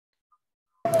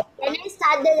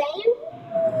start the live?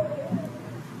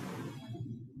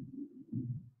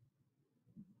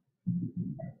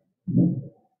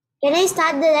 Can I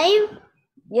start the live?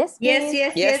 Yes,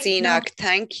 please. Yes, Enoch.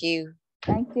 Thank you.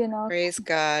 Thank you, Enoch. Praise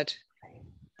God.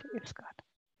 Praise God.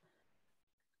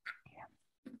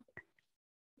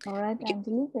 All right,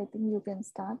 Angelique, I think you can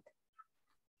start.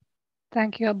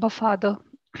 Thank you, Abba Father.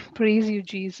 Praise you,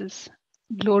 Jesus.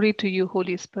 Glory to you,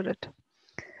 Holy Spirit.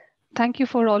 Thank you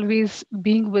for always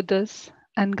being with us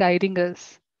and guiding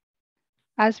us.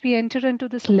 As we enter into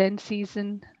this Lent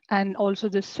season and also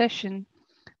this session,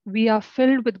 we are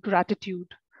filled with gratitude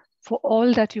for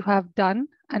all that you have done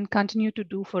and continue to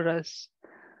do for us.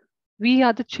 We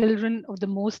are the children of the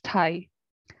Most High.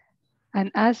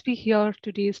 And as we hear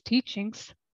today's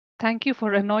teachings, thank you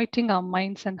for anointing our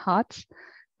minds and hearts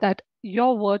that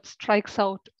your word strikes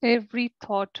out every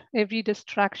thought, every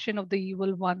distraction of the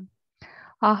evil one.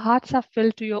 Our hearts are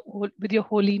filled with your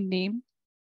holy name.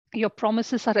 Your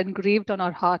promises are engraved on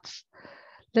our hearts.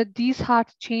 Let these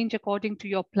hearts change according to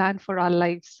your plan for our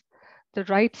lives. The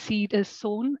right seed is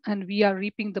sown and we are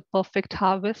reaping the perfect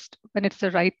harvest when it's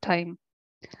the right time.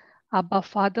 Abba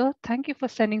Father, thank you for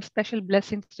sending special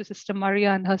blessings to Sister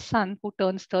Maria and her son who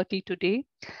turns 30 today.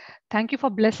 Thank you for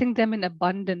blessing them in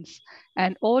abundance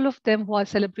and all of them who are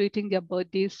celebrating their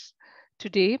birthdays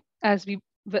today as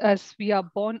we are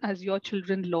born as your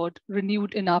children, Lord,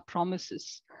 renewed in our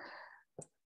promises.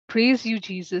 Praise you,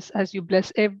 Jesus, as you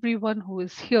bless everyone who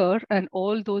is here and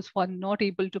all those who are not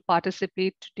able to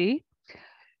participate today.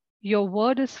 Your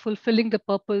word is fulfilling the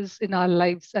purpose in our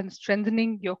lives and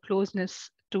strengthening your closeness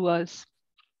to us.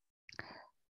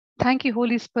 Thank you,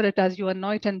 Holy Spirit, as you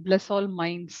anoint and bless all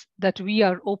minds, that we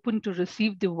are open to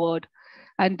receive the word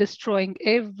and destroying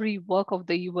every work of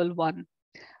the evil one.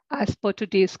 As per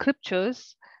today's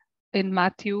scriptures in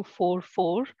Matthew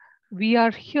 4:4, we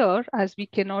are here as we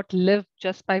cannot live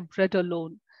just by bread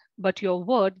alone, but your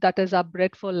word that is our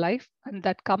bread for life and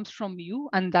that comes from you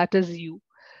and that is you.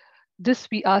 This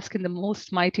we ask in the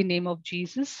most mighty name of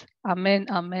Jesus. Amen,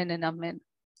 amen, and amen.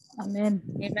 Amen.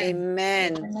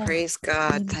 Amen. Amen. Praise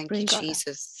God. Thank you, Praise God.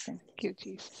 Jesus. Thank you,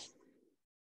 Jesus.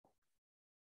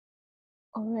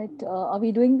 All right, are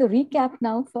we doing the recap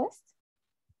now first?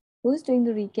 Who's doing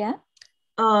the recap?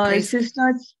 Sister,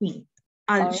 it's me.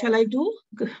 Shall I do?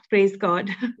 Praise God.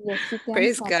 Yes, you can.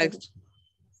 Praise God.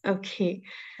 Okay.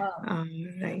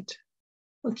 Right.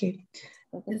 Okay.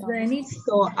 Is there any?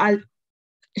 So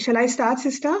shall I start,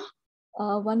 sister?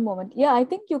 One moment. Yeah, I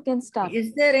think you can start.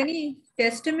 Is there any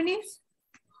testimonies?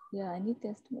 Yeah, any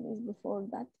testimonies before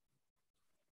that?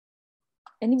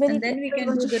 Anybody? And then we can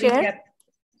wants do to the share? recap.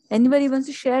 Anybody wants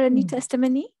to share any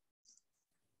testimony?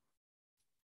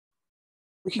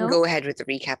 We can go ahead with the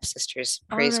recap, sisters.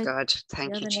 Praise God.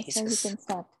 Thank you, Jesus. You can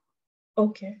start.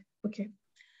 Okay.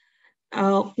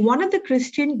 One of the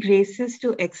Christian graces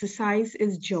to exercise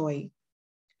is joy.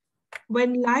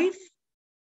 When we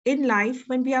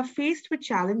are faced with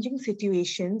challenging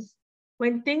situations,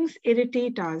 when things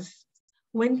irritate us,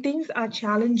 when things are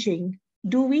challenging,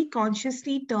 do we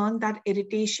consciously turn that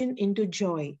irritation into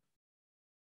joy?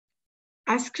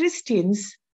 As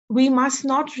Christians, we must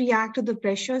not react to the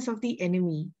pressures of the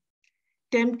enemy.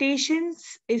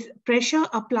 Temptations is pressure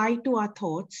applied to our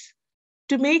thoughts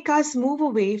to make us move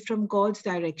away from God's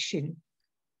direction.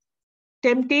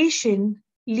 Temptation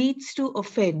leads to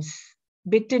offense,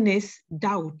 bitterness,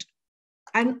 doubt,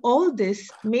 and all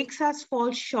this makes us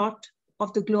fall short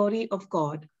of the glory of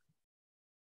God.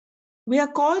 We are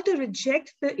called to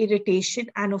reject the irritation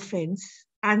and offense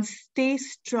and stay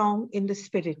strong in the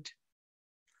Spirit.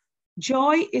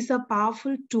 Joy is a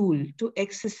powerful tool to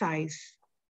exercise,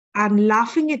 and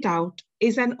laughing it out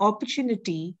is an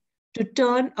opportunity to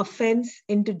turn offense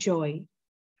into joy.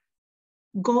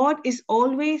 God is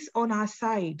always on our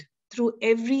side through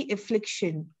every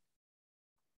affliction.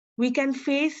 We can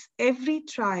face every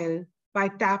trial by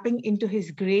tapping into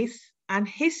His grace and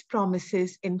His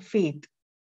promises in faith.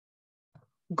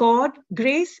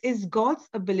 Grace is God's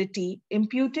ability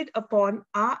imputed upon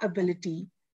our ability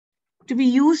to be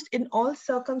used in all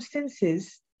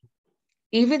circumstances,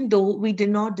 even though we do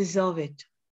not deserve it.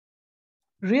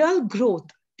 Real growth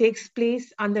takes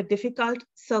place under difficult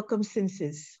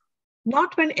circumstances,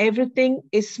 not when everything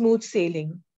is smooth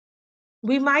sailing.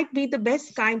 We might be the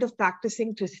best kind of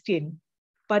practicing Christian,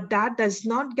 but that does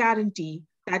not guarantee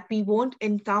that we won't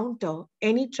encounter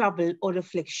any trouble or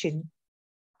affliction.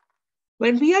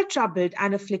 When we are troubled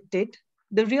and afflicted,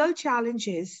 the real challenge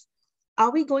is,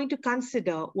 are we going to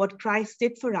consider what Christ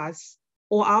did for us,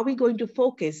 or are we going to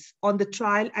focus on the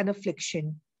trial and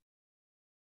affliction?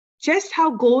 Just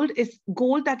how gold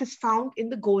that is found in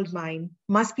the gold mine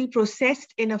must be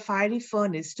processed in a fiery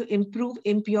furnace to improve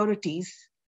impurities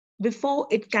before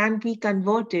it can be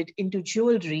converted into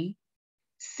jewelry.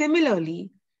 Similarly,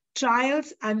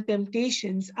 trials and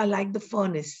temptations are like the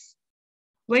furnace.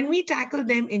 When we tackle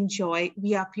them in joy,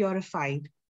 we are purified.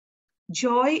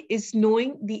 Joy is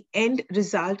knowing the end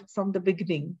result from the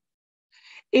beginning.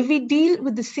 If we deal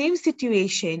with the same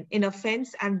situation in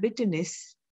offense and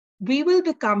bitterness, we will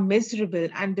become miserable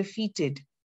and defeated.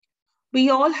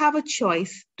 We all have a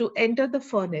choice to enter the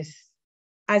furnace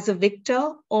as a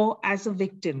victor or as a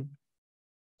victim.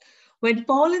 When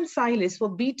Paul and Silas were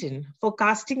beaten for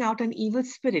casting out an evil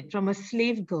spirit from a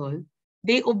slave girl,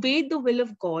 they obeyed the will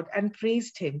of God and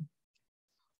praised him.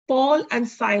 Paul and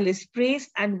Silas praised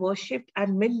and worshipped at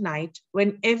midnight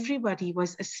when everybody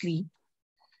was asleep.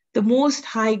 The Most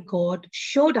High God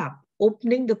showed up,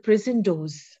 opening the prison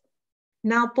doors.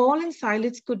 Now Paul and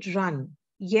Silas could run,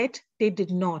 yet they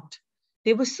did not.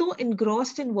 They were so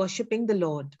engrossed in worshipping the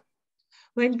Lord.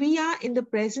 When we are in the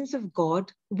presence of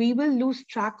God, we will lose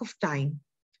track of time.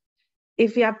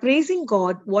 If we are praising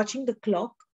God, watching the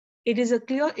clock, it is a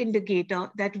clear indicator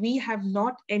that we have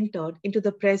not entered into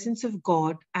the presence of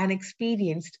God and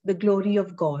experienced the glory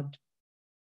of God.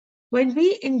 When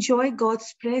we enjoy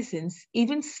God's presence,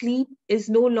 even sleep is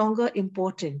no longer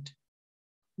important.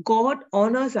 God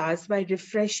honors us by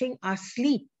refreshing our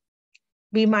sleep.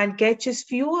 We might get just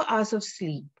fewer hours of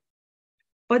sleep,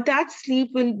 but that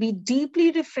sleep will be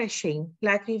deeply refreshing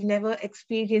like we've never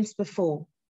experienced before.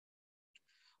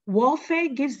 Warfare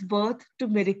gives birth to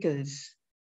miracles.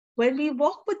 When we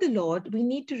walk with the Lord, we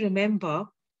need to remember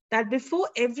that before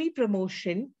every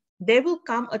promotion, there will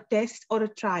come a test or a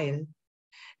trial.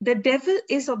 The devil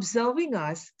is observing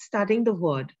us studying the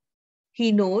word.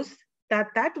 He knows that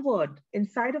that word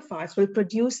inside of us will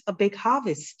produce a big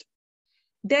harvest.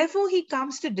 Therefore, he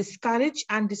comes to discourage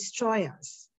and destroy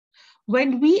us.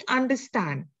 When we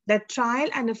understand that trial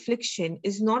and affliction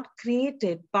is not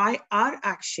created by our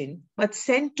action, but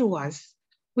sent to us,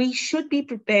 we should be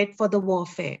prepared for the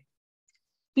warfare.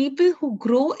 People who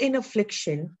grow in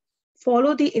affliction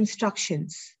follow the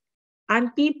instructions,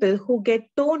 and people who get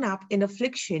torn up in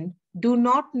affliction do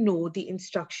not know the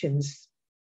instructions.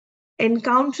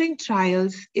 Encountering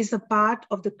trials is a part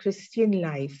of the Christian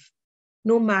life,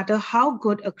 no matter how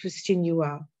good a Christian you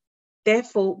are.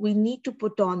 Therefore, we need to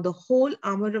put on the whole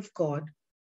armor of God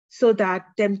so that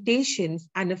temptations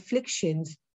and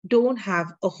afflictions don't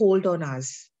have a hold on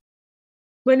us.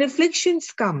 When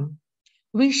afflictions come,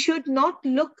 we should not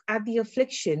look at the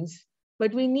afflictions,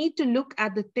 but we need to look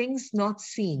at the things not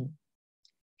seen.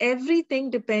 Everything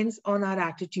depends on our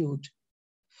attitude.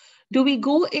 Do we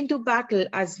go into battle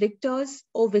as victors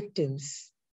or victims?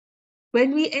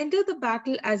 When we enter the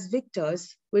battle as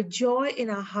victors with joy in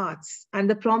our hearts and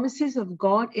the promises of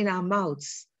God in our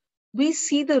mouths, we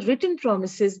see the written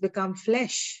promises become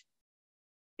flesh.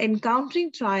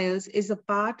 Encountering trials is a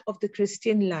part of the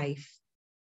Christian life.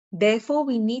 Therefore,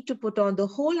 we need to put on the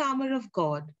whole armor of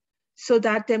God so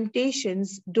that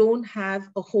temptations don't have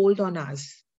a hold on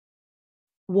us.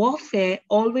 Warfare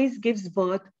always gives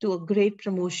birth to a great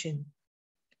promotion.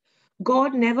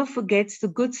 God never forgets the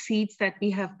good seeds that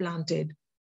we have planted.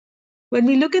 When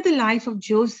we look at the life of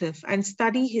Joseph and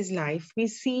study his life, we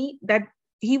see that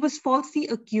he was falsely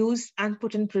accused and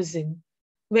put in prison,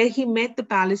 where he met the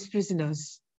palace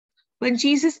prisoners. When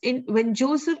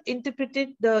Joseph interpreted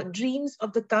the dreams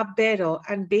of the cupbearer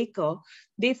and baker,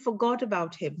 they forgot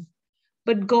about him.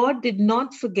 But God did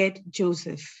not forget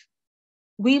Joseph.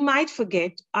 We might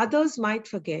forget, others might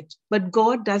forget, but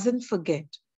God doesn't forget.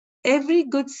 Every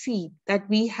good seed that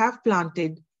we have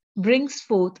planted brings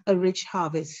forth a rich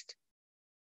harvest.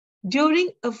 During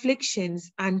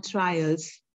afflictions and trials,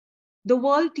 the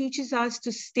world teaches us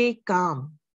to stay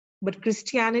calm, but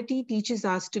Christianity teaches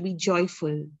us to be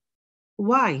joyful.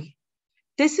 Why?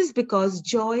 This is because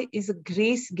joy is a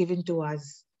grace given to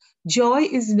us. Joy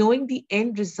is knowing the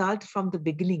end result from the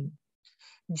beginning.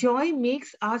 Joy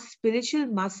makes our spiritual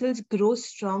muscles grow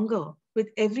stronger with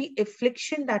every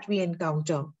affliction that we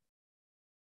encounter.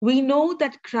 We know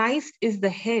that Christ is the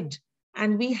head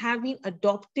and we have been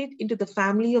adopted into the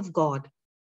family of God.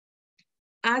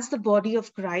 As the body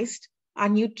of Christ, our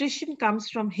nutrition comes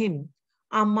from him.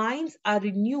 Our minds are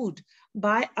renewed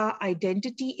by our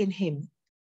identity in him.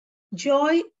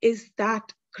 Joy is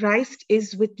that Christ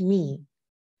is with me.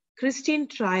 Christian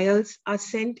trials are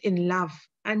sent in love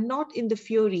and not in the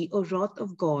fury or wrath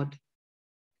of God.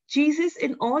 Jesus,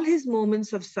 in all his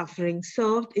moments of suffering,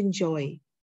 served in joy.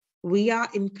 We are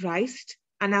in Christ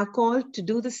and are called to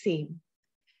do the same.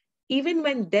 Even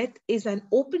when death is an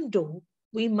open door,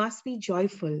 we must be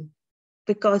joyful,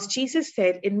 because Jesus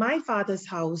said, "In my Father's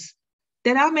house,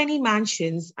 there are many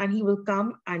mansions, and he will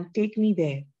come and take me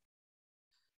there."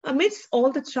 Amidst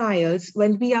all the trials,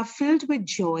 when we are filled with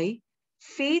joy,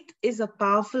 faith is a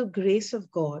powerful grace of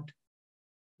God.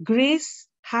 Grace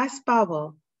has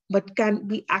power, but can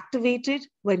be activated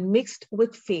when mixed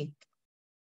with faith.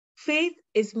 Faith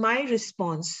is my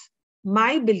response,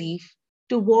 my belief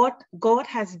to what God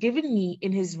has given me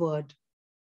in his word.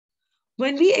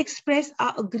 When we express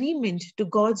our agreement to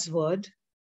God's word,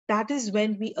 that is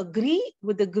when we agree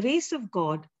with the grace of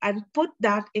God and put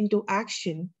that into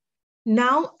action.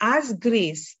 Now, as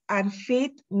grace and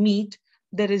faith meet,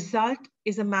 the result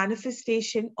is a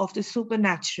manifestation of the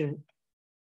supernatural.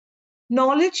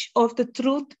 Knowledge of the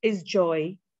truth is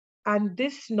joy, and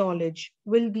this knowledge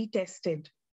will be tested.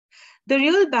 The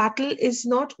real battle is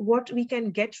not what we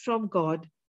can get from God,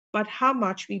 but how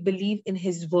much we believe in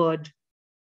his word.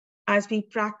 As we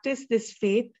practice this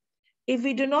faith, if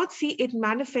we do not see it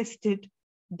manifested,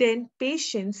 then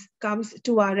patience comes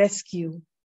to our rescue.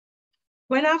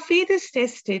 When our faith is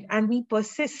tested and we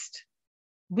persist,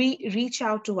 we reach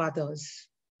out to others.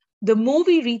 The more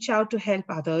we reach out to help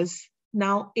others,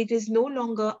 now it is no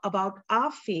longer about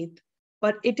our faith,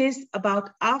 but it is about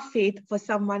our faith for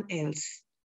someone else.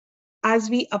 As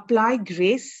we apply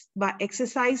grace by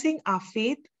exercising our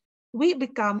faith, we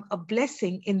become a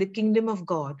blessing in the kingdom of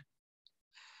God.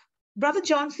 Brother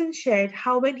Johnson shared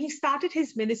how when he started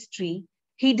his ministry,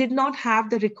 he did not have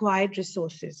the required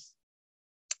resources.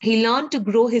 He learned to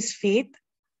grow his faith,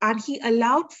 and he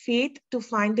allowed faith to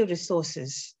find the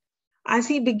resources. As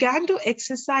he began to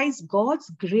exercise God's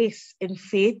grace in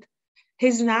faith,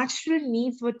 his natural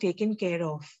needs were taken care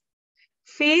of.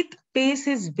 Faith pays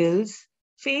his bills.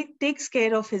 Faith takes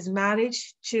care of his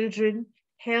marriage, children,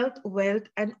 health, wealth,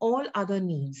 and all other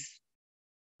needs.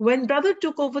 When Brother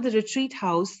took over the retreat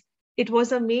house, it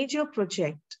was a major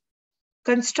project.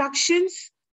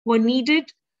 Constructions were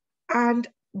needed, and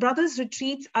Brother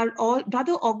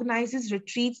organizes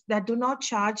retreats that do not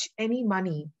charge any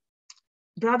money.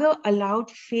 Brother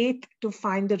allowed faith to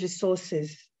find the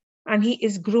resources, and he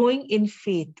is growing in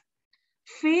faith.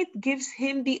 Faith gives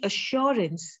him the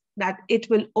assurance that it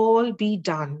will all be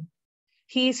done.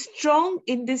 He is strong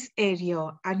in this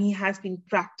area, and he has been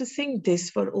practicing this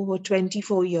for over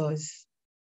 24 years.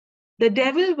 The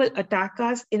devil will attack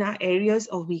us in our areas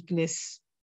of weakness.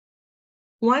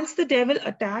 Once the devil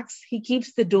attacks, he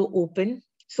keeps the door open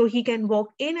so he can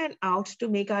walk in and out to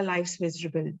make our lives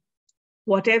miserable.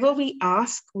 Whatever we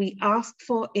ask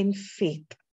for in faith.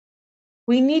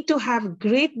 We need to have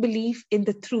great belief in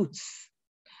the truths.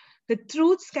 The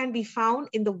truths can be found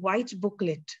in the white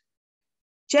booklet.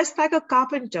 Just like a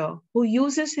carpenter who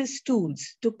uses his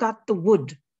tools to cut the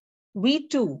wood, we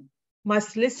too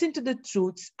must listen to the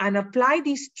truths and apply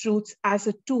these truths as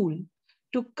a tool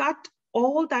to cut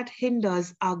all that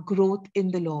hinders our growth in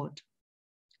the Lord.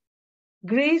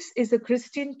 Grace is a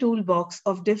Christian toolbox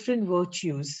of different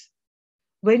virtues.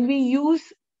 When we use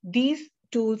these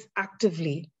tools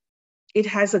actively, it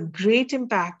has a great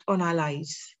impact on our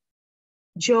lives.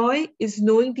 Joy is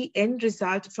knowing the end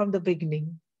result from the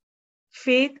beginning.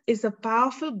 Faith is a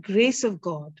powerful grace of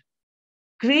God.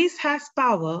 Grace has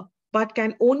power, but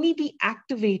can only be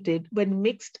activated when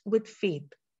mixed with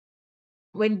faith.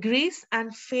 When grace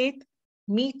and faith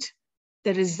meet,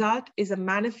 the result is a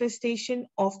manifestation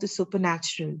of the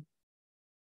supernatural.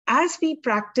 As we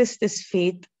practice this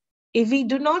faith, if we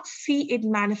do not see it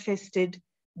manifested,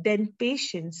 then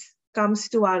patience comes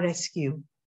to our rescue.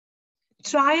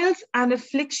 Trials and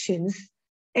afflictions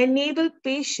enable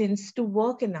patience to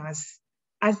work in us.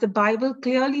 As the Bible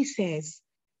clearly says,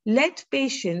 let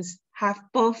patience have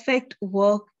perfect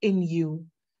work in you,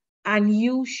 and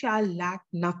you shall lack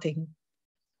nothing.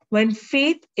 When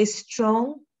faith is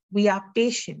strong, we are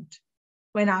patient.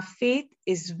 When our faith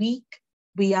is weak,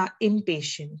 we are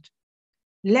impatient.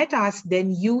 Let us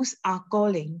then use our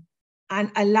calling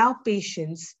and allow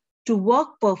patience to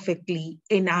work perfectly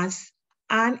in us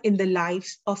and in the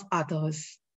lives of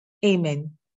others.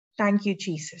 Amen. Thank you,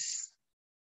 Jesus.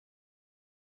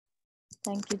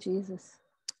 Thank you, Jesus.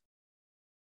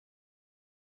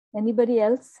 Anybody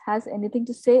else has anything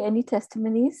to say? Any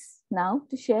testimonies now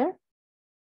to share?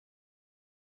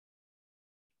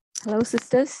 Hello,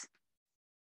 sisters.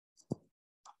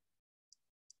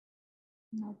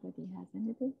 Nobody has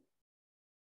anything.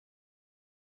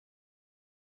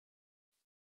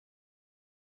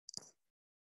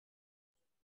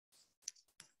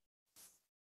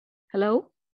 Hello?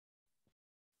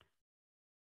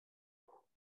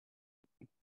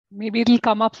 Maybe it'll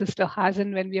come up, sister, as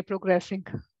and when we are progressing.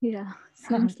 Yeah,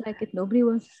 seems like it. Nobody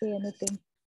wants to say anything.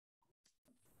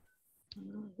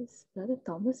 Is Brother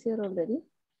Thomas here already?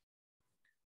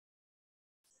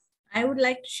 I would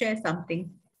like to share something.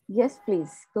 Yes,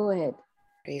 please. Go ahead.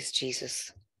 Praise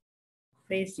Jesus.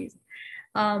 Praise Jesus.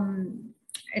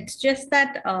 It's just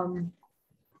that,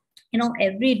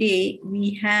 every day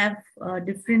we have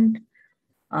different,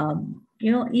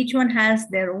 each one has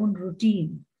their own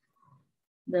routine.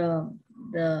 The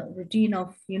routine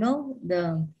of,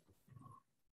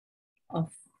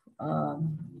 of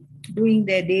doing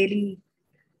their daily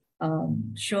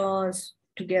chores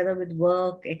together with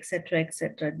work, etc.,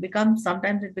 etc.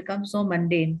 Sometimes it becomes so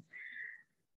mundane.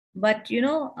 But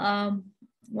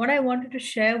what I wanted to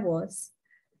share was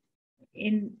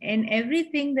in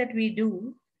everything that we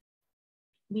do,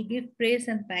 we give praise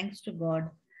and thanks to God.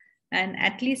 And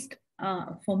at least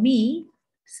for me,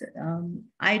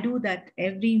 I do that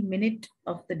every minute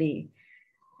of the day.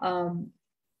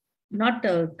 Not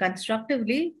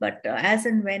constructively, but as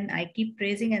and when I keep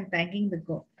praising and thanking the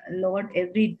Lord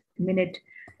every minute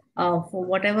for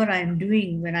whatever I'm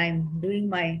doing, when I'm doing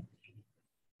my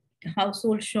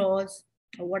household chores,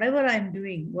 or whatever I'm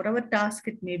doing, whatever task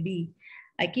it may be,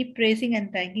 I keep praising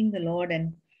and thanking the Lord,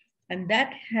 and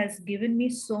that has given me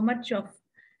so much of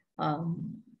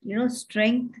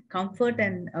strength, comfort,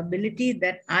 and ability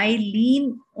that I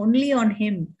lean only on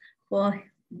Him for,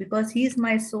 because He is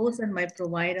my source and my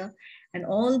provider, and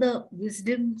all the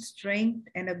wisdom, strength,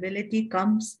 and ability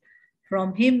comes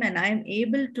from Him, and I'm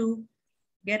able to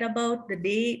get about the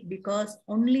day because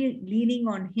only leaning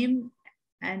on Him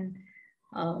and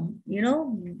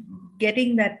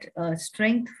getting that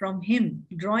strength from Him,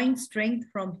 drawing strength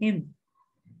from Him.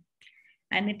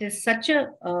 And it is such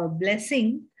a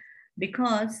blessing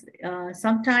because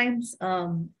sometimes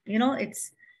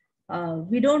it's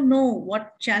we don't know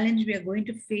what challenge we are going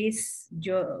to face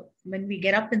when we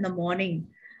get up in the morning.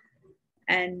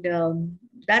 And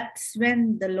that's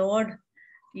when the Lord,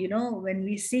 when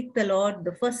we seek the Lord,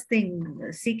 the first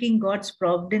thing, seeking God's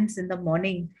providence in the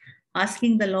morning,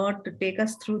 asking the Lord to take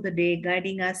us through the day,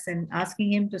 guiding us, and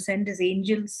asking Him to send His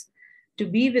angels to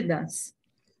be with us.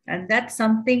 And that's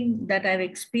something that I've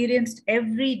experienced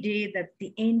every day, that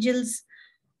the angels,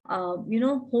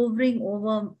 hovering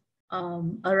over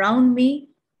around me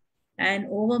and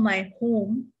over my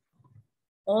home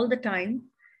all the time,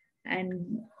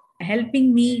 and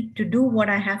helping me to do what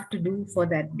I have to do for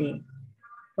that day.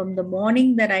 From the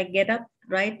morning that I get up,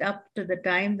 right up to the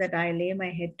time that I lay my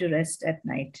head to rest at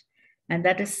night. And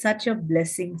that is such a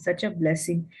blessing,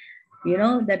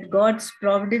 that God's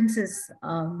providence is,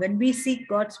 when we seek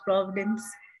God's providence,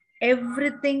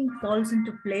 everything falls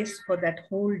into place for that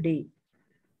whole day.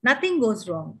 Nothing goes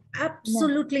wrong.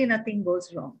 Absolutely nothing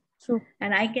goes wrong. True.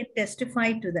 And I can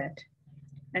testify to that.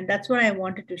 And that's what I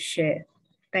wanted to share.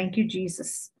 Thank you,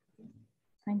 Jesus.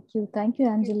 Thank you. Thank you,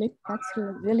 Angelique. That's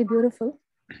really beautiful.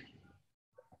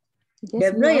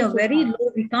 Deborah, you're very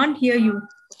low. We can't hear you.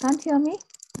 Can't hear me?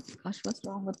 Gosh, what's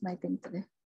wrong with my thing today?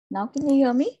 Now can you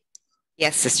hear me?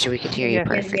 Yes, sister, we can hear you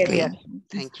perfectly. Yes.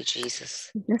 Thank you,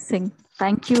 Jesus. Blessing.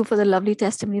 Thank you for the lovely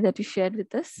testimony that you shared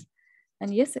with us.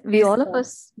 And yes, all of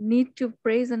us need to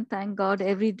praise and thank God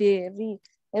every day,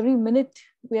 every minute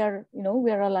we are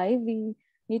alive. We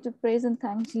need to praise and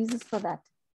thank Jesus for that.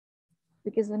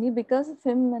 Because because of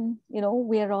Him, and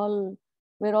we're all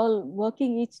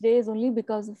working each day is only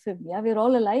because of Him. Yeah, we're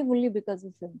all alive only because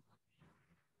of Him.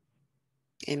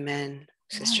 Amen,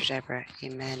 Sister Deborah.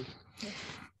 Amen. Yes.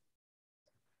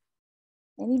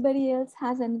 Anybody else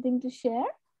has anything to share?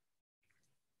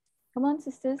 Come on,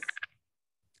 sisters.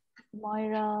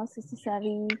 Moira, Sister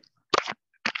Sally.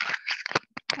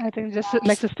 I think just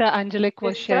like Sister Angelique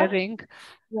was sharing,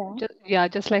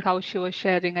 just like how she was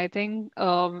sharing, I think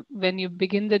when you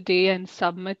begin the day and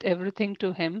submit everything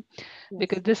to Him,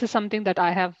 because this is something that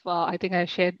I have, I think I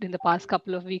shared in the past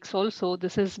couple of weeks also.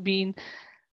 This has been,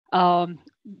 the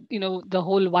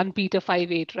whole 1 Peter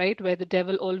 5:8, right? Where the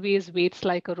devil always waits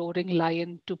like a roaring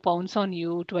lion to pounce on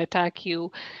you, to attack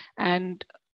you. And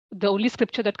the only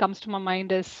scripture that comes to my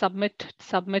mind is submit to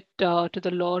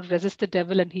the Lord, resist the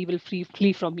devil, and he will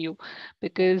flee from you.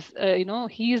 Because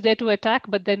he is there to attack,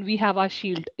 but then we have our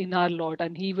shield in our Lord,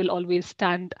 and He will always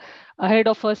stand ahead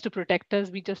of us to protect us.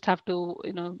 We just have to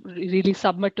really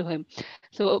submit to Him.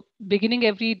 So beginning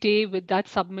every day with that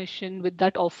submission, with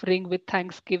that offering, with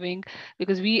thanksgiving,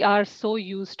 because we are so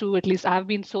used to, at least I've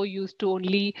been so used to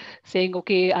only saying,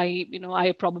 okay,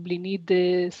 I probably need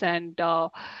this, and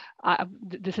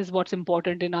this is what's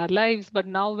important in our lives. But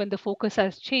now when the focus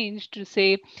has changed to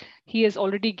say He has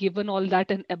already given all that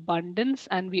in abundance,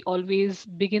 and we always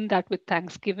begin that with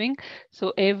thanksgiving.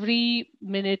 So every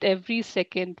minute, every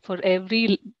second, for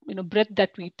every breath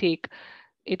that we take,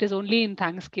 it is only in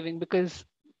thanksgiving, because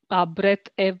our breath,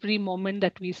 every moment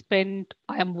that we spend,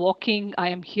 I am walking, I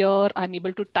am here, I'm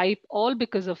able to type, all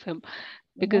because of him.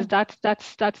 Because that's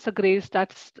the grace,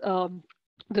 that's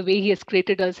the way he has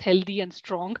created us healthy and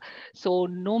strong. So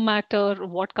no matter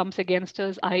what comes against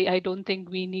us, I don't think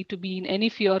we need to be in any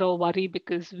fear or worry,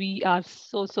 because we are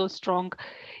so strong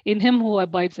in him who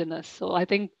abides in us. So I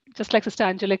think, just like Sister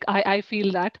Angelic, I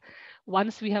feel that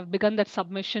once we have begun that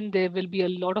submission, there will be a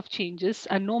lot of changes.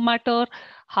 And no matter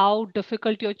how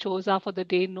difficult your chores are for the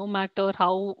day, no matter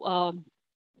how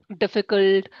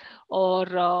difficult or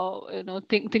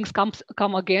things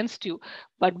come against you,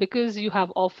 but because you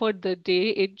have offered the day,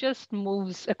 it just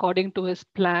moves according to his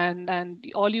plan, and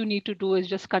all you need to do is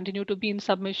just continue to be in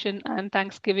submission and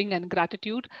thanksgiving and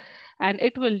gratitude, and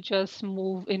it will just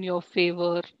move in your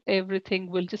favor. Everything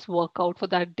will just work out for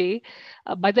that day.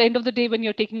 By the end of the day, when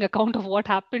you're taking account of what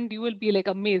happened, you will be like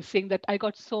amazed, saying that I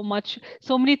got so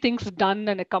many things done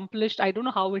and accomplished. I don't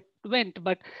know how it went,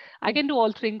 but I can do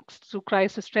all things through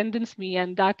Christ who strengthens me.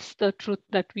 And that's the truth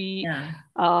that we,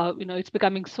 it's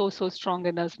becoming so strong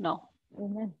in us now.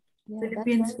 Amen. Yeah,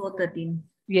 Philippians 4:13.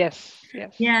 Yes.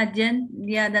 Yeah, Jen.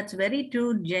 Yeah, that's very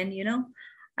true, Jen.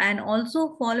 And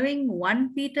also following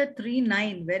 1 Peter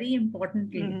 3:9, very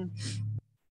importantly.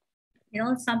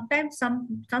 Sometimes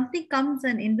something comes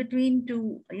and in between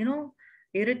to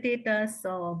irritate us,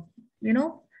 or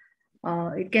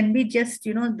it can be just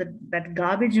that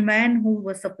garbage man who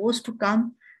was supposed to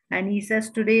come, and he says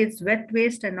today it's wet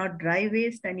waste and not dry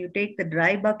waste, and you take the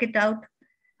dry bucket out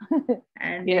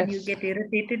and then you get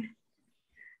irritated.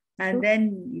 And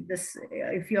then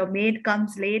if your maid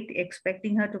comes late,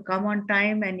 expecting her to come on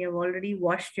time, and you've already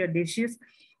washed your dishes.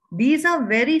 These are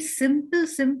very simple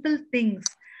things,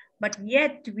 but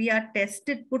yet we are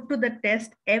put to the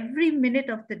test every minute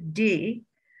of the day.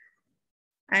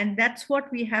 And that's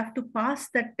what we have to pass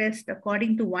that test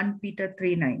according to 1 Peter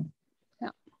 3:9. Yeah.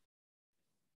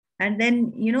 And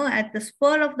then, at the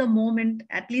spur of the moment,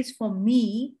 at least for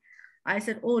me, I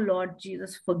said, oh Lord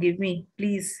Jesus, forgive me,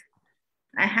 please.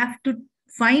 I have to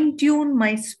fine tune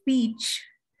my speech.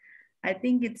 I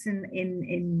think it's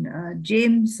in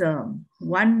James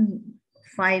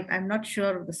 1:5. I'm not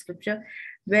sure of the scripture,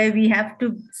 where we have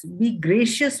to be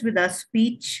gracious with our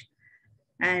speech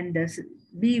and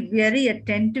be very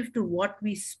attentive to what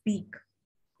we speak.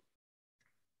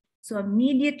 So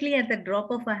immediately at the drop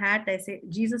of a hat, I say,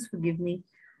 Jesus, forgive me,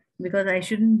 because I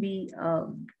shouldn't be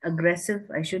aggressive.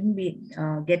 I shouldn't be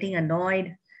getting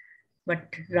annoyed,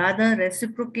 but rather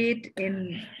reciprocate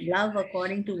in love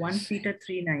according to 1 Peter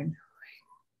 3:9.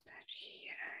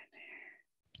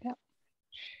 Yeah.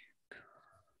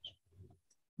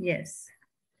 Yes.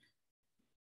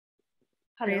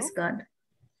 Hello? Praise God.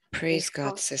 Praise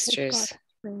God, sisters.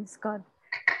 Praise God.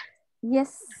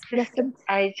 Yes.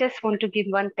 I just want to give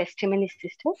one testimony,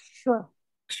 sister. Sure.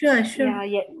 Yeah.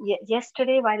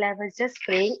 Yesterday, while I was just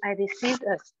praying, I received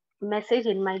a message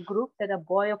in my group that a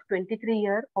boy of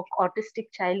 23-year of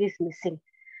autistic child is missing.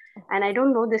 And I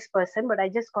don't know this person, but I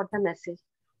just got the message.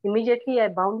 Immediately, I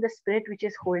bound the spirit which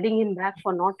is holding him back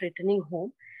for not returning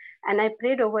home. And I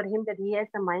prayed over him that he has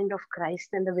the mind of Christ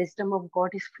and the wisdom of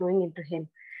God is flowing into him.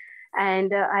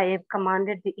 And I have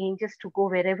commanded the angels to go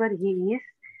wherever he is.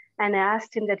 And I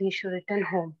asked him that he should return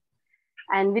home.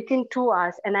 And within 2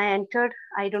 hours, and I entered,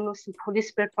 I don't know, Holy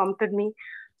Spirit prompted me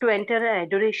to enter an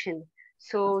adoration.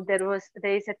 So there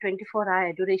is a 24-hour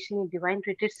adoration in Divine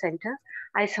Retreat Center.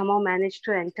 I somehow managed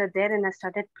to enter there, and I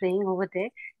started praying over there,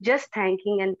 just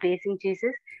thanking and praising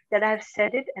Jesus that I have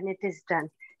said it and it is done.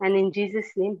 And in Jesus'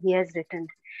 name, he has returned.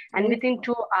 And within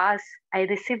 2 hours, I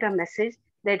received a message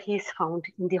that he is found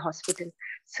in the hospital.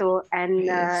 So, and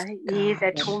he is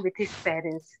at home with his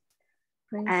parents.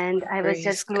 And I was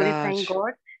just glorifying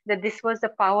God, that this was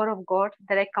the power of God,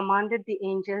 that I commanded the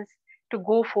angels to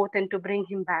go forth and to bring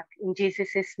him back in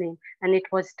Jesus' name. And it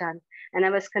was done. And I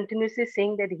was continuously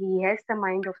saying that he has the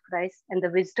mind of Christ and the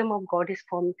wisdom of God is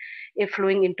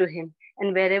flowing into him.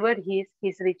 And wherever he is,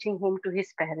 he's reaching home to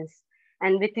his parents.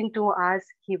 And within 2 hours,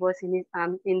 he was in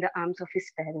the arms of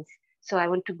his parents. So I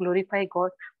want to glorify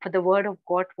God for the word of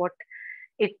God, what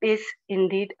it is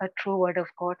indeed a true word of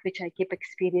God, which I keep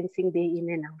experiencing day in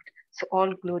and out. So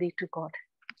all glory to God.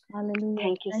 Hallelujah.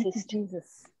 Thank you, sister. You,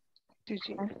 Jesus. Thank you,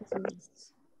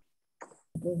 Jesus.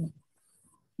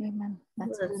 Amen.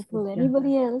 That's beautiful.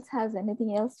 Anybody else has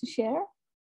anything else to share?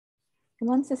 Come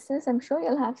on, sisters. I'm sure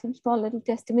you'll have some small little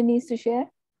testimonies to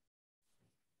share.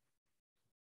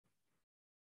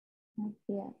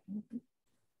 Yeah.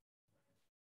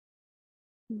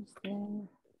 Who's there?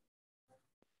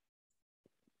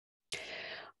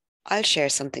 I'll share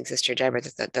something, Sister Deborah,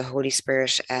 that the Holy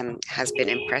Spirit has been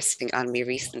impressing on me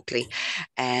recently.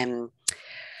 And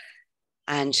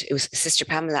it was Sister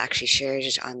Pamela actually shared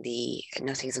it on the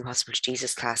Nothing is Impossible to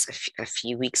Jesus class a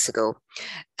few weeks ago.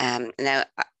 Now,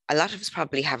 a lot of us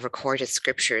probably have recorded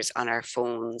scriptures on our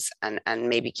phones and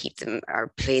maybe keep them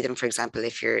or play them, for example,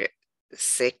 if you're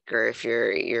sick or if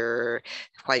you're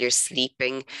while you're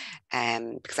sleeping,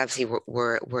 because obviously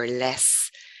we're less,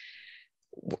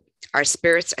 our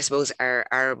spirits, I suppose,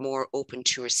 are more open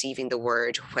to receiving the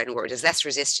word when there's less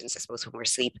resistance, I suppose, when we're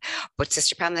asleep. But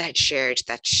Sister Pamela had shared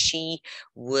that she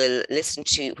will listen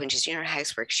to, when she's doing her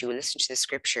housework, she will listen to the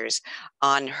scriptures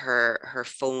on her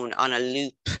phone on a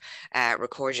loop,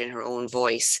 recorded in her own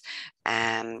voice.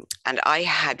 And I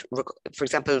had, for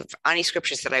example, any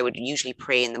scriptures that I would usually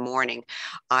pray in the morning,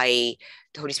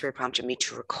 the Holy Spirit prompted me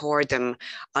to record them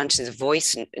onto the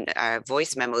voice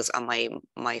memos on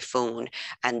my phone,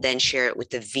 and then share it with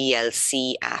the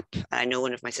VLC app. And I know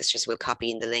one of my sisters will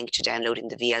copy in the link to downloading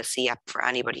the VLC app for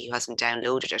anybody who hasn't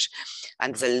downloaded it.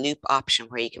 And there's a loop option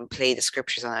where you can play the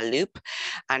scriptures on a loop.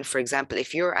 And for example,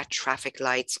 if you're at traffic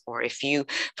lights, or if you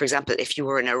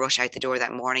were in a rush out the door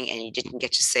that morning and you didn't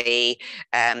get to say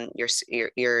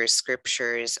your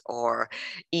scriptures, or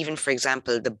even, for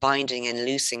example, the binding and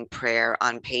loosing prayer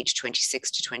on page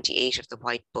 26 to 28 of the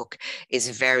White Book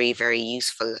is very, very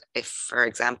useful if, for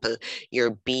example,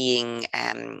 you're being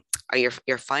or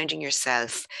you're finding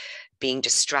yourself being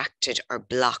distracted or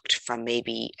blocked from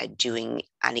maybe doing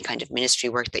any kind of ministry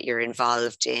work that you're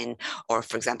involved in, or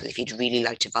for example, if you'd really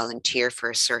like to volunteer for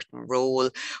a certain role,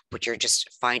 but you're just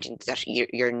finding that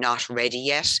you're not ready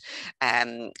yet.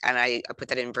 And I put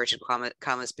that in inverted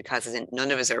commas because as in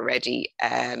none of us are ready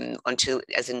until,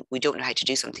 as in we don't know how to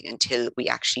do something until we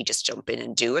actually just jump in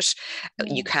and do it.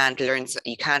 You can't learn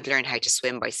how to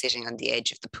swim by sitting on the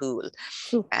edge of the pool,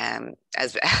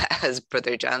 as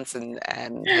Brother Johnson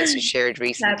has shared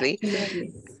recently.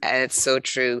 And it's so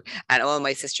true. And all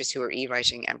my sisters who are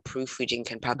e-writing and proofreading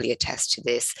can probably attest to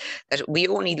this, that we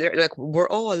only learn, like we're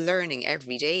all learning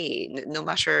every day, no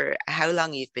matter how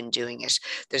long you've been doing it.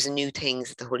 There's new things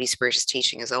that the Holy Spirit is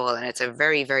teaching us all, and it's a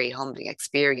very, very humbling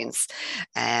experience.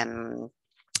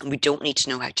 We don't need to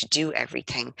know how to do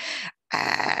everything.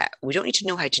 We don't need to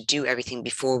know how to do everything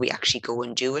before we actually go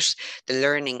and do it. The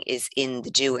learning is in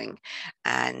the doing.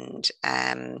 And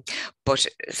but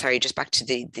sorry, just back to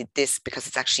this, because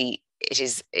it's actually it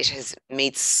has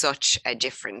made such a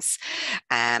difference.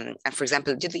 And for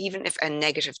example, even if a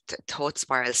negative thought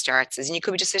spiral starts, as in you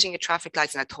could be just sitting at traffic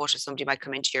lights and a thought of somebody might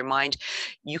come into your mind,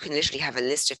 you can literally have a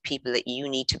list of people that you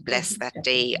need to bless that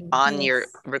day on your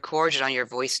recorded on your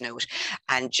voice note,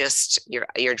 and just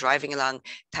you're driving along.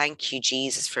 Thank you,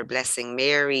 Jesus, for blessing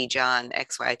Mary, John,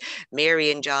 XY.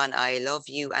 Mary and John, I love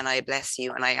you and I bless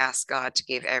you, and I ask God to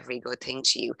give every good thing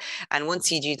to you. And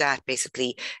once you do that,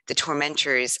 basically the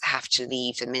tormentors have to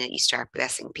leave the minute you start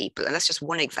blessing people. And that's just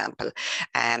one example.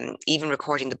 Even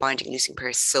recording the binding and loosing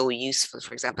prayer is so useful.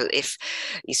 For example, if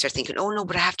you start thinking, oh no,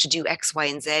 but I have to do X, Y,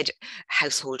 and Z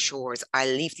household chores, I'll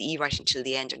leave the e-writing till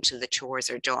the end until the chores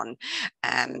are done.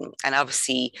 And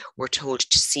obviously we're told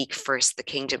to seek first the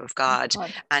kingdom of God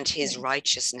and his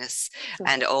righteousness,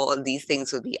 and all these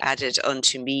things will be added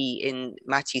unto me in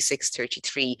Matthew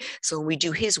 6:33. So when we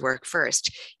do his work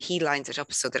first, he lines it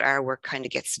up so that our work kind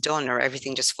of gets done, or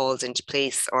everything just falls into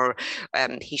place, or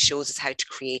he shows us how to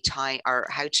create time, or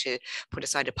how to put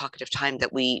aside a pocket of time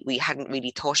that we hadn't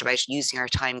really thought about using our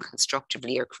time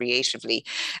constructively or creatively.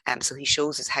 So he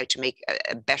shows us how to make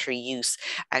a better use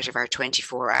out of our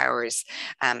 24 hours.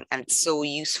 And it's so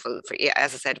useful for,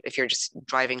 as I said, if you're just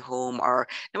driving home, or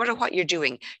no matter what you're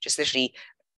doing, just literally,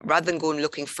 rather than going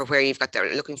looking for where you've got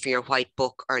there, looking for your white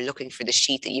book or looking for the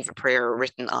sheet that you've a prayer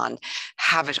written on,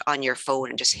 have it on your phone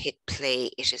and just hit play.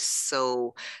 It is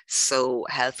so, so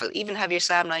helpful. Even have your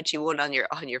Psalm 91 on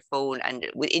your phone and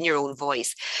within your own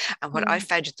voice. And what I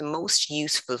found it the most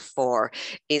useful for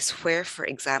is where, for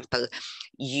example,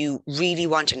 you really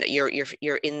want, and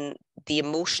you're in, the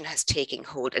emotion has taken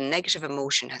hold, a negative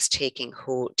emotion has taken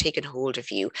hold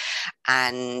of you,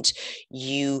 and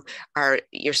you're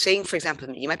saying, for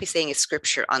example, you might be saying a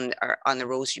scripture on the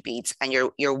rosary beads, and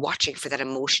you're watching for that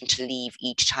emotion to leave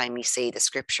each time you say the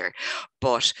scripture,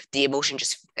 but the emotion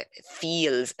just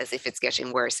feels as if it's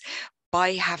getting worse.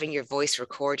 by having your voice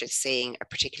recorded saying a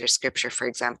particular scripture, for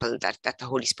example, that the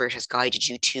Holy Spirit has guided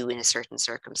you to in a certain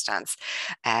circumstance,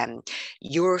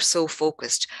 you're so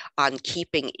focused on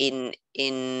keeping in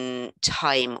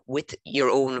time with your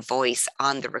own voice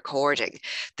on the recording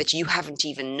that you haven't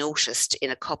even noticed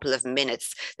in a couple of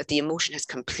minutes that the emotion has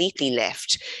completely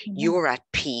left. You're at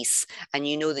peace, and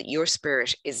you know that your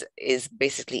spirit is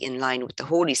basically in line with the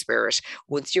Holy Spirit.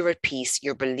 Once you're at peace,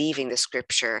 you're believing the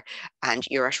scripture and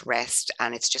you're at rest,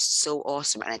 and it's just so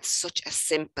awesome, and it's such a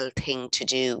simple thing to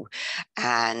do,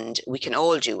 and we can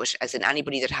all do it. As in,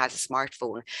 anybody that has a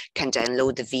smartphone can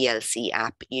download the VLC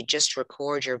app. You just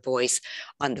record your voice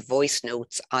on the voice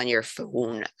notes on your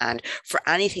phone, and for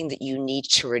anything that you need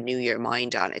to renew your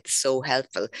mind on, it's so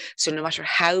helpful. So no matter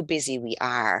how busy we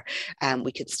are,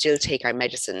 we can still take our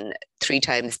medicine 3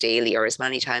 times daily, or as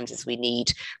many times as we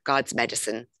need, God's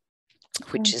medicine,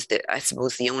 which is I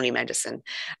suppose the only medicine.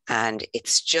 And it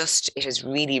has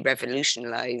really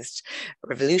revolutionized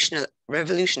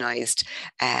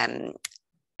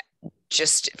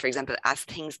just, for example, as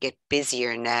things get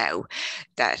busier now,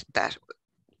 that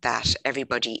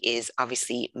everybody is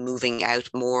obviously moving out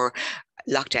more.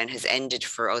 Lockdown has ended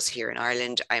for us here in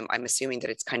Ireland. I'm assuming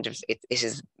that it's it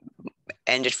has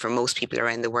ended for most people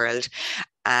around the world.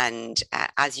 And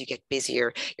as you get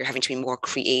busier, you're having to be more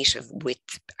creative with,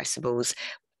 I suppose,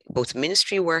 both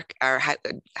ministry work, or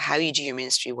how you do your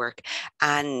ministry work,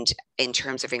 and in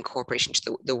terms of incorporation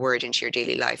to the word into your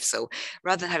daily life. So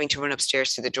rather than having to run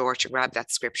upstairs to the door to grab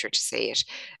that scripture to say it,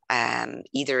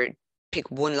 either pick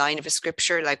one line of a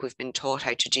scripture like we've been taught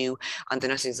how to do on the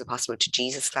Nothing is Impossible to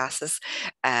Jesus classes,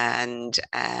 and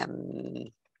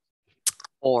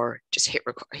or just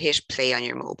hit play on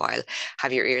your mobile,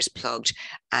 have your ears plugged,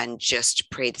 and just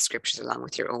pray the scriptures along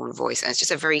with your own voice. And it's just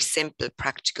a very simple,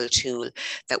 practical tool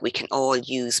that we can all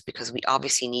use, because we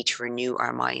obviously need to renew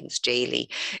our minds daily.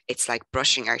 It's like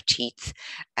brushing our teeth,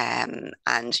 and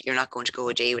you're not going to go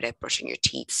a day without brushing your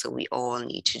teeth. So we all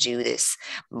need to do this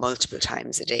multiple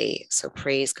times a day. So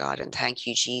praise God, and thank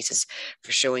you, Jesus,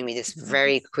 for showing me this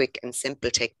very quick and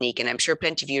simple technique. And I'm sure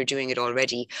plenty of you are doing it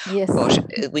already, but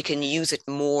we can use it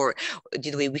more,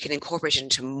 the way we can incorporate it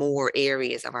into more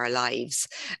areas of our lives.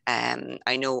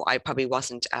 I know I probably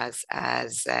wasn't as I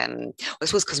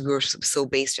suppose because we were so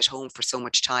based at home for so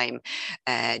much time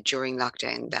during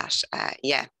lockdown that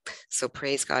so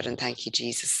praise God and thank you,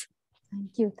 Jesus.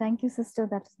 Thank you, sister.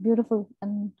 That's beautiful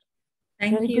and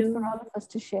very good for all of us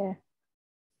to share.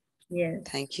 Yes.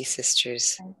 Thank you,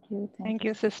 sisters. Thank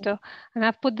you, sister. And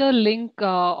I've put the link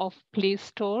of Play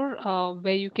Store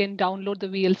where you can download the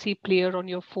VLC player on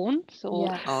your phone. So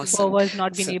awesome. whoever has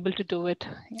not been able to do it.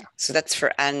 Yeah. So that's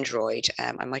for Android.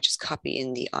 I might just copy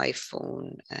in the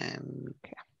iPhone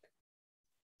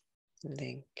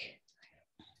link.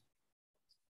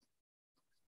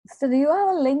 So do you have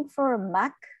a link for a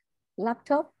Mac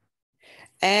laptop?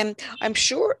 I'm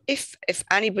sure if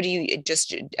anybody just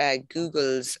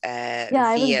Googles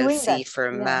VLC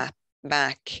for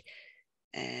Mac.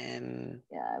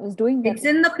 I was doing that. It's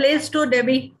in the Play Store,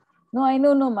 Debbie. No, I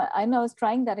know. No, I know. I was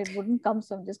trying that. It wouldn't come,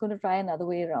 so I'm just going to try another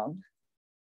way around.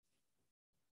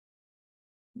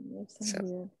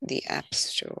 So the App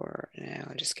Store. Now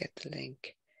I'll just get the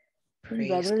link. Praise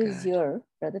Brother God. is here.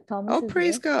 Brother Thomas. Oh,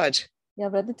 praise God. Yeah,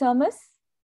 Brother Thomas.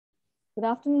 Good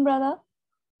afternoon, brother.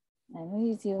 I know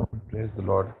he's here. Praise the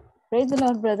Lord. Praise the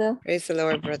Lord, brother. Praise the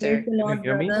Lord, brother. Praise the Lord, Can you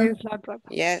hear me? brother. Praise Lord, brother.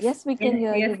 Yes. Yes, we can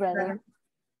hear you, Yes, brother.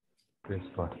 Praise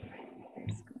God.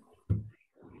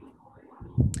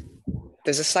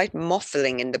 There's a slight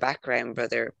muffling in the background,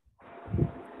 brother.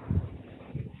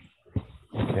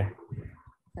 Okay.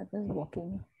 That was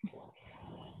walking.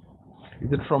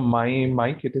 Is it from my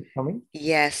mic it is coming?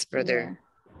 Yes, brother.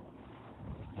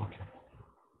 Yeah. Okay.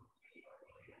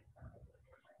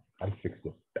 I'll fix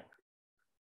it.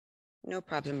 No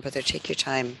problem, brother. Take your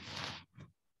time.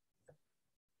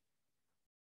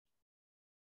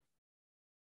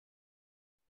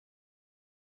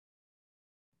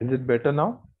 Is it better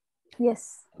now?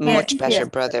 Yes. Much better, Yes.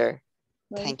 brother.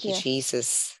 Very Thank you, clear.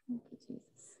 Jesus. Thank you,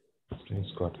 Jesus.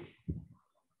 Praise God.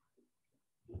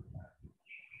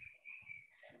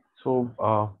 So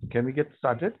can we get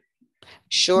started?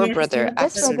 Sure, Yes, brother. yes,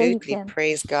 Absolutely. brother,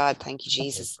 Praise God. Thank you,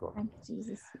 Praise Jesus. God. Thank you,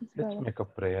 Jesus. Yes, Let's brother. make a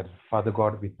prayer. Father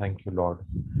God, we thank you, Lord.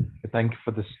 We thank you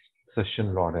for this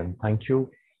session, Lord, and thank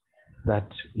you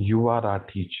that you are our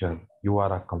teacher. You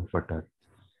are our comforter.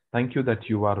 Thank you that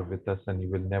you are with us and you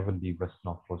will never leave us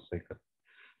nor forsake us.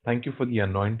 Thank you for the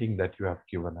anointing that you have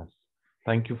given us.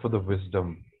 Thank you for the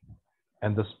wisdom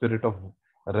and the spirit of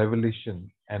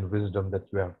revelation and wisdom that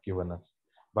you have given us,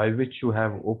 by which you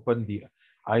have opened the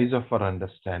eyes of our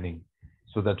understanding,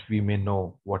 so that we may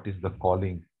know what is the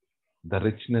calling, the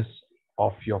richness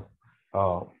of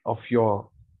your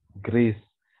grace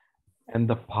and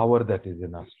the power that is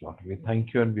in us, Lord. We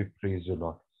thank you and we praise you,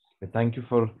 Lord. We thank you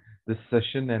for this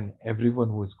session and everyone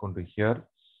who is going to hear.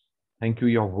 Thank you.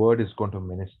 Your word is going to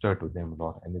minister to them,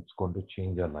 Lord, and it's going to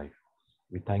change their life.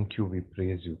 We thank you. We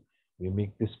praise you. We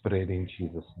make this prayer in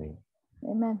Jesus' name.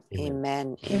 Amen.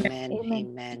 Amen. Amen. Amen.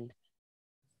 Amen.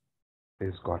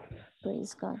 Praise God.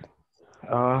 Praise God.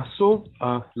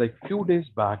 Like few days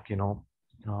back, there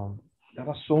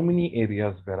are so many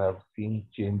areas where I've seen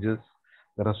changes.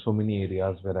 There are so many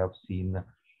areas where I've seen,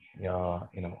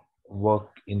 work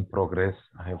in progress.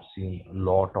 I have seen a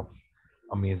lot of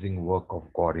amazing work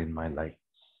of God in my life.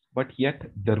 But yet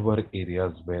there were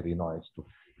areas where, I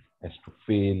used to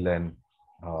fail. And,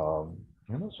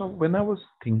 so when I was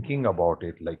thinking about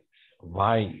it, like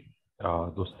why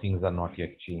those things are not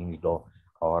yet changed,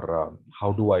 or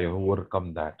how do I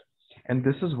overcome that? And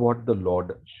this is what the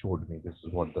Lord showed me. This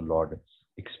is what the Lord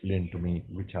explained to me,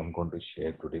 which I'm going to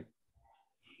share today.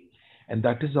 And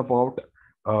that is about,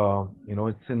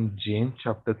 it's in James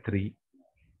chapter 3,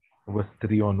 verse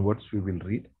 3 onwards. We will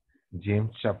read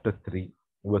James chapter 3,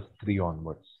 verse 3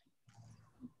 onwards.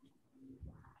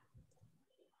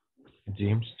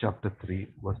 James chapter 3,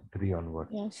 verse 3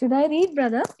 onwards. Yeah. Should I read,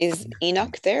 brother? Is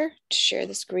Enoch there to share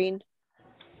the screen?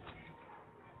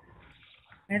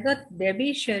 I thought Debbie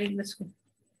is sharing the screen.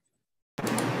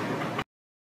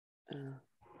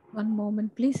 One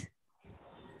moment, please.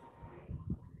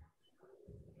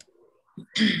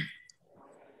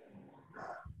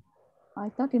 I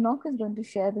thought Enoch is going to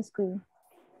share the screen.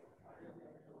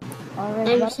 All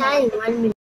right. I'm sharing 1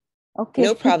 minute. Okay.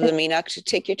 No problem, Enoch.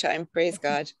 Take your time. Praise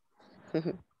God.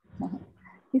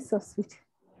 He's so sweet.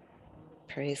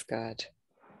 Praise God.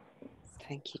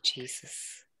 Thank you,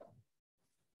 Jesus.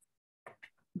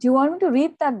 Do you want me to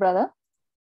read that, brother?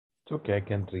 It's okay, I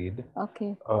can read.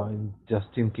 Okay. Just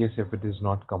in case if it is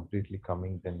not completely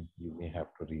coming, then you may have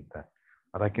to read that.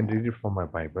 But I can read it from my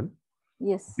Bible.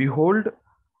 Yes. Behold,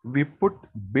 we put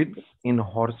bits in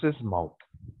horses' mouth,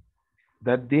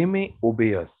 that they may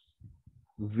obey us.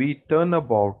 We turn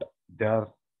about their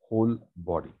whole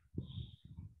body.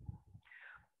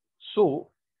 So,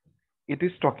 it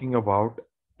is talking about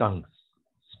tongues,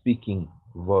 speaking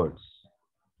words.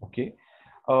 Okay.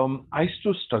 I used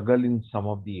to struggle in some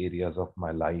of the areas of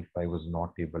my life. I was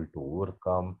not able to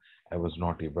overcome. I was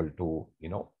not able to,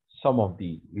 some of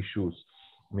the issues,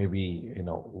 maybe,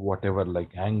 whatever,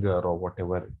 like anger or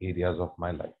whatever areas of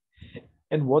my life.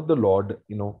 And what the Lord,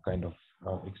 kind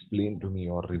of explained to me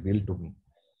or revealed to me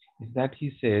is that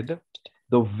He said,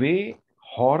 the way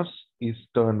horse is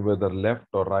turned, whether left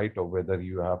or right, or whether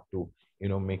you have to,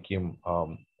 make him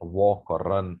walk or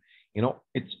run,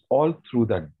 it's all through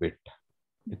that bit.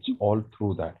 It's all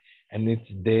through that. And it's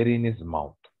there in his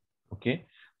mouth. Okay.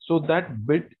 So that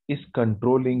bit is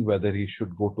controlling whether he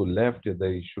should go to left,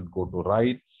 whether he should go to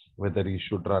right, whether he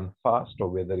should run fast or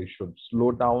whether he should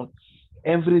slow down.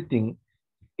 Everything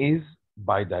is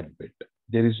by that bit.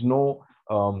 There is no,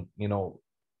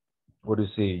 what do you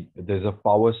say? There's a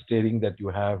power steering that you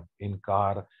have in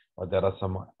car, or there are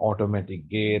some automatic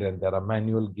gear and there are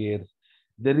manual gears.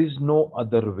 There is no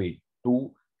other way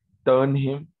to turn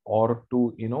him or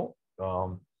to,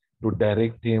 to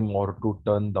direct him or to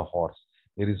turn the horse.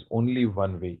 There is only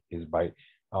one way, is by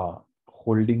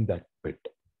holding that bit.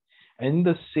 And in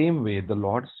the same way, the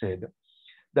Lord said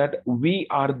that we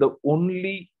are the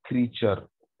only creature,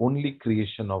 only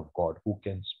creation of God who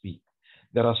can speak.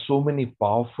 There are so many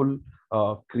powerful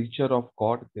creature of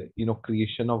God,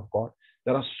 creation of God.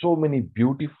 There are so many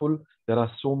beautiful, there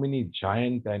are so many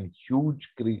giant and huge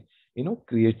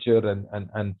creature,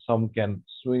 and some can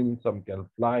swim, some can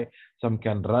fly, some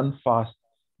can run fast,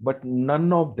 but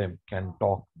none of them can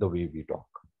talk the way we talk.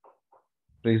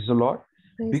 Praise the Lord.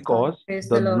 Praise because Praise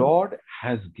the the Lord. Lord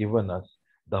has given us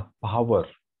the power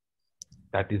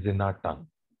that is in our tongue.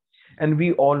 And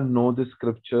we all know the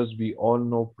scriptures. We all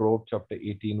know Proverbs chapter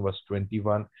 18, verse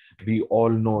 21. We all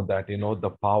know that, the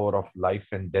power of life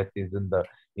and death is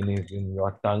in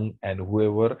your tongue, and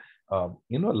whoever,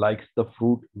 likes the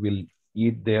fruit will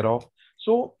eat thereof.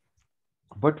 So,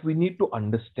 but we need to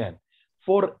understand,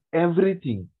 for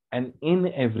everything and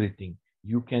in everything,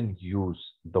 you can use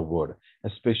the word,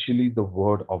 especially the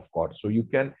word of God. So you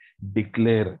can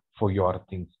declare for your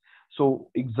things. So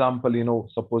example,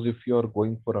 suppose if you're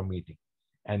going for a meeting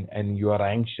and you are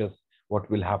anxious, what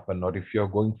will happen? Or if you're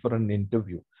going for an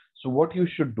interview. So what you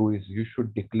should do is you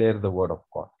should declare the word of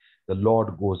God. The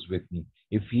Lord goes with me.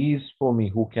 If He is for me,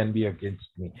 who can be against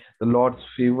me? The Lord's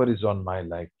favor is on my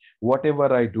life.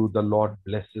 Whatever I do, the Lord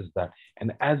blesses that.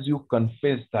 And as you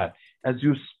confess that, as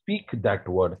you speak that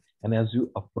word, and as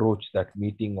you approach that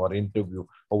meeting or interview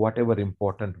or whatever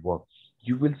important work,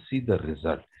 you will see the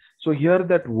result. So here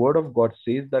that word of God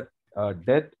says that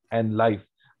death and life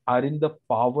are in the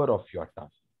power of your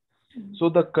tongue. So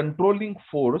the controlling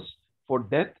force for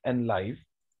death and life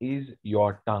is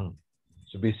your tongue.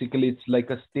 So basically, it's like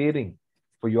a steering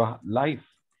for your life.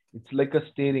 It's like a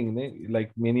steering.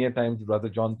 Like many a times, Brother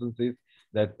Johnson says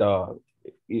that,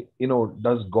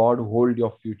 does God hold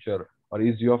your future, or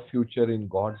is your future in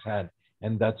God's hand?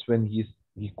 And that's when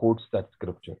he quotes that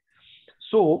scripture.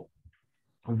 So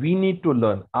we need to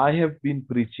learn. I have been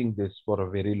preaching this for a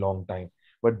very long time,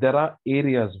 but there are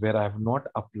areas where I have not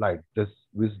applied this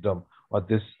wisdom or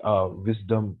this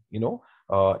wisdom,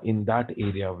 in that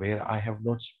area where I have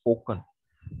not spoken.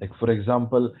 Like, for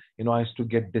example, I used to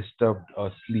get disturbed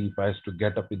sleep. I used to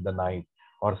get up in the night,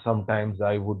 or sometimes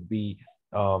I would be,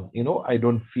 I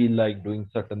don't feel like doing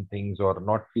certain things, or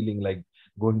not feeling like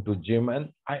going to gym.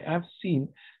 And I have seen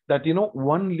that,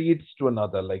 one leads to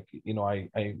another. Like,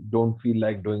 I don't feel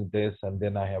like doing this, and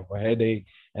then I have a headache,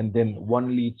 and then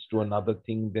one leads to another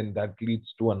thing, then that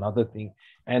leads to another thing.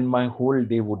 And my whole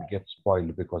day would get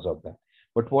spoiled because of that.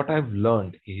 But what I've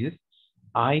learned is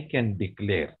I can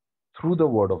declare through the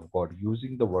word of God,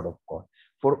 using the word of God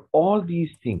for all these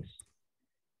things.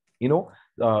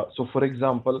 So for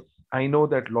example, I know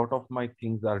that a lot of my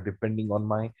things are depending on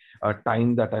my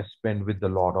time that I spend with the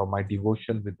Lord, or my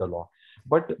devotion with the Lord.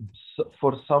 But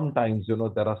for sometimes,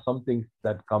 there are some things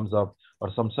that comes up, or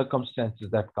some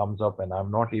circumstances that comes up, and I'm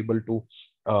not able to,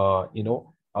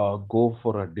 go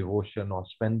for a devotion or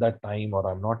spend that time, or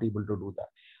I'm not able to do that.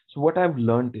 So what I've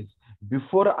learned is,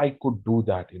 before I could do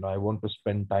that, I want to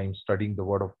spend time studying the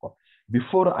word of God.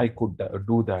 Before I could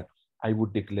do that, I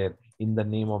would declare, in the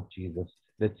name of Jesus.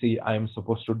 Let's say I am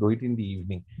supposed to do it in the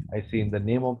evening. I say, in the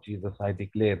name of Jesus, I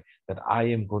declare that I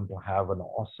am going to have an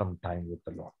awesome time with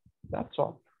the Lord. That's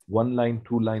all. 1 line,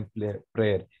 2 line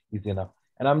prayer is enough.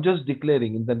 And I'm just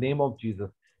declaring, in the name of Jesus,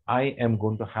 I am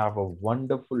going to have a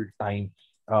wonderful time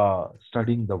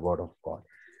studying the word of God.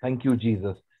 Thank you,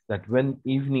 Jesus, that when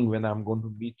I'm going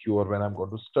to meet you, or when I'm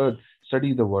going to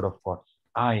study the word of God,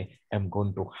 I am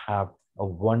going to have a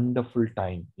wonderful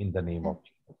time in the name of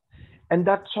Jesus. And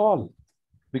that's all.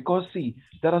 Because see,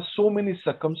 there are so many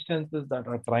circumstances that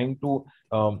are trying to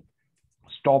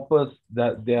stop us,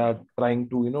 that they are trying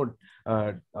to,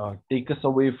 take us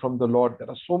away from the Lord. There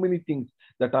are so many things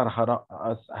that are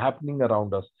happening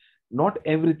around us. Not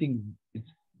everything,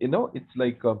 it's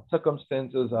like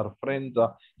circumstances, our friends,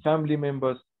 our family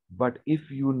members. But if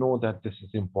you know that this is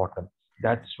important,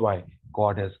 that's why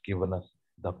God has given us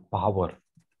the power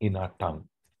in our tongue.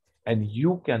 And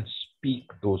you can speak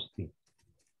those things.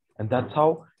 And that's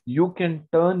how you can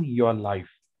turn your life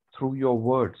through your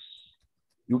words.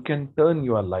 You can turn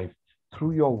your life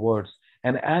through your words.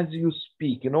 And as you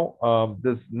speak,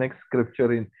 this next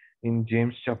scripture in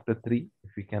James chapter 3, if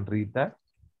we can read that.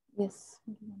 Yes.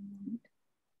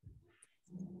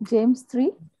 James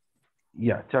 3?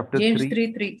 Yeah, chapter James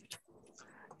 3. 3:3.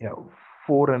 Yeah,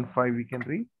 4 and 5 we can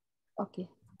read. Okay.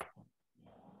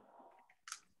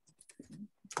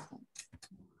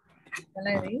 Shall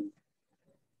I read?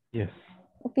 Yes.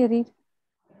 Okay, read.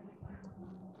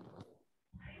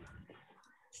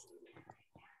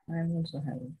 I'm also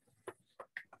having.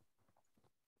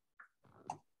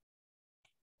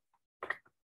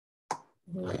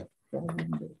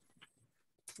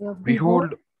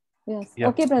 Behold. Yes. Yeah,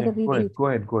 Okay, brother, yeah, read. Go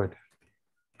ahead.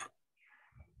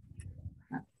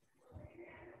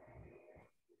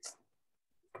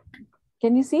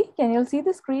 Can you see? Can you all see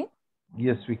the screen?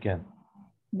 Yes, we can.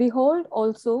 Behold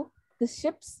also the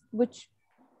ships which,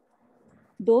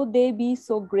 though they be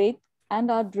so great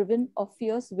and are driven of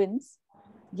fierce winds,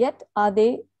 yet are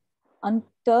they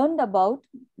turned about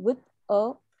with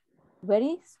a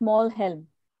very small helm,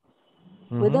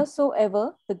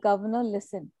 whithersoever the governor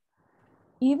listen.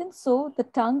 Even so the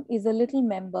tongue is a little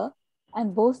member,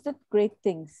 and boasteth great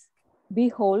things.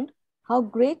 Behold, how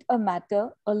great a matter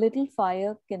a little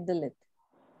fire kindleth.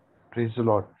 Praise the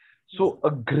Lord. So a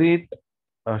great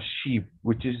sheep,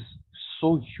 which is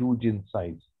so huge in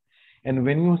size. And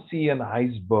when you see an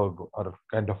iceberg, or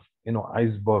kind of,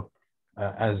 iceberg,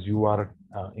 as you are,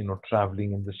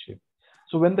 traveling in the ship.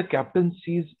 So when the captain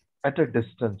sees at a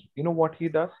distance, what he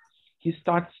does? He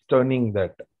starts turning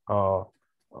that,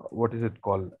 what is it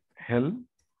called? Helm?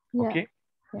 Yeah. Okay.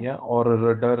 Yeah. Or a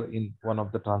rudder in one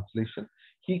of the translation.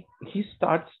 He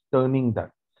starts turning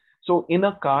that. So in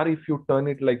a car, if you turn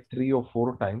it like 3 or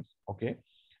 4 times, okay,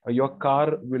 your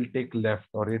car will take left,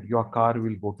 or your car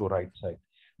will go to right side.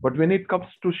 But when it comes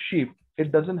to sheep,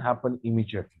 it doesn't happen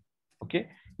immediately. Okay,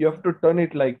 you have to turn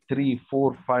it like 3,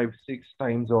 4, 5, 6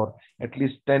 times, or at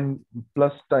least 10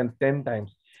 plus 10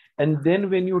 times. And then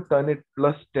when you turn it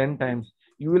plus 10 times,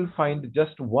 you will find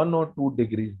just 1 or 2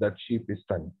 degrees that sheep is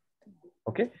turning.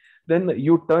 Okay, then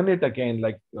you turn it again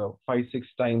like 5, 6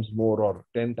 times more, or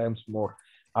 10 times more.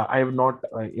 I have not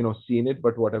seen it,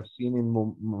 but what I've seen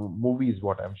in movies,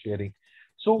 what I'm sharing.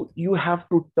 So you have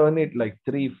to turn it like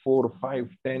 3, 4, 5,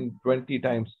 10, 20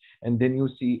 times, and then you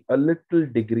see a little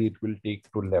degree it will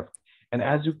take to left. And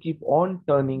as you keep on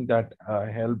turning that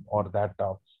helm or that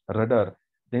rudder,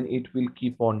 then it will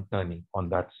keep on turning on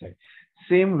that side.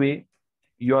 Same way,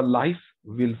 your life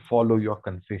will follow your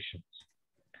confessions.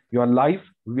 Your life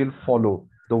will follow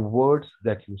the words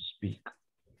that you speak.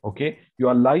 Okay,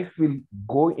 your life will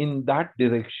go in that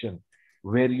direction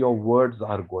where your words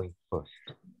are going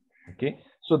first. Okay,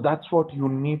 so that's what you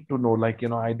need to know. Like,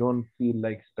 I don't feel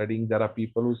like studying. There are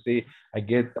people who say I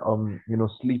get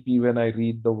sleepy when I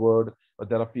read the word, but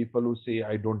there are people who say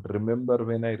I don't remember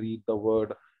when I read the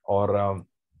word, or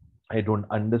I don't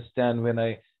understand when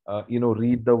I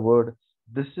read the word.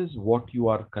 This is what you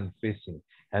are confessing,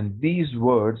 and these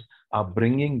words are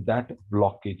bringing that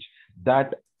blockage,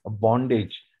 that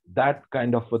bondage, that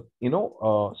kind of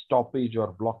stoppage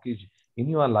or blockage in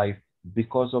your life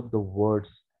because of the words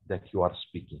that you are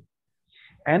speaking.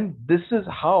 And this is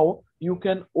how you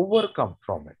can overcome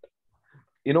from it.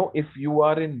 If you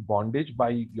are in bondage by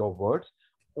your words,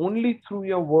 only through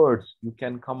your words you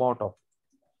can come out of.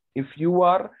 If you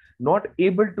are not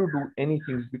able to do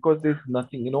anything, because there's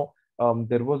nothing,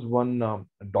 there was one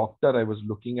doctor, I was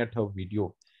looking at her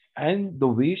video, and the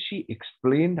way she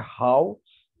explained how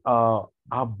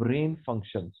our brain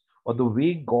functions, or the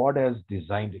way God has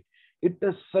designed it, it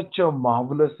is such a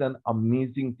marvelous and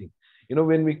amazing thing.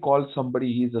 When we call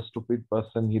somebody he's a stupid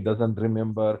person, he doesn't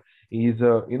remember, he's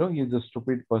a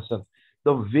stupid person.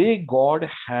 The way God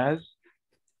has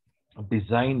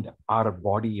designed our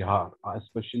body,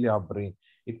 especially our brain,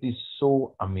 it is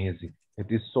so amazing. It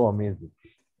is so amazing.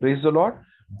 Praise the Lord.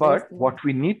 But what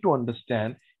we need to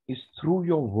understand is through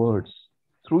your words,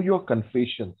 through your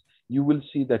confessions, you will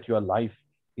see that your life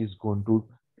is going to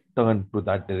turn to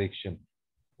that direction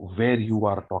where you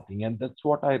are talking. And that's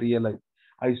what I realized.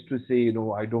 I used to say,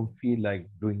 I don't feel like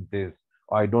doing this,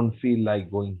 or I don't feel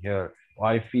like going here, or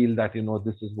I feel that,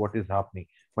 this is what is happening.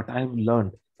 But I've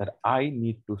learned that I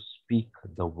need to speak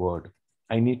the word.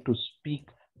 I need to speak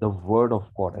the word of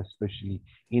God, especially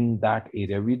in that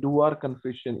area. We do our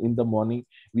confession in the morning,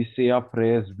 we say our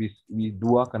prayers, we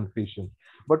do our confession.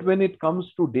 But when it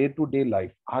comes to day-to-day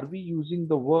life, are we using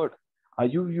the word? Are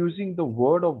you using the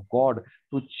word of God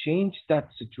to change that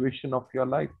situation of your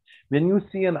life? When you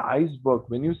see an iceberg,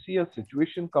 when you see a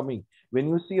situation coming, when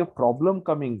you see a problem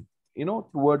coming,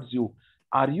 towards you,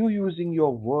 are you using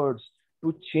your words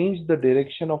to change the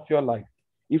direction of your life?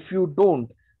 If you don't,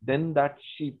 then that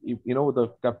sheep, if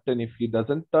the captain, if he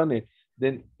doesn't turn it,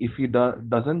 then if he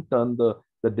doesn't turn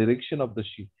the direction of the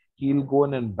sheep, he'll go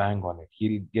in and bang on it.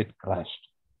 He'll get crashed.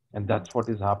 And that's what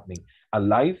is happening. A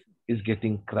life is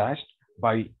getting crashed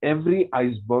by every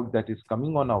iceberg that is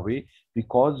coming on our way,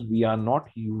 because we are not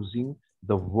using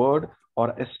the word, or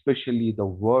especially the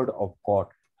word of God,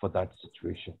 for that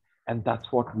situation. And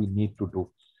that's what we need to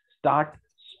do. Start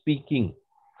speaking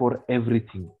for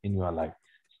everything in your life.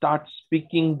 Start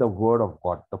speaking the word of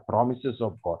God, the promises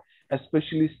of God,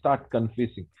 especially start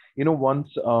confessing. Once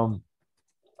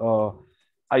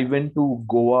I went to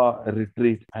Goa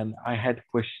retreat, and I had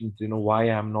questions, why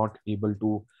I'm not able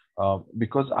to,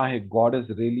 because God has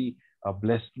really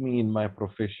blessed me in my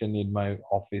profession, in my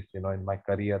office, in my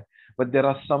career. But there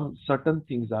are some certain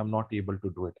things I'm not able to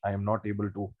do it. I am not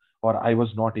able to, or I was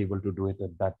not able to do it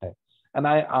at that time. And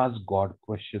I asked God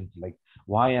questions like,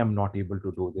 why I'm not able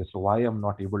to do this, why I'm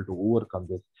not able to overcome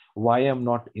this, why I'm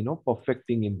not,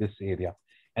 perfecting in this area.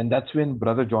 And that's when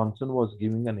Brother Johnson was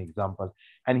giving an example.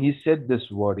 And he said this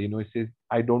word, he says,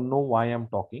 I don't know why I'm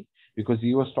talking, because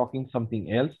he was talking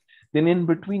something else. Then in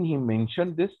between, he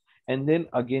mentioned this. And then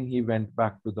again, he went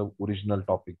back to the original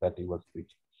topic that he was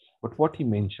preaching. But what he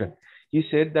mentioned, he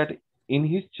said that in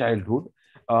his childhood,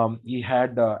 he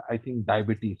had, I think,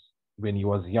 diabetes when he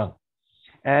was young.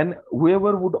 And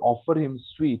whoever would offer him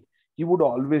sweet, he would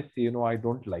always say, I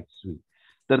don't like sweet.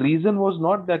 The reason was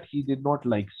not that he did not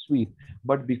like sweet,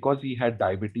 but because he had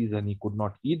diabetes and he could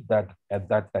not eat that at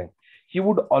that time. He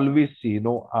would always say,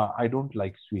 I don't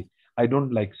like sweet. I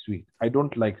don't like sweet. I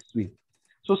don't like sweet.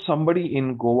 So somebody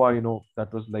in Goa,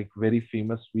 that was like very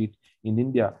famous sweet in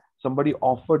India, somebody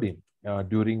offered him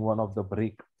during one of the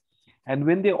break. And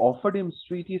when they offered him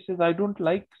sweet, he says, I don't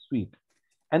like sweet.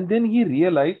 And then he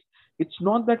realized it's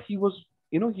not that he was,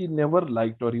 he never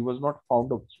liked or he was not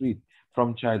fond of sweet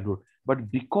from childhood,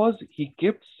 but because he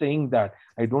kept saying that,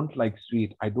 I don't like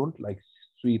sweet, I don't like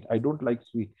sweet, I don't like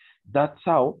sweet. That's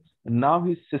how now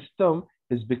his system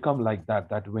has become like that,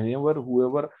 that whenever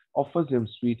whoever offers him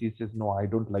sweet, he says, no, I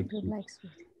don't like sweet.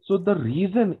 So the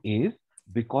reason is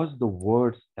because the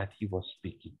words that he was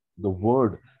speaking, the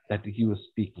word that he was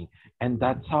speaking. And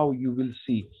that's how you will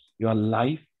see your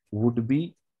life would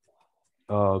be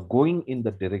going in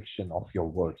the direction of your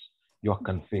words, your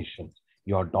confessions,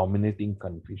 your dominating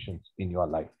confessions in your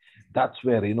life. That's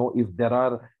where, if there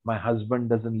are, my husband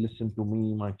doesn't listen to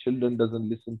me, my children doesn't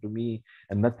listen to me,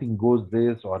 and nothing goes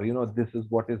this, or, this is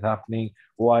what is happening.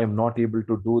 Oh, I am not able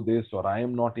to do this, or I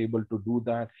am not able to do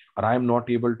that, or I am not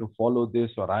able to follow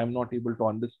this, or I am not able to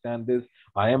understand this,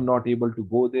 I am not able to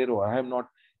go there, or I am not.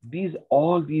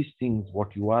 All these things,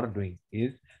 what you are doing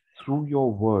is through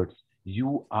your words,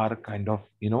 you are kind of,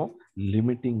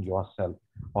 limiting yourself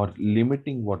or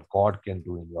limiting what God can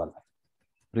do in your life.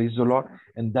 Praise the Lord.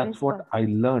 And that's what I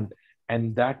learned.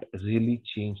 And that really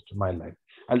changed my life.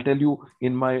 I'll tell you,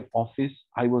 in my office,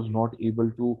 I was not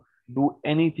able to do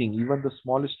anything, even the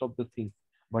smallest of the things.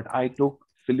 But I took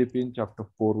Philippians chapter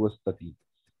 4, verse 13.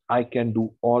 I can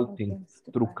do all things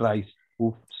through Christ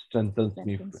who strengthens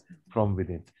me from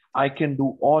within. I can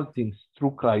do all things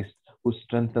through Christ who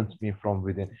strengthens me from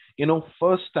within.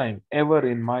 First time ever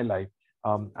in my life,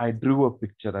 I drew a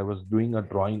picture. I was doing a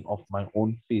drawing of my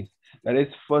own face. That is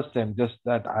first time, just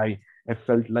that I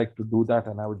felt like to do that,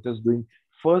 and I was just doing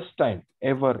first time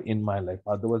ever in my life.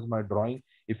 Otherwise, my drawing,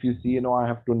 if you see, I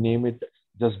have to name it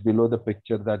just below the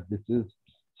picture that this is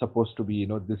supposed to be,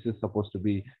 this is supposed to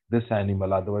be this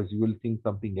animal. Otherwise, you will think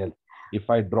something else. If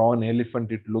I draw an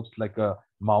elephant, it looks like a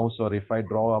mouse, or if I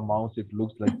draw a mouse, it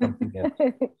looks like something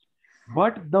else.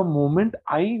 But the moment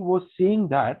I was saying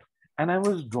that and I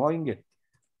was drawing it,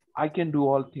 I can do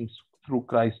all things through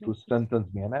Christ who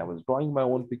strengthens me. And I was drawing my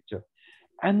own picture.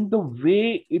 And the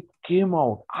way it came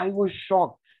out, I was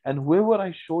shocked. And whoever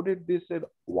I showed it, they said,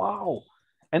 wow.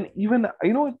 And even,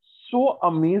 it's so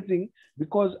amazing,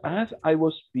 because as I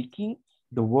was speaking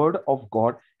the word of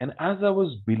God and as I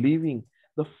was believing,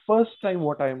 the first time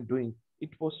what I am doing, it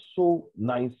was so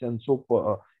nice and so,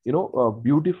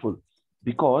 beautiful,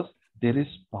 because there is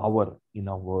power in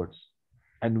our words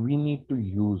and we need to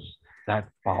use that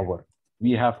power.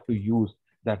 We have to use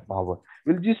that power.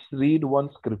 We'll just read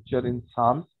one scripture in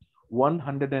Psalms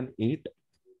 108.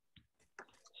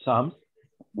 Psalms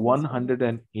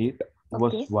 108,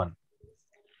 verse 1.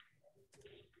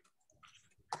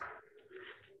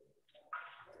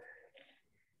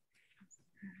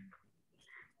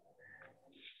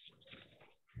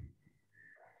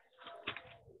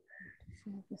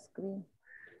 Share the screen.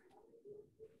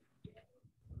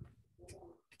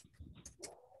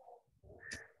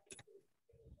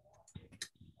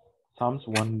 Psalms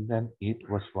 108,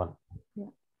 verse 1. Yeah.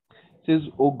 It says,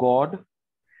 O God,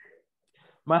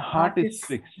 my heart is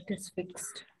fixed. It is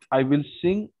fixed. I will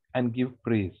sing and give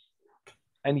praise.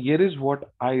 And here is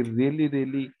what I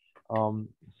really,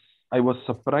 I was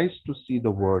surprised to see the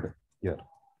word here.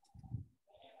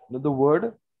 Now, the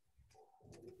word,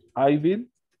 I will,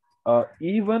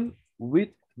 even with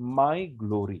my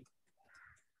glory.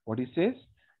 What he says?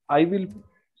 I will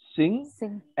sing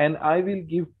and I will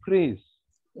give praise.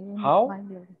 How?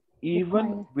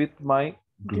 Even with my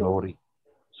glory.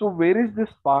 So where is this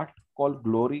part called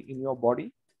glory in your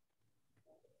body?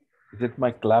 Is it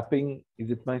my clapping? Is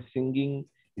it my singing?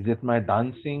 Is it my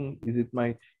dancing? Is it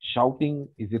my shouting?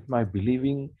 Is it my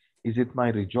believing? Is it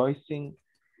my rejoicing?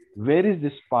 Where is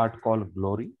this part called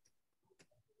glory?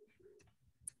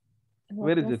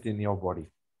 Where is it in your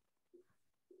body?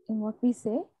 In what we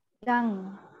say?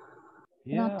 Tongue.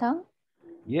 Yeah. Not tongue?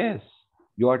 Yes.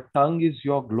 Your tongue is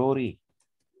your glory.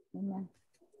 Amen.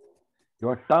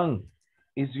 Your tongue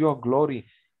is your glory.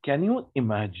 Can you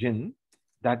imagine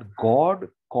that God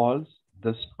calls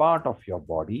this part of your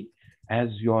body as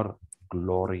your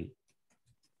glory?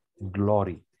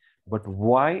 Glory. But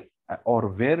why or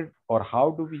where or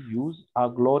how do we use our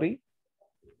glory?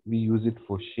 We use it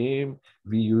for shame.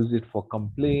 We use it for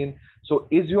complaint. So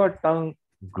is your tongue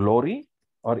glory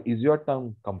or is your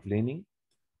tongue complaining?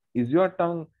 Is your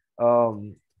tongue,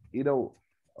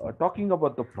 talking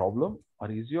about the problem,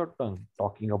 or is your tongue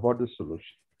talking about the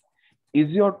solution? Is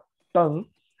your tongue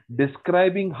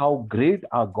describing how great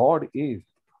our God is,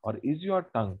 or is your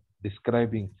tongue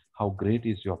describing how great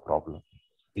is your problem?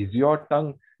 Is your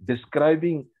tongue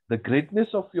describing the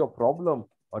greatness of your problem,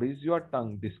 or is your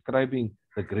tongue describing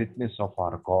the greatness of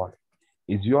our God?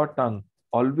 Is your tongue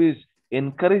always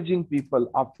encouraging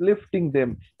people, uplifting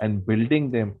them and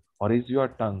building them? Or is your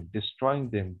tongue destroying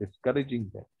them, discouraging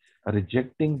them,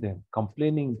 rejecting them,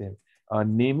 complaining them,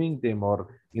 naming them, or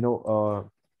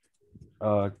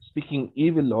speaking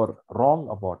evil or wrong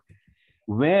about them?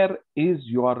 Where is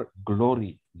your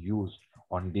glory used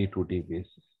on day-to-day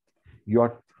basis?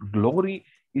 Your glory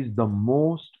is the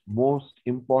most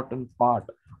important part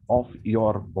of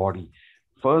your body.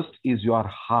 First is your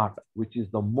heart, which is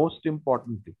the most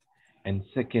important thing. And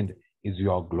second is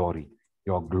your glory.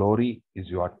 Your glory is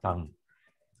your tongue,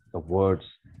 the words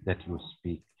that you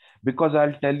speak. Because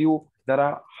I'll tell you, there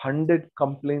are 100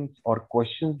 complaints or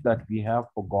questions that we have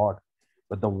for God.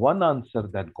 But the one answer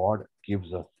that God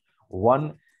gives us,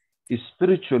 one is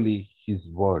spiritually His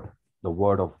word, the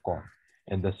word of God.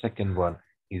 And the second one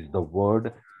is the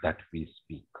word that we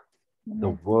speak, the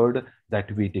word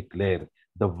that we declare,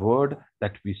 the word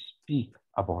that we speak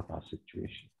about our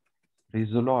situation. Praise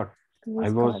the Lord. I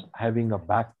was having a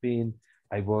back pain.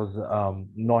 I was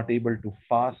not able to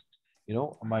fast.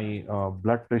 My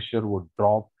blood pressure would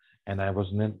drop, and I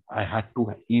had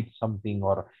to eat something,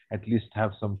 or at least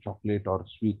have some chocolate or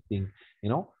sweet thing.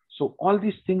 So all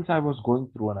these things I was going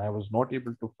through, and I was not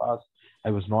able to fast. I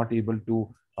was not able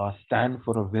to stand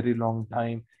for a very long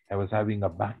time. I was having a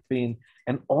back pain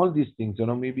and all these things.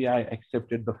 Maybe I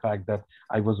accepted the fact that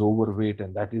I was overweight,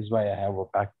 and that is why I have a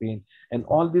back pain. And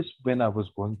all this when I was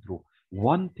going through.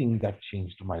 One thing that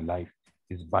changed my life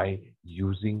is by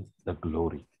using the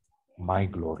glory, my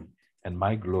glory, and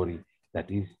my glory,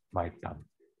 that is my tongue,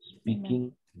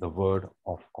 speaking the word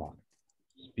of God,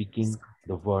 speaking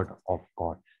the word of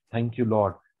God. Thank you,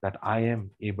 Lord, that I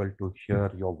am able to hear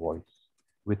your voice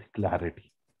with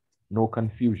clarity, no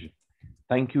confusion.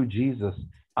 Thank you, Jesus.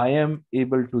 I am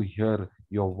able to hear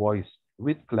your voice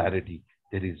with clarity.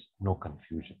 There is no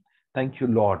confusion. Thank you,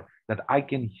 Lord, that I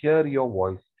can hear your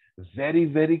voice very,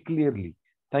 very clearly.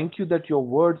 Thank you that your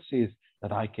word says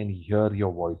that I can hear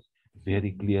your voice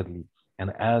very clearly.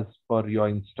 And as per your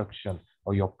instruction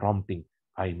or your prompting,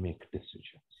 I make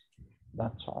decisions.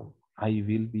 That's all. I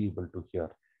will be able to hear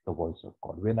the voice of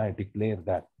God. When I declare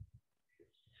that,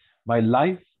 my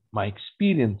life, my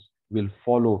experience will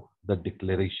follow the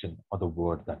declaration or the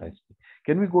word that I speak.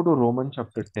 Can we go to Romans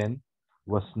chapter 10,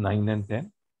 verse 9 and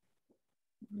 10?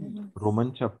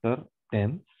 Romans chapter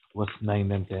 10, verse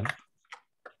 9 and 10.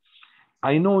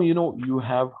 I know, you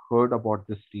have heard about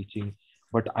this teaching,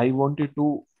 but I wanted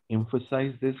to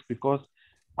emphasize this because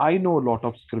I know a lot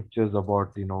of scriptures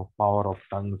about, power of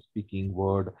tongue, speaking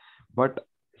word, but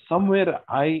somewhere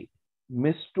I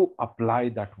missed to apply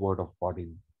that word of God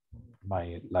in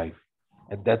my life.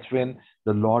 And that's when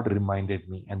the Lord reminded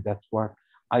me, and that's what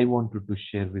I wanted to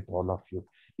share with all of you.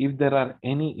 If there are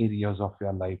any areas of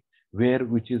your life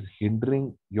which is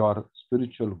hindering your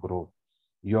spiritual growth,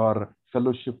 your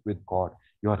fellowship with God,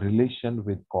 your relation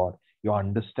with God, your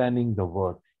understanding the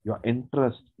word, your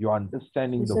interest, your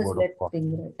understanding the word of God.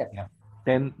 Yeah.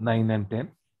 10, 9 and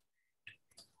 10.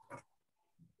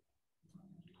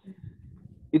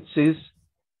 It says,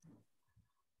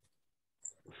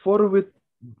 for with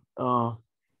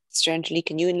Strangely,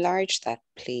 can you enlarge that,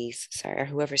 please? Sorry, or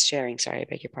whoever's sharing. Sorry, I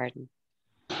beg your pardon.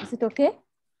 Is it okay?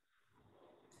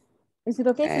 Is it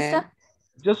okay, sister?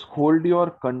 Just hold your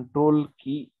control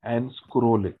key and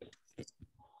scroll it.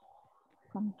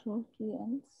 Control key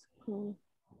and scroll.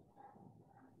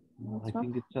 I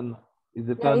think it's an. Is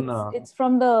it yeah, an? It's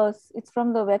from the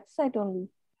website only.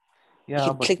 Yeah,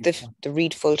 you click the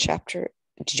read full chapter.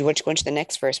 Did you want to go into the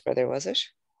next verse, brother? Was it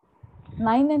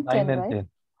 9 and 10? 9 and right? 10.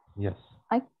 Yes.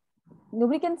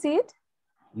 Nobody can see it.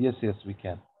 Yes, we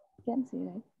can. You can see,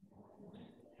 right?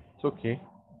 It's okay.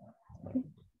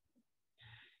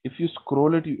 If you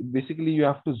scroll it, basically you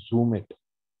have to zoom it.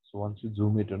 So once you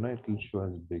zoom it, it will show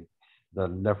as big. The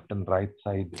left and right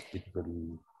side, it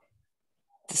will.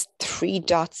 There's 3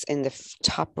 dots in the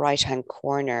top right-hand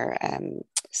corner,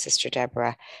 Sister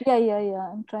Deborah. Yeah.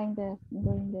 I'm trying there. I'm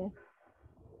going there.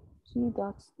 3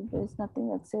 dots. There's nothing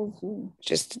that says zoom.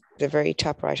 Just the very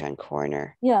top right-hand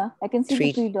corner. Yeah, I can see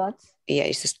the 3 dots. Yeah,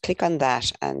 you just click on that,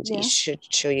 and it should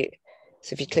show you.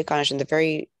 So if you click on it in the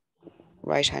very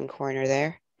right-hand corner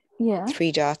there,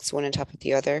 3 dots, one on top of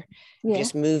the other. You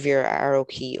just move your arrow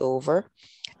key over,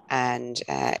 and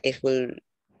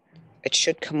it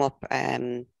should come up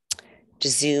to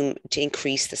zoom, to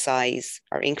increase the size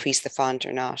or increase the font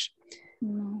or not.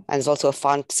 And there's also a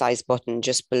font size button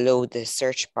just below the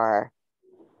search bar,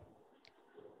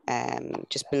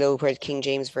 just below where the King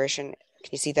James Version. Can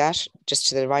you see that? Just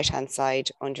to the right-hand side,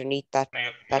 underneath that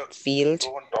field.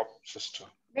 Go on top, sister.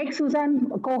 Make Susan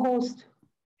a co-host.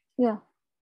 Yeah.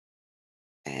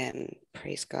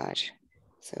 Praise God.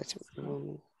 So it's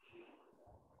Roman.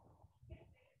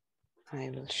 I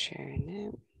will share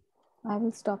now. I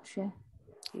will stop share.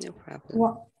 No problem.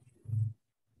 What?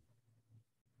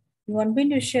 You want me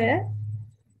to share?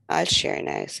 I'll share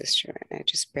now, sister. Now,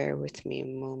 just bear with me a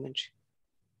moment.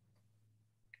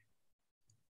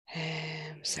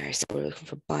 Sorry, so we're looking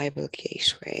for Bible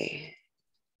Gateway.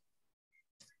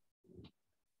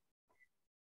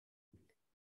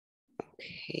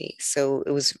 Okay, so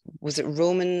it was it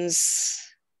Romans?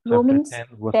 Romans 10,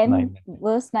 verse 10, 9.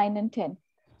 verse 9 and 10.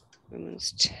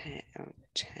 Romans 10,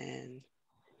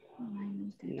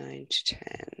 9 to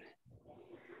 10.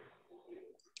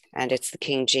 And it's the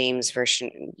King James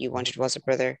version you wanted, was it,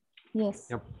 brother? Yes.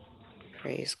 Yep.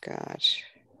 Praise God.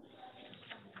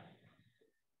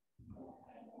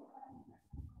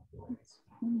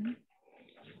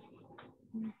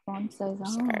 Font size.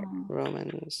 Sorry,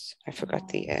 Romans. I forgot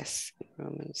the S.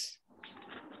 Romans.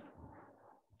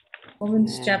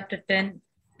 Romans chapter 10.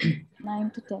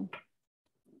 9 to 10.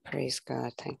 Praise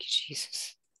God. Thank you,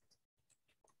 Jesus.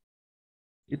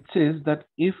 It says that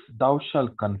if thou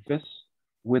shalt confess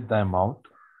with thy mouth.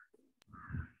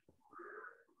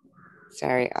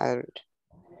 Sorry,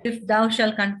 If thou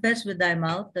shalt confess with thy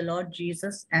mouth the Lord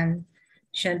Jesus and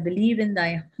shall believe in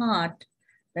thy heart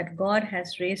that God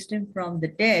has raised him from the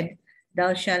dead,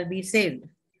 thou shalt be saved.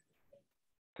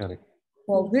 Correct.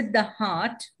 For with the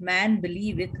heart man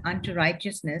believeth unto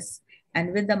righteousness,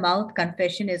 and with the mouth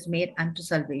confession is made unto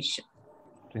salvation.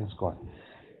 Praise God.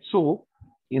 So,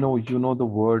 you know the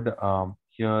word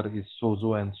here is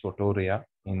sozo and soteria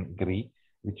in Greek,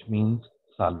 which means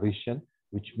salvation,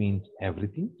 which means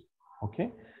everything.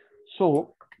 Okay.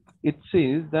 So it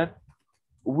says that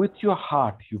with your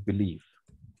heart you believe,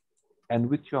 and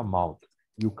with your mouth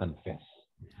you confess.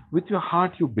 With your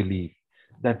heart you believe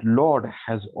that Lord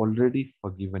has already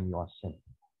forgiven your sin.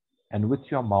 And with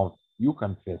your mouth you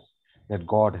confess that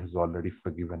God has already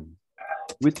forgiven you.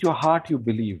 With your heart you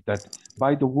believe that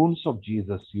by the wounds of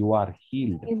Jesus you are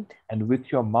healed. And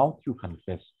with your mouth you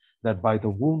confess that by the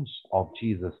wounds of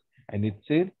Jesus. And it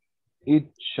said, it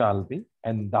shall be,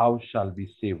 and thou shalt be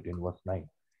saved in verse 9.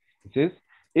 It says,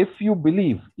 if you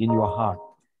believe in your heart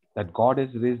that God has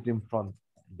raised him from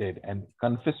dead and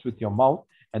confess with your mouth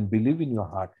and believe in your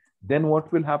heart, then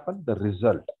what will happen? The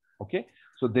result. Okay.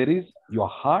 So there is your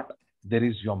heart, there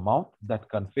is your mouth that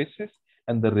confesses,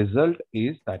 and the result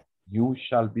is that you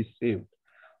shall be saved.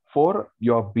 For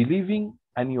your believing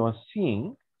and your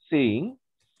saying,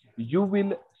 you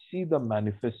will see the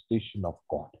manifestation of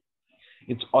God.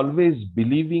 It's always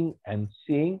believing and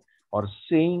saying, or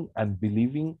saying and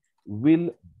believing will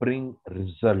bring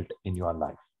result in your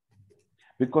life.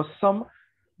 Because some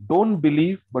don't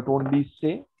believe but only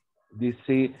say. They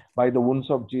say, by the wounds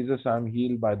of Jesus I am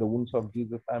healed, by the wounds of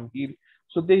Jesus I am healed.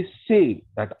 So they say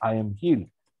that I am healed,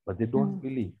 but they don't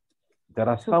believe. There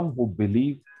are some who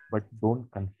believe but don't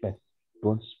confess,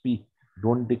 don't speak,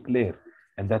 don't declare.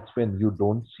 And that's when you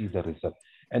don't see the result.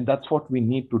 And that's what we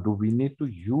need to do. We need to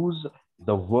use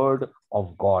the word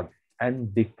of God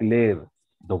and declare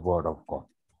the word of God.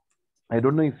 I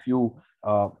don't know if you,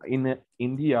 in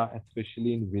India,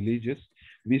 especially in villages,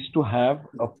 we used to have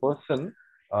a person,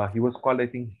 he was called, I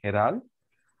think, Herald.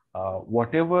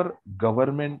 Whatever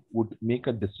government would make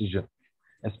a decision,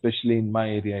 especially in my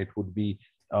area, it would be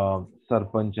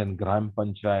Sarpanch and Gram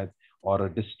Panchayat, or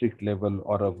a district level,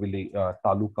 or a village,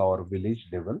 taluka or village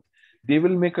level. They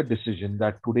will make a decision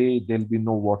that today there'll be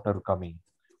no water coming,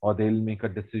 or they'll make a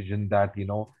decision that,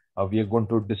 we are going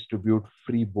to distribute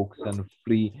free books and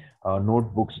free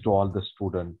notebooks to all the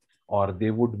students, or they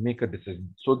would make a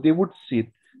decision. So they would sit,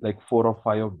 like 4 or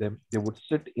 5 of them, they would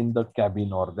sit in the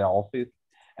cabin or the office,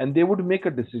 and they would make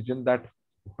a decision that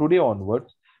today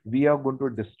onwards, we are going to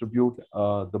distribute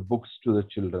the books to the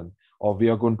children, or we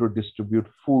are going to distribute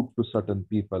food to certain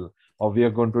people, or we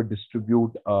are going to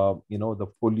distribute, the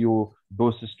polio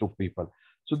doses to people.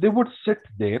 So they would sit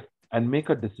there and make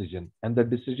a decision, and the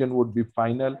decision would be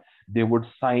final. They would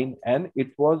sign, and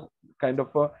it was kind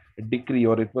of a decree,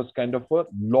 or it was kind of a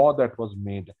law that was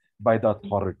made by the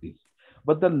authorities.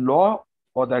 But the law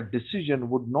or that decision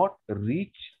would not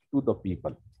reach to the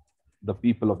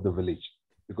people of the village,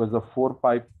 because the 4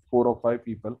 or 5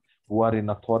 people who are in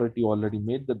authority already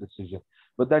made the decision.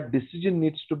 But that decision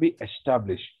needs to be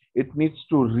established. It needs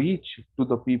to reach to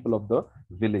the people of the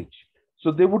village.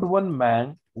 So there would one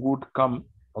man who would come,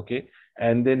 okay,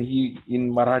 and then he,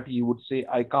 in Marathi, he would say,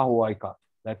 Aika ho aika.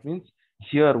 That means,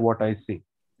 hear what I say.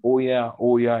 Oh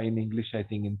yeah, in English, I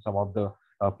think, in some of the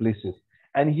places.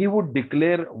 And he would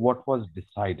declare what was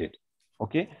decided,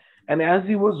 okay. And as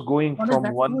he was going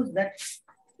from one... Who's that?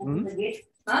 Open the gate.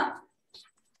 Huh?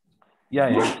 Yeah,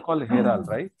 it's called Herald,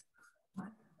 right?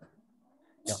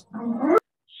 Yeah.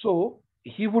 So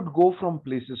he would go from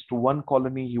places to one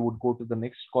colony, he would go to the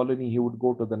next colony, he would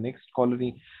go to the next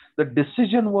colony. The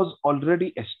decision was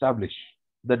already established.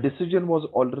 The decision was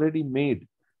already made.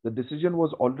 The decision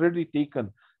was already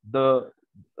taken. The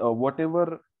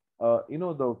whatever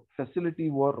the facility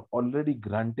were already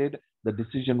granted. The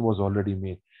decision was already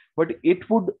made. But it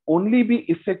would only be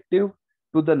effective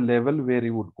to the level where he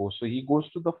would go. So he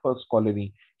goes to the first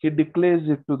colony. He declares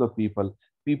it to the people.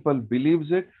 People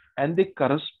believes it and they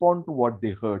correspond to what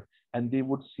they heard and they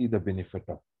would see the benefit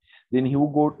of. Then he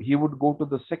would go to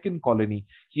the second colony.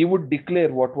 He would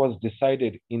declare what was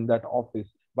decided in that office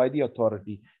by the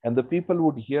authority, and the people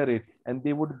would hear it and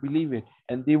they would believe it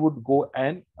and they would go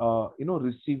and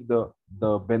receive the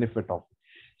benefit of it.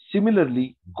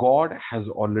 Similarly, God has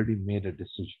already made a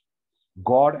decision.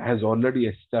 God has already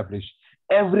established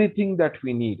everything that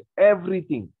we need,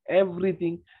 everything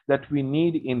that we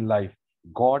need in life.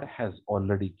 God has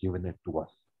already given it to us,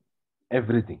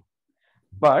 everything.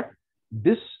 But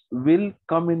this will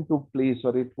come into place,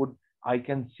 or I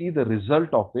can see the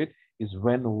result of it is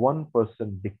when one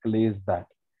person declares that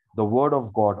the word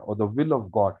of God or the will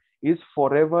of God is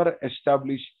forever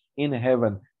established in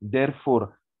heaven.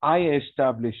 Therefore, I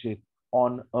establish it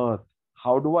on earth.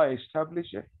 How do I establish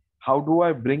it? How do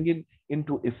I bring it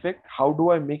into effect? How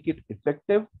do I make it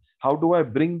effective? How do I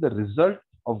bring the result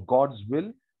of God's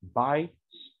will? By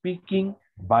speaking,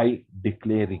 by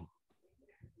declaring.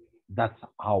 That's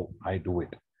how I do it.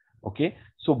 Okay.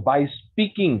 So by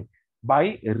speaking,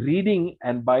 by reading,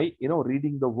 and by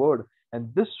reading the word,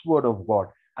 and this word of God,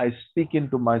 I speak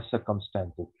into my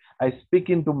circumstances. I speak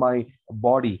into my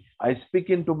body. I speak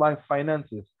into my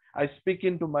finances. I speak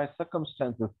into my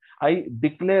circumstances. I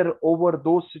declare over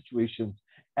those situations,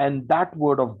 and that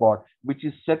word of God, which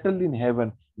is settled in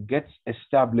heaven, gets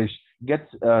established,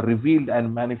 gets revealed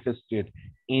and manifested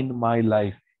in my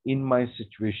life, in my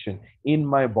situation, in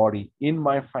my body, in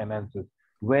my finances,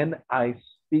 when I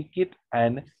speak it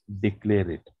and declare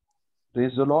it.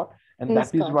 Praise the Lord. And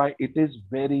Praise that is God. why it is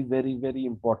very, very, very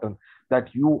important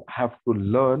that you have to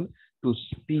learn to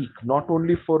speak, not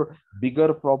only for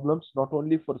bigger problems, not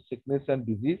only for sickness and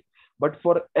disease, but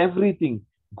for everything.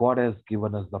 God has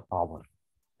given us the power.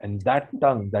 And that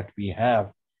tongue that we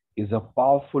have is a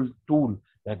powerful tool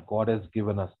that God has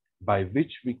given us, by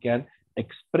which we can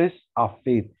express our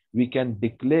faith. We can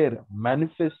declare,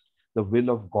 manifest the will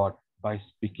of God by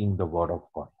speaking the word of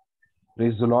God.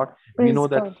 Praise the Lord. Praise we know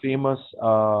that God. famous,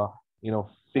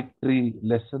 fig tree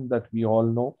lesson that we all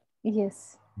know.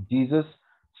 Yes. Jesus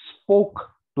spoke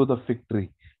to the fig tree.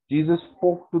 Jesus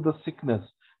spoke to the sickness.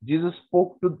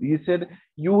 He said,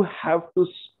 you have to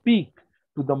speak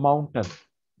to the mountain.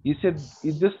 He said,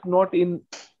 it's just not in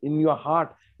your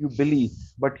heart you believe,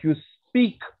 but you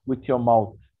speak with your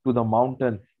mouth to the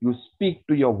mountain. You speak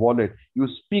to your wallet. You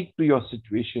speak to your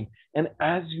situation. And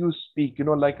as you speak,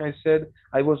 like I said,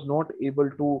 I was not able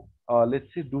to, let's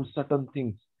say, do certain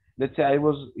things. Let's say I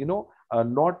was,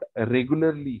 not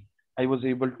regularly, I was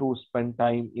able to spend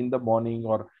time in the morning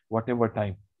or whatever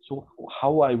time. So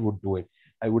how I would do it?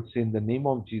 I would say, in the name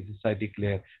of Jesus, I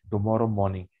declare tomorrow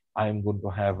morning, I am going to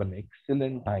have an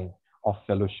excellent time of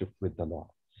fellowship with the Lord.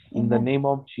 In the name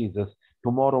of Jesus,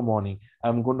 tomorrow morning,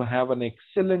 I'm going to have an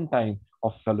excellent time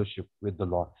of fellowship with the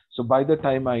Lord. So by the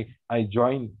time I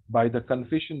join, by the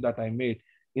confession that I made,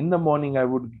 in the morning, I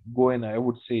would go and I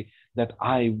would say that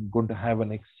I'm going to have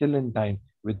an excellent time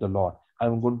with the Lord.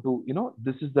 I'm going to,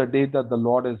 this is the day that the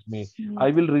Lord has made.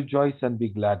 I will rejoice and be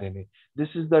glad in it. This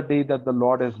is the day that the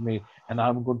Lord has made, and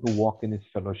I'm going to walk in his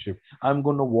fellowship. I'm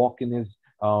going to walk in his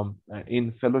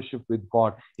in fellowship with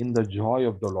God, in the joy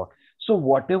of the Lord. So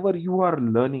whatever you are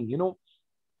learning,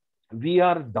 we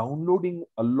are downloading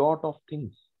a lot of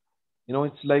things.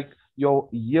 It's like your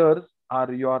ears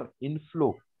are your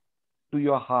inflow to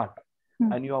your heart,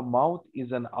 and your mouth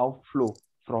is an outflow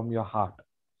from your heart.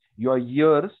 Your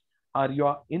ears are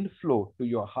your inflow to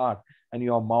your heart, and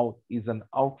your mouth is an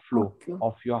outflow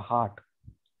of your heart.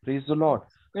 Praise the Lord.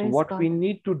 So what we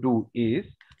need to do is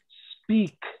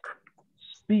speak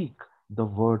the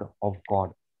word of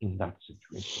God in that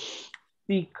situation.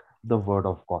 Speak the word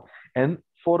of God. And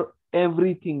for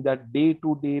everything, that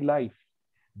day-to-day life,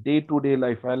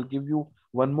 I'll give you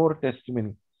one more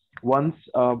testimony. Once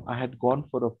I had gone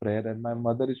for a prayer, and my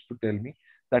mother used to tell me,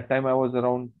 that time I was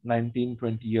around 19,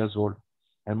 20 years old.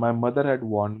 And my mother had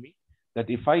warned me that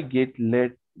if I get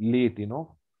late,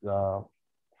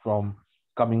 from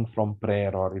coming from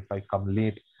prayer, or if I come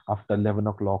late after 11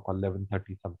 o'clock or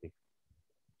 11:30 something,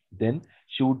 then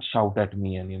she would shout at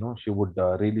me, and she would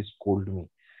really scold me.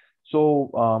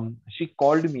 So she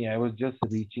called me. I was just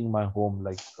reaching my home,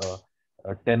 like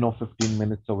 10 or 15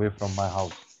 minutes away from my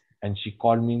house. And she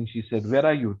called me and she said, "Where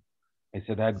are you?" I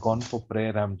said, "I had gone for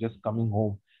prayer. I'm just coming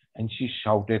home." And she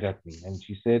shouted at me and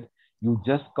she said, "You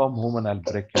just come home and I'll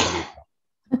break your leg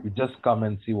now. You just come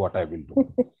and see what I will do."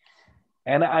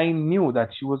 And I knew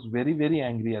that she was very, very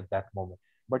angry at that moment.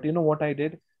 But you know what I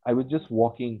did? I was just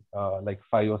walking like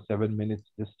 5 or 7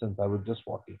 minutes distance. I was just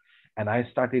walking. And I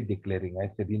started declaring. I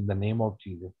said, "In the name of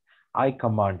Jesus, I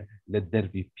command, let there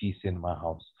be peace in my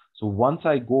house." So once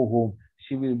I go home,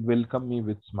 she will welcome me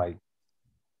with smile.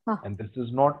 And this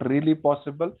is not really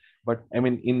possible, but I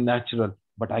mean, in natural.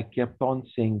 But I kept on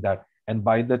saying that. And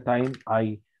by the time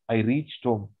I reached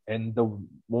home, and the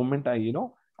moment I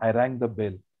rang the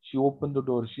bell, she opened the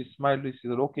door, she smiled, she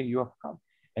said, "Okay, you have come."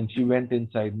 And she went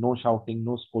inside, no shouting,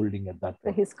 no scolding at that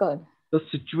point. Praise God. The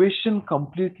situation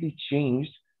completely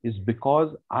changed is because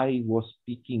I was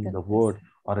speaking the word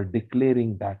or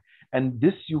declaring that. And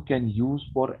this you can use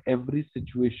for every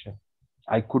situation.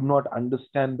 I could not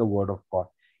understand the word of God.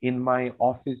 In my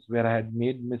office where I had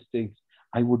made mistakes,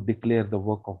 I would declare the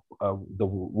work of the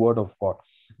word of God.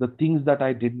 The things that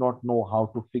I did not know how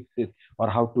to fix it or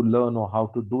how to learn or how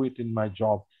to do it in my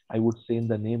job, I would say, "In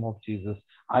the name of Jesus,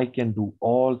 I can do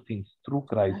all things through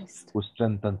Christ who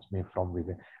strengthens me from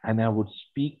within." And I would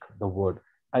speak the word.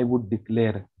 I would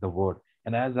declare the word.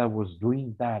 And as I was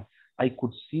doing that, I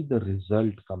could see the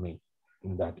result coming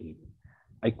in that evening.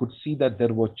 I could see that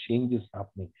there were changes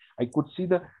happening. I could see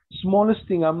the smallest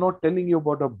thing. I'm not telling you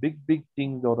about a big, big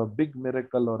thing or a big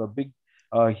miracle or a big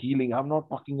healing. I'm not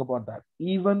talking about that.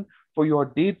 Even for your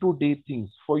day-to-day things,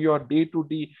 for your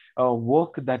day-to-day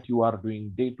work that you are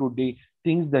doing, day-to-day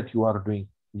things that you are doing,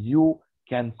 you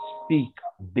can speak,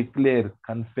 declare,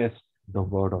 confess the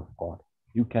word of God.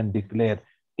 You can declare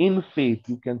in faith.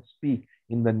 You can speak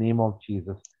in the name of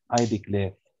Jesus. I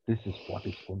declare this is what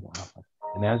is going to happen.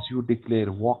 And as you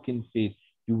declare, walk in faith,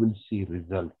 you will see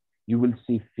result. You will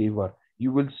see favor.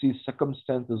 You will see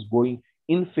circumstances going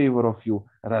in favor of you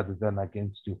rather than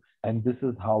against you. And this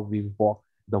is how we walk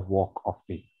the walk of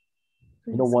faith.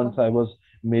 Once I was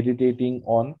meditating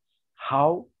on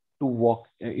how to walk,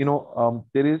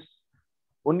 there is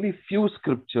only few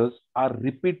scriptures are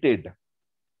repeated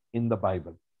in the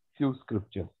Bible. Few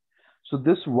scriptures. So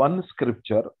this one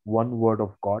scripture, one word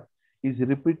of God, is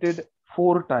repeated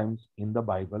 4 times in the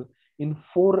Bible in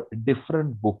 4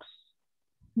 different books.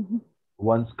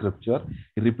 One scripture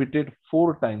repeated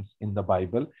 4 times in the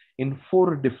Bible in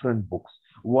 4 different books.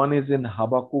 One is in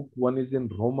Habakkuk, one is in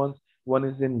Romans, one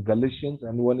is in Galatians,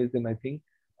 and one is in, I think,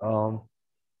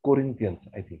 Corinthians,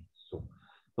 I think. So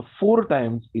the 4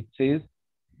 times it says,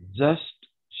 "Just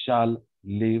shall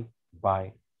live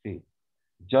by faith.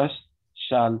 Just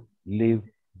shall live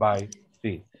by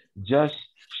faith. Just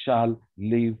shall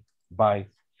live by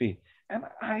faith." And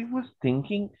I was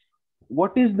thinking,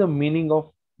 what is the meaning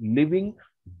of living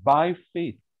by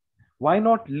faith? Why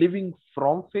not living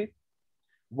from faith?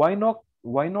 Why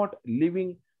not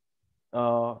living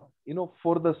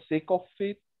for the sake of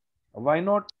faith? Why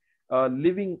not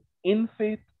living in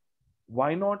faith?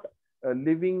 Why not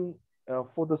living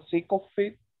for the sake of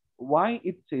faith? Why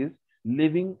it says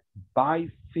living by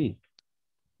faith?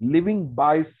 Living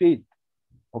by faith.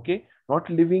 Okay, not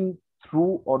living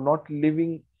through or not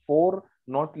living for,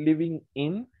 not living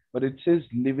in, but it says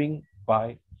living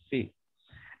by faith.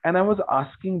 And I was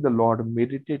asking the Lord,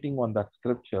 meditating on that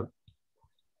scripture,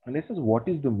 and this is what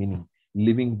is the meaning?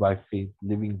 Living by faith,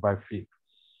 living by faith.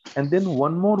 And then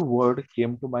one more word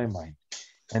came to my mind,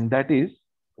 and that is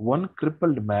one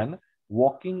crippled man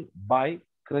walking by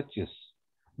crutches.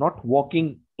 Not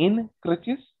walking in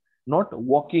crutches, not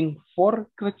walking for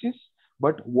crutches,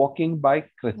 but walking by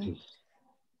crutches.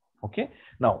 Okay.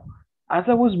 Now, as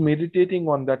I was meditating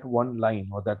on that one line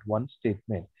or that one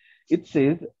statement, it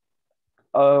says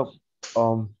a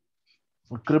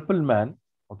crippled man,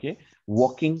 okay,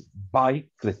 walking by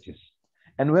crutches.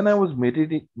 And when I was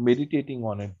meditating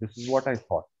on it, this is what I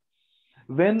thought.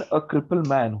 When a crippled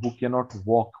man who cannot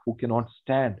walk, who cannot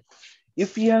stand,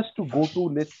 if he has to go to,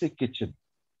 let's say, kitchen,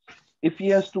 if he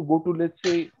has to go to, let's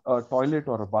say, a toilet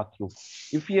or a bathroom,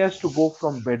 if he has to go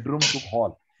from bedroom to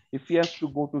hall, if he has to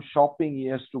go to shopping, he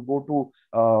has to go to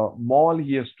mall,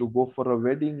 he has to go for a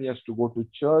wedding, he has to go to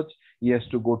church, he has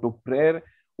to go to prayer,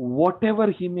 whatever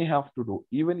he may have to do,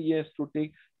 even he has to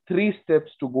take 3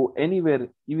 steps to go anywhere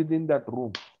within that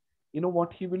room, you know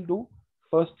what he will do?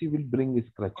 First, he will bring his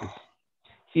crutches.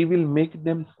 He will make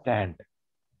them stand.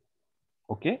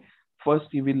 Okay. First,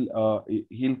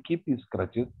 he'll keep his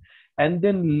crutches and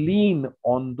then lean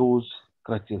on those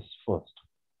crutches first.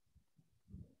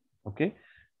 Okay.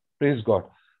 Praise God.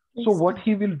 So what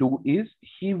he will do is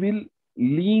he will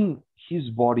lean his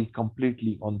body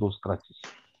completely on those crutches.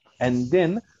 And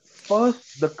then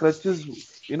first the crutches,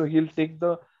 he'll take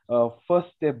the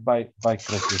first step by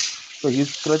crutches. So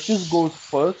his crutches goes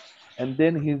first and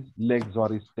then his legs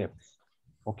or his steps.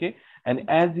 Okay. And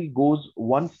as he goes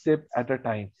one step at a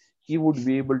time, he would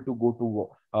be able to go to,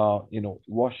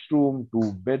 washroom,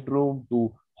 to bedroom,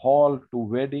 to hall, to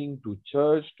wedding, to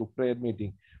church, to prayer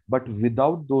meeting. But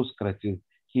without those crutches,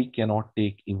 he cannot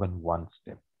take even one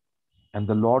step. And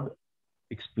the Lord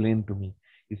explained to me,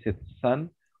 he said, son,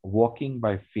 walking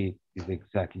by faith is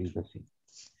exactly the same.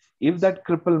 If that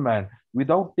crippled man,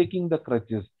 without taking the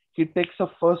crutches, he takes a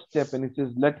first step and he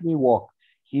says, let me walk,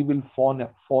 he will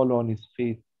fall on his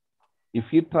face. If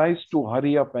he tries to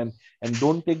hurry up and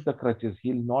don't take the crutches,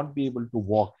 he'll not be able to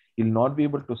walk. He'll not be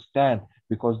able to stand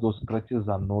because those crutches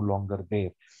are no longer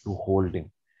there to hold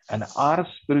him. And our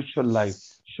spiritual life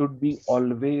should be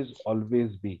always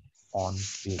be on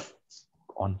faith.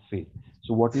 On faith.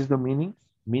 So what is the meaning?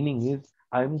 Meaning is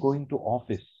I'm going to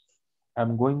office.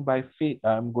 I'm going by faith.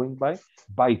 I'm going by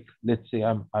bike. Let's say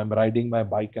I'm riding my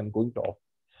bike and going to office.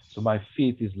 So my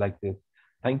faith is like this.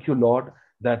 Thank you, Lord,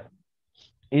 that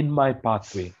in my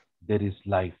pathway, there is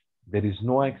life. There is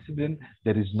no accident.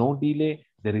 There is no delay.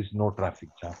 There is no traffic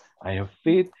jam. I have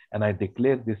faith and I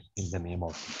declare this in the name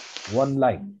of Jesus. One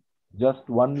line, just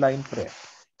one line prayer.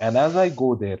 And as I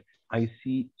go there, I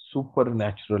see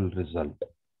supernatural result.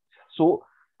 So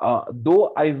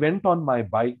though I went on my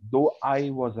bike, though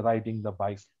I was riding the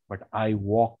bike, but I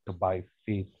walked by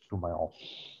faith to my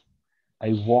office.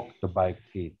 I walked by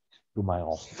faith to my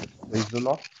office. Praise the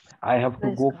Lord. I have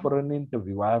to go for an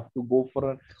interview. I have to go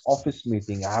for an office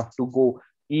meeting. I have to go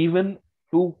even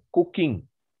to cooking.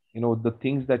 The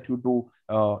things that you do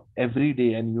every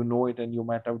day and you know it and you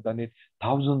might have done it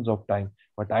thousands of times.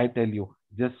 But I tell you,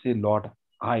 just say, Lord,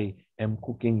 I am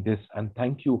cooking this and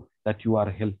thank you that you are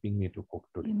helping me to cook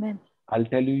today. Amen. I'll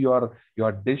tell you,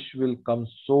 your dish will come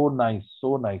so nice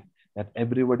that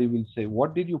everybody will say,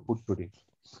 what did you put today?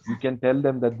 You can tell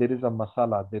them that there is a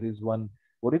masala. There is one,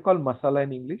 what do you call masala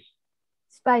in English?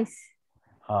 Spice.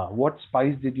 What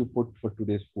spice did you put for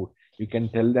today's food? You can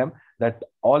tell them that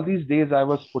all these days I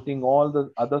was putting all the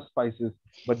other spices,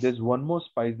 but there's one more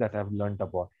spice that I've learned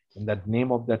about. And that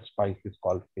name of that spice is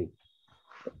called faith.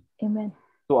 Amen.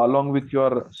 So along with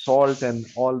your salt and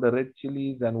all the red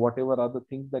chilies and whatever other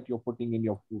things that you're putting in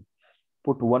your food,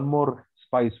 put one more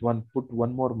spice, put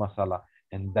one more masala,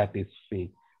 and that is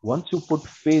faith. Once you put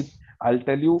faith, I'll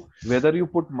tell you, whether you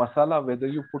put masala, whether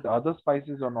you put other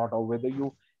spices or not, or whether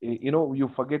you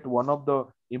forget one of the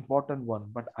important one,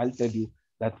 but I'll tell you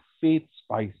that faith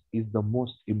spice is the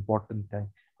most important thing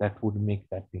that would make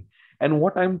that thing. And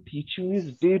what I'm teaching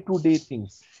is day-to-day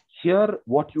things. Here,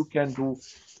 what you can do,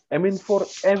 for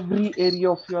every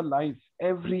area of your life,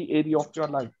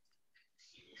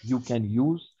 you can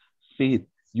use faith.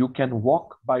 You can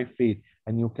walk by faith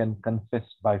and you can confess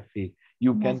by faith.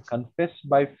 You can confess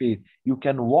by faith. You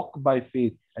can walk by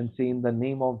faith and say, in the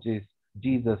name of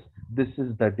Jesus, this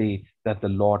is the day that the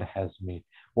Lord has made.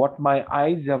 What my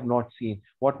eyes have not seen,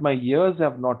 what my ears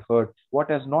have not heard, what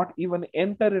has not even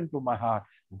entered into my heart,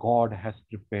 God has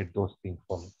prepared those things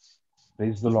for me.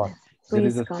 Praise the Lord. There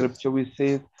is a scripture which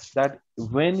says that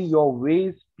when your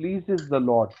ways pleases the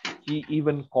Lord, he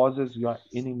even causes your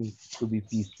enemy to be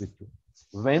peace with you.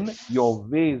 When your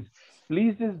ways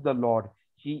pleases the Lord,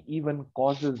 he even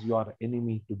causes your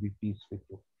enemy to be peace with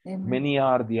you. Amen. Many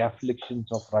are the afflictions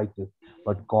of righteous,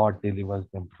 but God delivers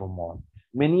them from all.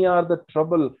 Many are the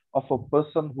trouble of a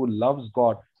person who loves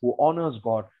God, who honors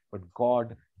God, but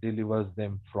God delivers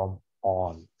them from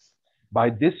all.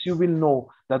 By this you will know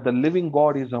that the living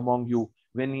God is among you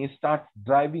when he starts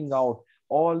driving out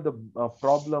all the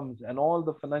problems and all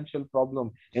the financial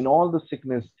problem and all the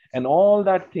sickness and all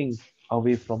that thing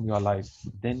away from your life.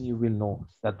 Then you will know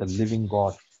that the living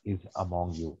God is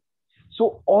among you.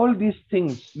 So all these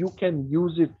things, you can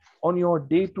use it on your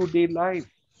day-to-day life.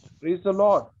 Praise the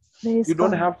Lord. You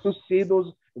don't have to say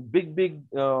those big,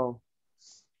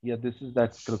 this is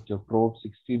that scripture, Proverbs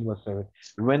 16 verse 7.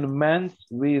 When man's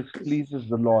ways pleases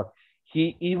the Lord,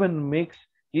 he even makes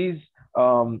his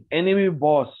enemy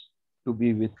boss to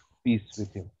be with peace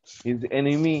with him. His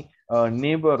enemy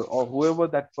neighbor or whoever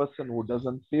that person who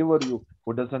doesn't favor you,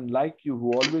 who doesn't like you,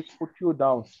 who always put you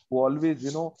down, who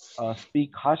always,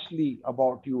 speak harshly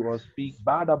about you or speak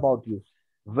bad about you.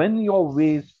 When your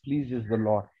ways pleases the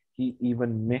Lord, he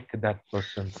even make that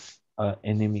person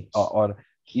enemy or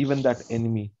even that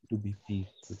enemy to be peace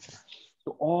with you.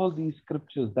 So all these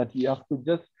scriptures that you have to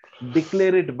just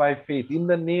declare it by faith in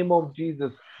the name of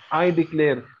Jesus. I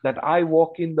declare that I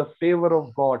walk in the favor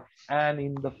of God and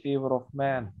in the favor of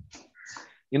man.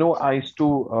 You know, I used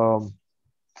to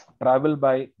travel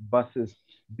by buses,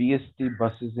 BST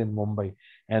buses in Mumbai.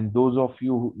 And those of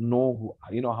you who know,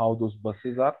 you know how those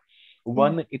buses are.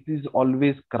 One, it is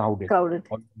always crowded. Crowded.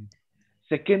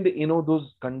 Second, you know,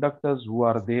 those conductors who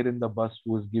are there in the bus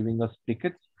who is giving us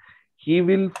tickets, he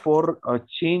will, for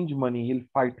change money, he'll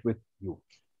fight with you.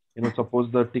 You know,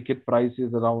 suppose the ticket price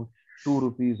is around 2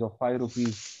 rupees or 5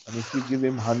 rupees, and if you give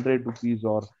him 100 rupees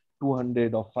or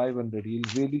 200 or 500, he'll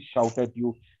really shout at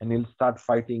you and he'll start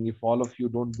fighting. If all of you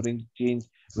don't bring change,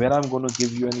 where I'm going to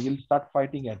give you, and he'll start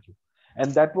fighting at you.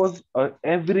 And that was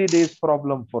every day's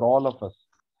problem for all of us.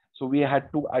 So we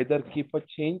had to either keep a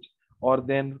change or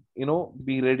then, you know,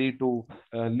 be ready to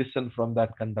listen from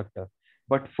that conductor.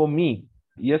 But for me,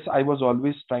 yes, I was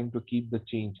always trying to keep the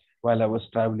change while I was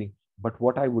traveling. But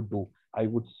what I would do, I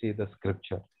would say the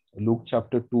scripture, Luke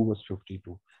chapter 2, verse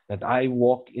 52, that I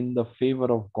walk in the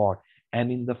favor of God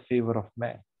and in the favor of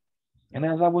man. And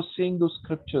as I was saying those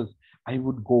scriptures, I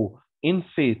would go in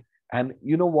faith. And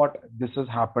you know what? This has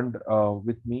happened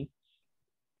with me.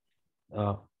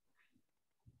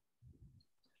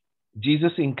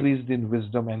 Jesus increased in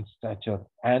wisdom and stature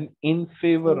and in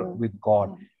favor with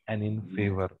God and in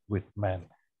favor with man.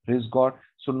 Praise God.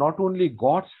 So not only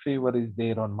God's favor is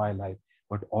there on my life,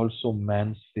 but also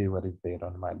man's favor is there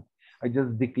on my life. I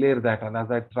just declare that. And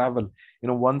as I travel, you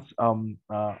know, once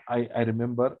I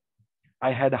remember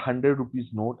I had 100 rupees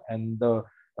note, and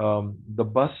the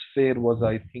bus fare was,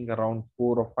 I think, around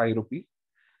 4 or 5 rupees.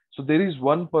 So there is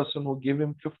one person who gave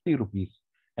him 50 rupees,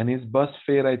 and his bus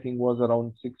fare, I think, was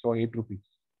around 6 or 8 rupees.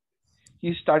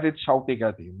 He started shouting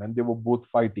at him, and they were both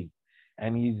fighting.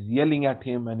 And he's yelling at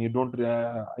him, and you don't,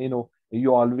 you know,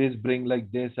 you always bring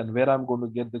like this, and where I'm going to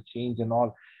get the change and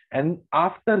all. And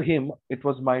after him, it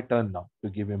was my turn now to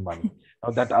give him money.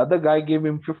 Now that other guy gave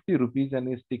him 50 rupees, and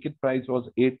his ticket price was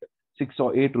 6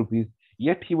 or 8 rupees.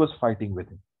 Yet he was fighting with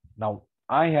him. Now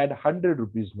I had 100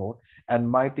 rupees note, and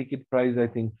my ticket price, I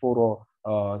think, 3 or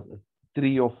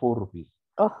 4 rupees.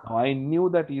 Oh. Now I knew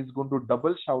that he's going to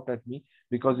double shout at me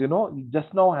because, you know, he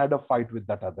just now had a fight with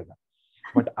that other guy.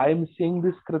 But I'm saying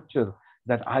this scripture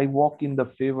that I walk in the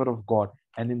favor of God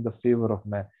and in the favor of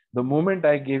man. The moment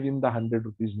I gave him the 100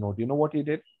 rupees note, you know what he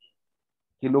did?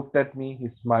 He looked at me, he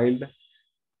smiled,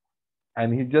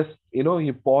 and he just, you know,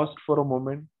 he paused for a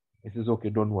moment. He says, okay,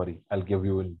 don't worry, I'll give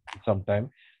you in some time.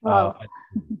 Wow.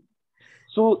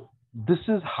 So this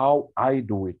is how I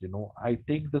do it. You know, I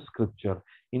take the scripture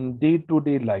in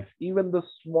day-to-day life, even the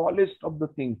smallest of the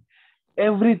things,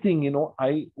 everything, you know,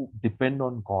 I depend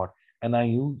on God, and I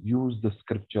use the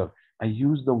scripture. I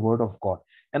use the word of God.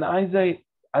 And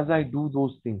as I do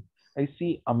those things, I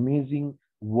see amazing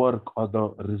work or the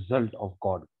result of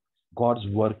God's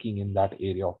working in that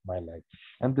area of my life.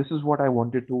 And this is what I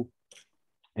wanted to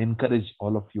encourage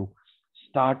all of you.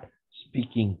 Start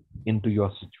speaking into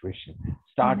your situation.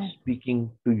 Start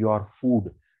speaking to your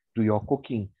food, to your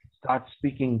cooking. Start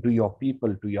speaking to your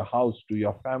people, to your house, to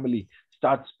your family.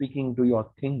 Start speaking to your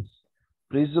things.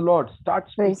 Praise the Lord. Start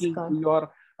speaking to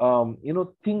your you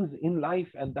know, things in life.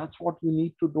 And that's what we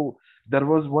need to do. There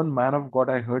was one man of God,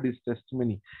 I heard his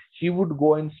testimony. He would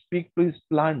go and speak to his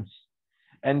plants.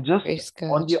 And just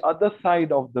on the other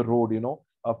side of the road, you know,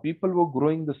 people were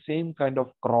growing the same kind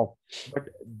of crop, but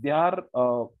their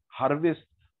harvest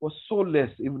was so less,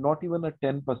 if not even a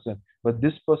 10%. But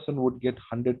this person would get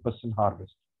 100%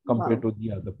 harvest compared to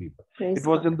the other people. It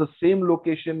was in the same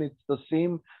location. It's the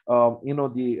same, you know,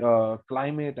 the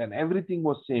climate and everything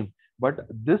was same. But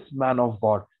this man of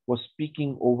God was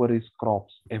speaking over his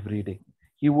crops every day.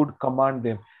 He would command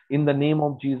them. In the name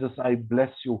of Jesus, I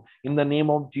bless you. In the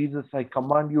name of Jesus, I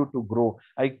command you to grow.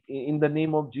 In the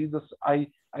name of Jesus, I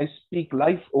speak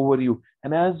life over you.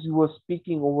 And as he was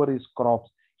speaking over his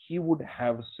crops, he would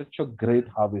have such a great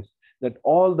harvest that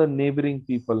all the neighboring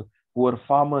people who were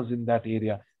farmers in that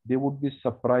area, they would be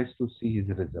surprised to see his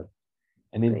result.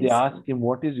 And if they ask him,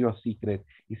 what is your secret?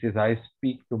 He says, I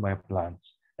speak to my plants.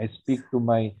 I speak to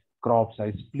my crops.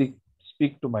 I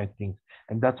speak to my things.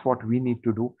 And that's what we need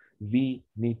to do. We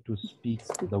need to speak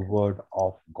the word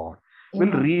of God.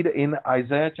 We'll read in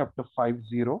Isaiah chapter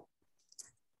 50,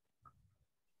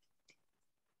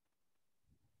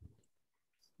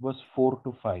 verse 4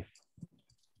 to 5.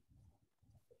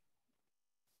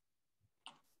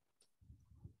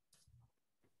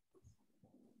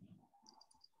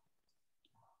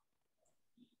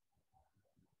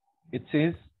 It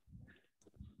says,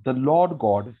 the Lord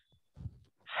God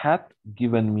hath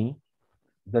given me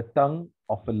the tongue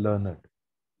of a learned,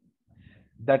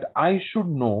 that I should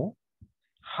know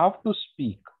how to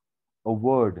speak a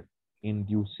word in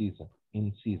due season,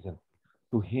 in season,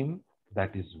 to him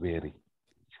that is weary.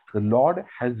 The Lord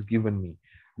has given me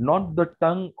not the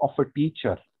tongue of a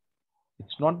teacher.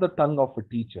 It's not the tongue of a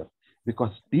teacher,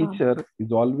 because teacher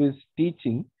is always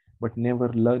teaching but never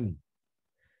learning.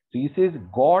 So he says,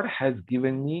 God has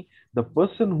given me the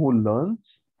person who learns,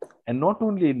 and not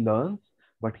only learns,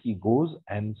 but he goes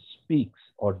and speaks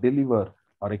or deliver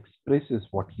or expresses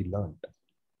what he learned.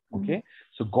 Okay,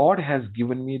 so God has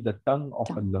given me the tongue of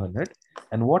a learned,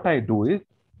 and what I do is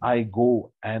I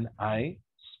go and I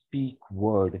speak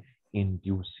word in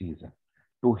due season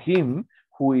to him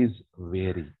who is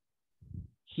weary.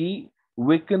 He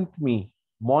wakened me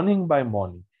morning by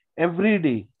morning, every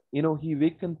day. He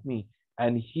wakened me,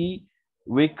 and he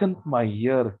wakened my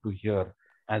ear to hear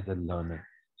as a learner,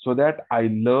 so that I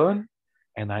learn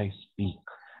and I speak.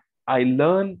 I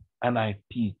learn and I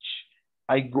teach.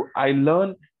 I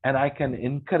learn and I can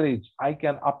encourage, I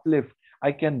can uplift,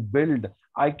 I can build,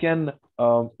 I can,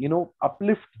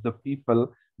 uplift the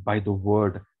people by the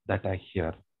word that I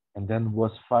hear. And then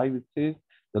verse 5, it says,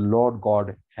 the Lord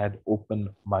God had opened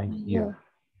my ear,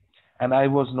 and I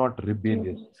was not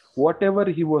rebellious. Whatever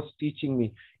he was teaching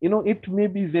me, it may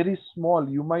be very small.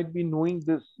 You might be knowing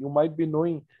this. You might be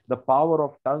knowing the power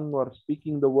of tongue or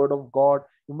speaking the word of God.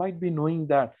 You might be knowing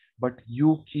that, but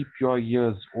you keep your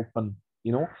ears open,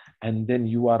 and then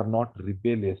you are not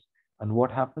rebellious. And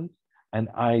what happens? And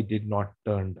I did not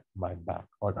turn my back,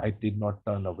 or I did not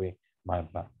turn away my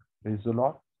back. Praise the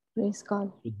Lord. Praise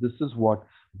God. So this is what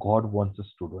God wants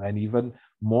us to do. And even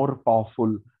more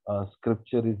powerful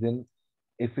scripture is in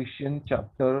Ephesians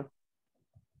chapter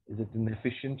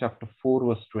 4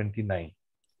 verse 29.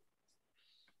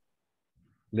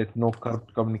 Let no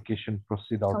corrupt communication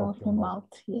proceed out of your mouth,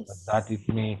 yes, that it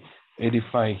may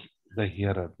edify the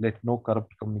hearer. Let no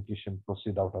corrupt communication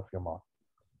proceed out of your mouth.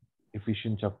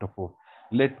 Ephesians chapter 4.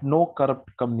 Let no corrupt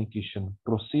communication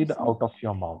proceed out of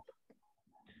your mouth,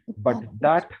 but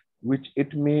that which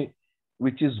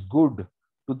is good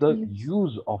to the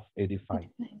use of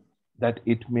edifying, that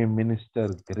it may minister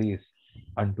grace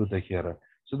unto the hearer.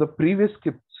 So the previous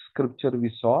scripture we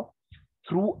saw,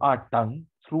 through our tongue,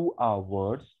 through our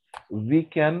words, we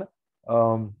can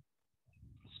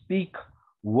speak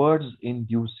words in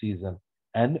due season,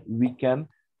 and we can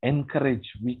encourage,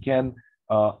 we can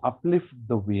uplift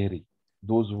the weary,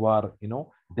 those who are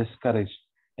discouraged.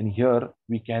 And here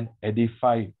we can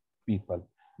edify people,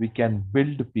 we can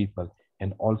build people,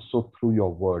 and also through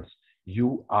your words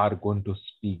you are going to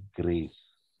speak grace.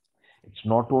 It's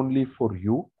not only for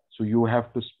you, so you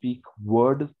have to speak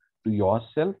word to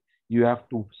yourself, you have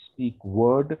to speak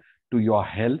word to your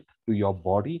health, to your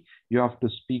body, you have to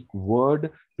speak word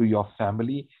to your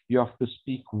family, you have to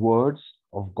speak words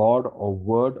of God or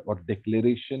word or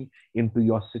declaration into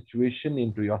your situation,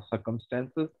 into your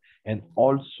circumstances, and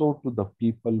also to the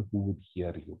people who would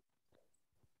hear you.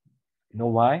 You know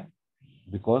why?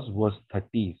 Because verse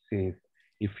 30 says,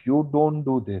 if you don't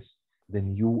do this,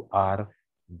 then you are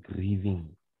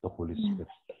grieving the Holy Spirit.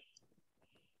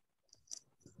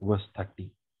 Verse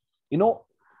 30.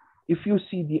 If you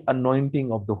see the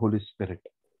anointing of the Holy Spirit,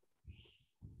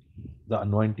 the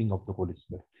anointing of the Holy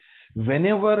Spirit,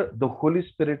 whenever the Holy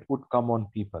Spirit would come on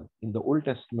people in the Old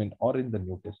Testament or in the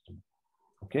New Testament,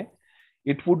 okay,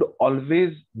 it would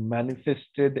always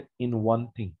manifested in one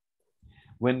thing.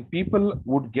 When people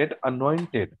would get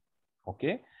anointed,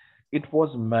 okay, it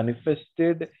was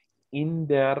manifested in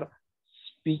their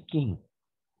speaking.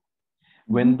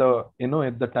 When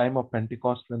at the time of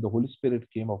Pentecost, when the Holy Spirit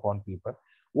came upon people,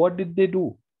 what did they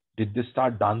do? Did they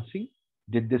start dancing?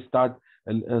 Did they start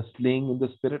slaying in the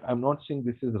Spirit? I'm not saying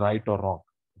this is right or wrong.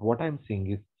 What I'm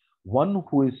saying is, one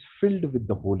who is filled with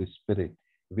the Holy Spirit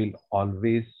will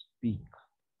always speak.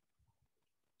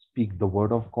 Speak the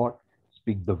word of God,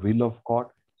 speak the will of God,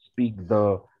 speak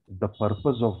the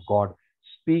purpose of God,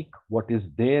 speak what is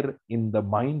there in the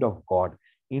mind of God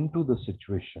into the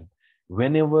situation.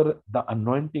 Whenever the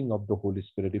anointing of the Holy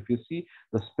Spirit, if you see,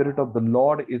 the Spirit of the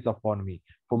Lord is upon me,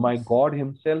 for my God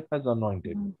himself has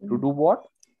anointed. To do what?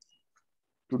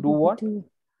 To do what?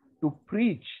 To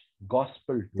preach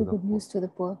gospel to the good news to the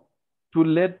poor. To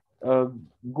let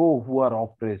go who are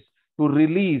oppressed, to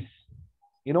release,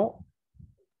 it's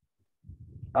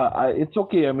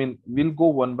okay. I mean, we'll go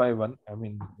one by one. I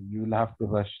mean, you'll have to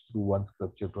rush through one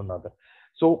scripture to another.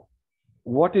 So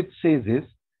what it says is,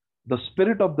 the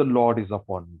Spirit of the Lord is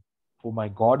upon me, for my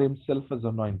God himself has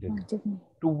anointed me.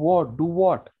 To what? Do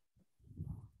what?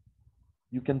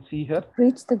 You can see here.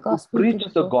 Preach the gospel. To preach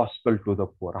the gospel to the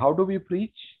poor. How do we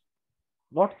preach?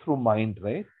 Not through mind,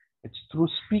 right? It's through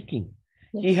speaking.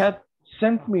 Yes. He hath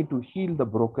sent me to heal the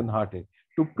brokenhearted,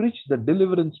 to to preach the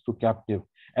deliverance to captive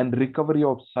and recovery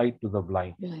of sight to the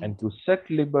blind, and to set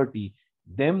liberty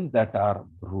them that are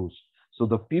bruised. So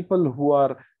the people who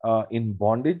are in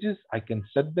bondages, I can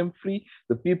set them free.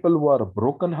 The people who are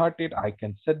brokenhearted, I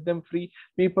can set them free.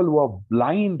 People who are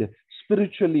blind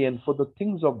spiritually and for the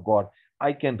things of God,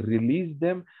 I can release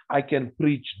them. I can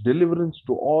preach deliverance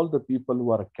to all the people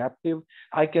who are captive.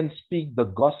 I can speak the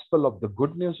gospel of the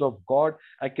goodness of God.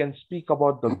 I can speak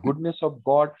about the goodness of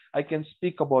God. I can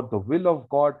speak about the will of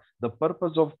God, the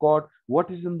purpose of God, what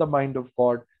is in the mind of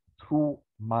God, through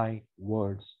my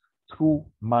words, through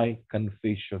my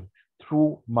confession,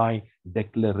 through my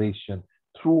declaration,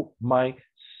 through my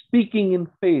speaking in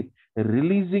faith,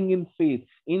 releasing in faith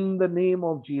in the name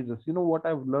of Jesus. You know what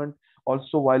I've learned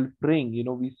also while praying?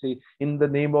 We say, in the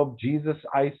name of Jesus,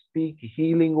 I speak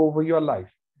healing over your life.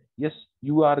 Yes,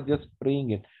 you are just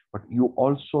praying it, but you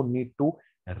also need to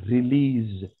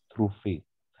release through faith.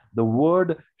 The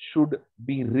word should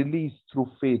be released through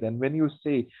faith. And when you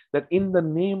say that in the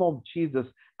name of Jesus,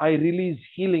 I release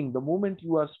healing, the moment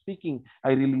you are speaking,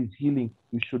 I release healing,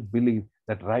 you should believe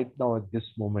that right now at this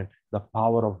moment, the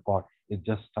power of God is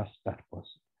just touched that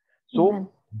person. So Amen.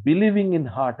 Believing in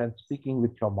heart and speaking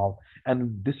with your mouth.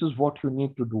 And this is what you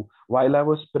need to do. While I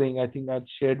was praying, I think I'd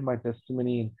shared my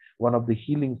testimony in one of the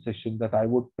healing sessions that I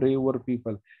would pray over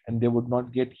people and they would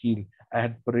not get healed. I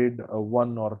had prayed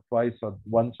once or twice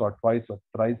or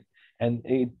thrice, and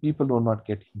people will not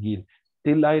get healed.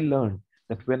 Till I learned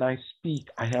that when I speak,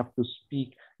 I have to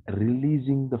speak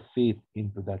releasing the faith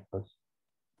into that person.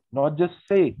 Not just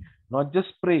say, not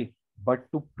just pray,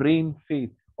 but to pray in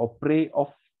faith, or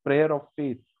prayer of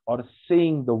faith, or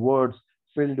saying the words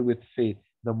filled with faith.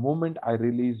 The moment I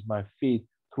release my faith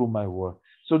through my word.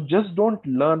 So just don't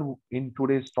learn in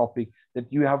today's topic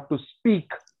that you have to speak.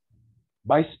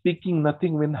 By speaking,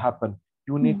 nothing will happen.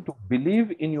 You need to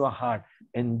believe in your heart,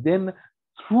 and then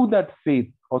through that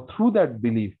faith or through that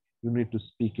belief, you need to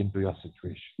speak into your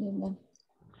situation. Amen.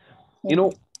 You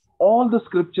know, all the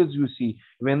scriptures you see,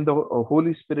 when the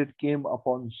Holy Spirit came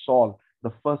upon Saul,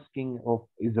 the first king of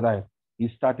Israel, he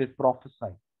started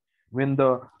prophesying. When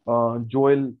the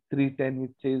Joel 3:10,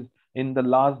 it says, in the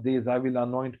last days, I will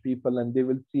anoint people and they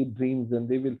will see dreams and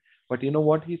they will, but you know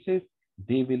what he says?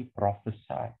 They will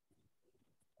prophesy.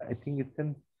 I think it's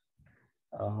in,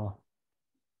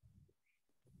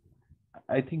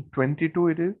 I think 22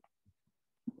 it is.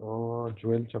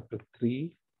 Joel chapter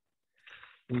 3.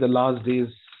 In the last days.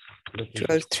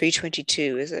 Joel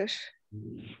 3:22, is it?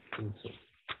 I think so.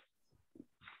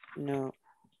 No.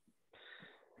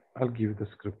 I'll give you the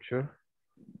scripture.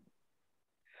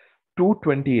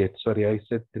 2:28. Sorry, I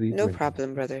said 3:20. No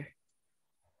problem, brother.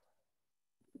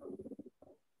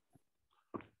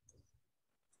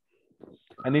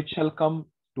 And it shall come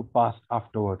to pass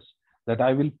afterwards that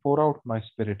I will pour out my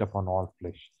spirit upon all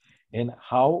flesh. And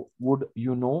how would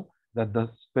you know that the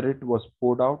spirit was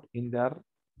poured out in their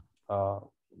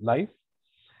life?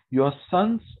 Your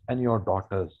sons and your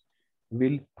daughters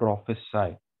will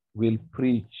prophesy, will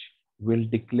preach, will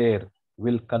declare,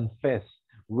 will confess,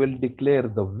 will declare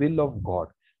the will of God.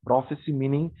 Prophecy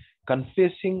meaning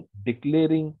confessing,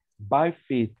 declaring by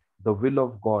faith the will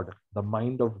of God, the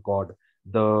mind of God,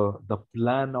 the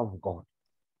plan of God.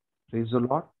 Praise the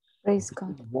Lord. Praise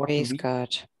God. What Praise we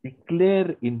God.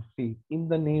 declare in faith in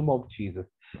the name of Jesus.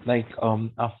 Like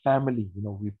our family,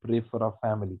 we pray for our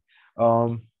family.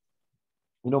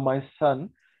 My son,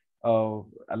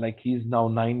 like he's now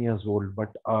 9 years old,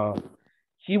 but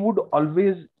he would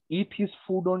always eat his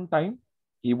food on time.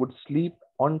 He would sleep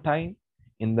on time.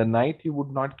 In the night, he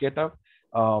would not get up.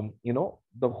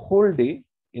 The whole day,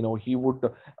 he would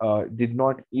did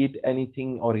not eat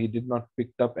anything, or he did not pick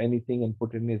up anything and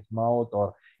put in his mouth,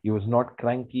 or he was not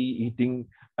cranky eating.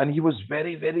 And he was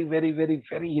very, very, very, very,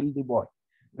 very healthy boy.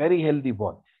 Very healthy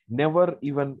boy. Never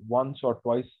even once or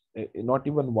twice, not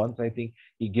even once, I think,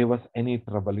 he gave us any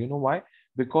trouble. You know why?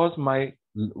 Because my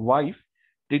wife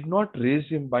did not raise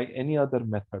him by any other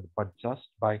method, but just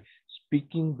by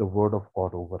speaking the word of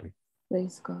God over him.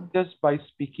 Praise God. Just by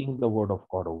speaking the word of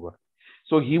God over him.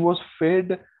 So he was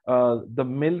fed the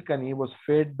milk and he was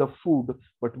fed the food,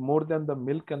 but more than the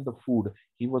milk and the food,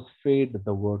 he was fed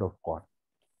the word of God.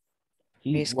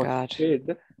 He Praise was God.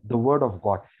 fed the word of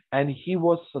God, and he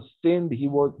was sustained.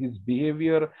 His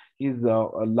behavior, his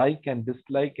like and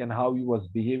dislike, and how he was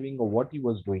behaving or what he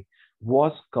was doing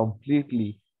was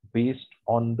completely based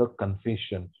on the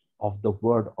confession of the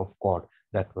word of God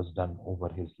that was done over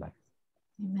his life.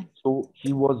 Amen. So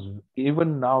he was,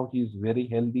 even now, he's very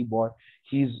healthy boy.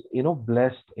 He's,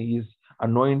 blessed. He's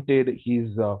anointed.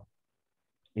 He's, has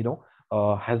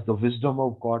the wisdom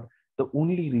of God. The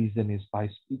only reason is by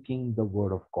speaking the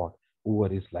word of God over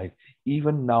his life.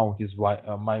 Even now,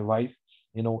 my wife,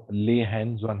 lay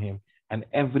hands on him, and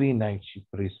every night she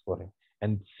prays for him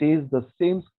and says the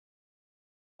same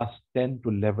last 10 to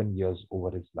 11 years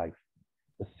over his life,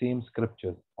 the same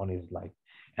scriptures on his life.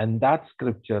 And that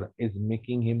scripture is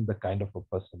making him the kind of a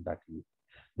person that he is.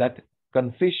 That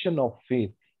confession of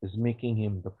faith is making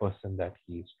him the person that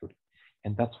he is today.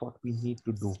 And that's what we need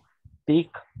to do.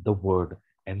 Take the word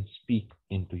and speak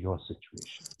into your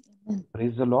situation. Amen.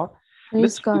 Praise the Lord. Praise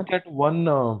Let's God. look at one.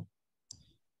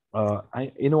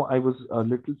 I was a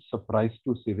little surprised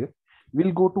to see this.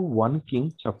 We'll go to 1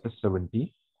 King chapter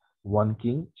 17. 1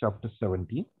 King chapter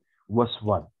 17, verse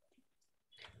 1.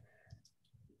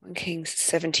 1 Kings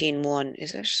 17:1,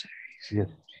 is it? Yes.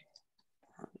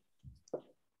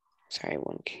 Sorry,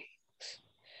 1 King.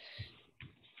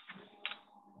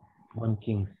 1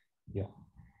 King, yeah.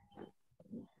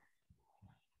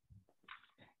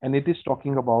 And it is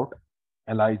talking about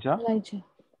Elijah,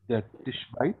 the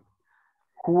Tishbite,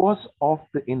 who was of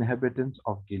the inhabitants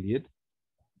of Gilead,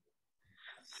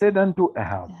 said unto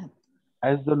Ahab,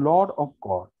 as the Lord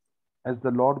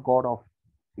God of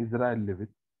Israel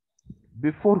liveth,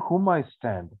 before whom I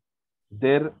stand,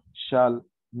 there shall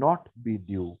not be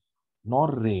dew nor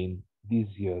rain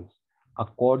these years,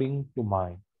 according to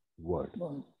my word.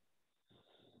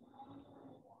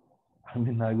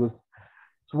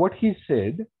 So what he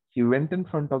said, he went in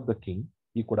front of the king.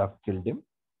 He could have killed him,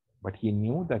 but he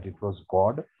knew that it was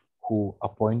God who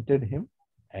appointed him,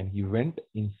 and he went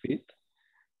in faith.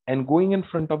 And going in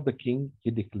front of the king,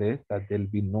 he declares that there'll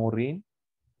be no rain,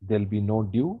 there'll be no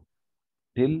dew,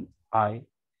 till I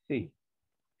say.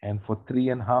 And for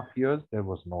 3.5 years, there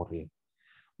was no rain.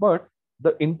 But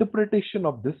the interpretation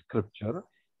of this scripture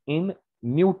in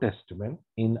New Testament,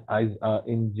 in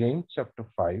James chapter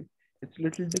 5, it's a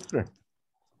little different.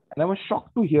 And I was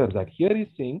shocked to hear that. Here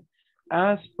he's saying,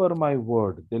 as per my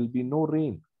word, there'll be no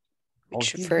rain.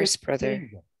 Which verse, brother?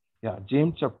 Yeah,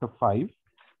 James chapter 5.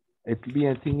 It'll be,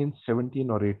 I think, in 17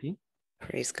 or 18.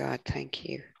 Praise God. Thank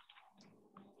you.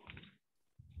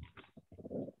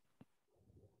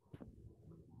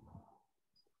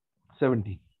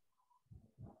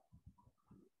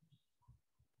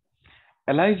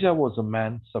 Elijah was a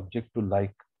man subject to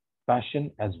like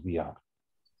passion as we are.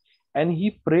 And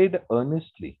he prayed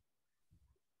earnestly.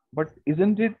 But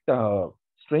isn't it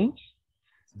strange?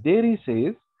 There he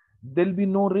says, there'll be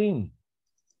no rain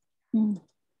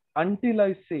until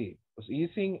I say. So he's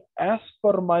saying, as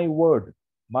per my word,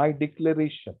 my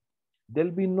declaration,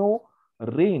 there'll be no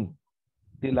rain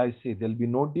till I say. There'll be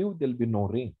no dew, there'll be no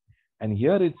rain. And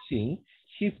here it's saying,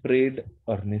 he prayed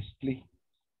earnestly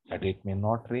that it may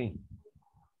not rain.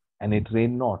 And it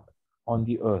rained not on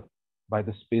the earth by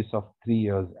the space of 3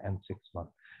 years and 6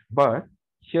 months. But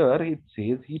here it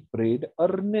says he prayed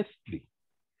earnestly.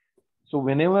 So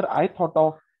whenever I thought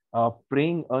of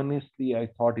praying earnestly, I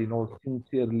thought,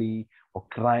 sincerely, or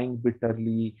crying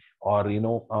bitterly, or,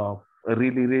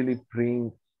 really, really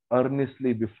praying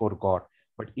earnestly before God.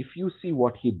 But if you see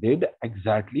what he did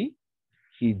exactly,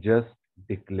 he just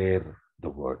declared the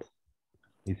word.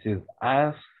 He says,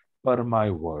 as per my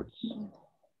words.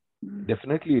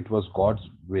 Definitely it was God's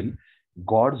will.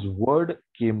 God's word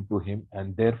came to him,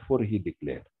 and therefore he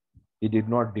declared. He did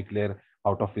not declare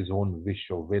out of his own wish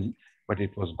or will, but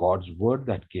it was God's word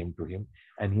that came to him.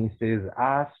 And he says,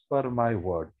 as per my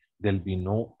word, there'll be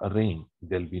no rain,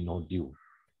 there'll be no dew,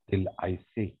 till I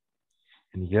say.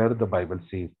 And here the Bible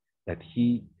says that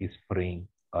he is praying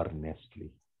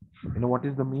earnestly. You know what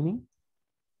is the meaning?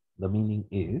 The meaning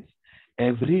is,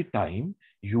 every time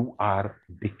you are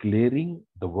declaring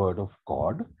the word of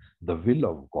God, the will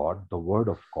of God, the word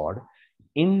of God,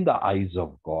 in the eyes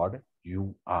of God,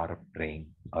 you are praying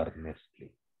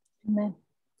earnestly. Amen.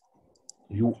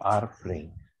 You are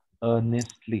praying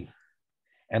earnestly.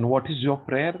 And what is your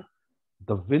prayer?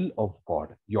 The will of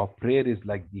God. Your prayer is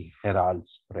like the herald's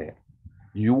prayer.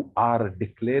 You are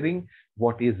declaring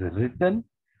what is written.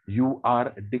 You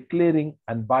are declaring,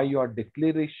 and by your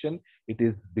declaration, it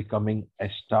is becoming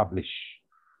established.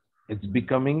 It's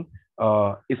becoming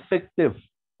effective.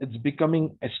 It's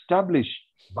becoming established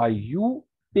by you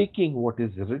taking what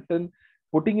is written,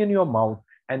 putting in your mouth,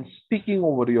 and speaking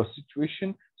over your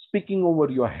situation, speaking over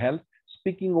your health,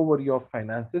 speaking over your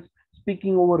finances,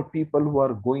 speaking over people who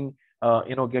are going,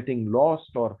 getting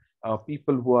lost, or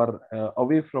people who are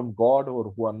away from God,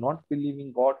 or who are not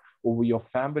believing God, over your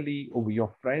family, over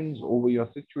your friends, over your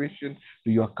situation,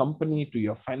 to your company, to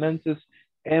your finances,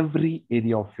 every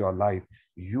area of your life.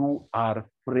 You are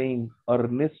praying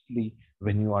earnestly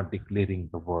when you are declaring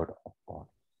the word of God.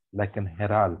 Like an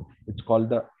herald. It's called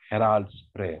the herald's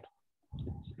prayer.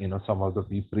 some of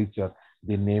the preachers,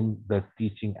 they named the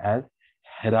teaching as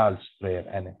Herald's Prayer.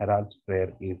 And Herald's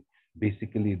Prayer is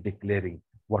basically declaring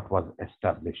what was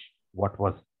established, what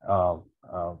was,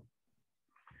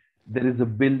 there is a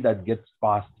bill that gets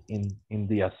passed in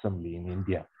the assembly in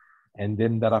India. And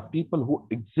then there are people who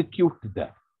execute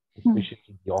that,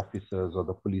 especially the officers or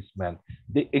the policemen.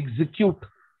 They execute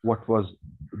what was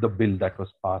the bill that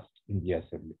was passed in the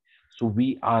assembly. So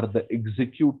we are the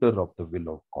executor of the will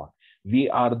of God. We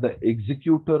are the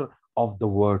executor of the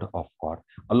word of God.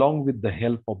 Along with the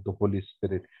help of the Holy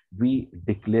Spirit, we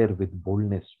declare with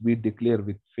boldness, we declare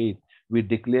with faith, we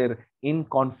declare in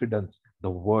confidence the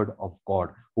word of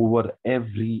God over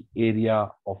every area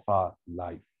of our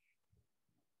life.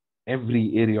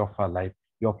 Every area of our life.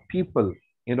 Your people,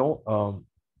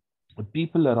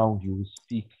 people around you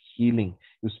speak healing,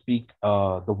 you speak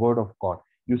the word of God,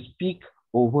 you speak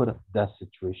over that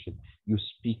situation, you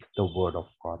speak the word of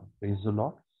God. Praise the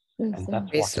Lord. And that's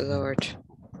Praise what the Lord.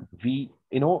 we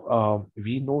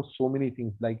know so many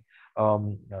things. Like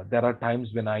there are times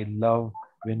when I love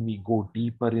when we go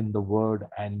deeper in the word,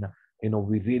 and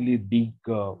we really dig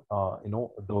the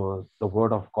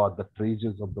word of God, the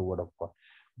treasures of the word of God.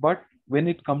 But when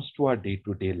it comes to our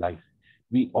day-to-day life,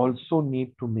 we also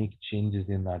need to make changes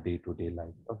in our day-to-day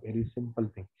life. A very simple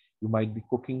thing. You might be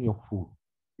cooking your food.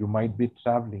 You might be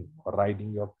traveling or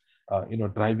riding your,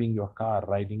 driving your car,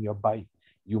 riding your bike.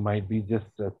 You might be just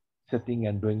sitting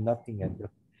and doing nothing and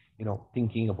just,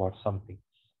 thinking about something.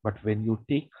 But when you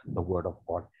take the word of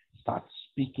God, start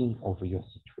speaking over your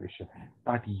situation.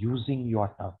 Start using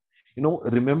your tongue.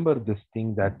 Remember this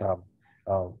thing that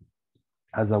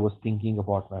as I was thinking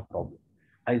about my problem,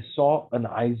 I saw an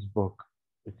iceberg.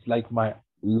 It's like my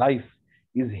life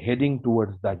is heading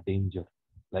towards that danger.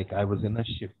 Like I was in a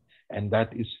ship and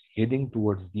that is heading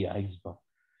towards the iceberg.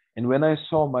 And when I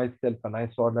saw myself and I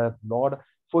saw that, Lord,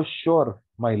 for sure,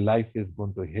 my life is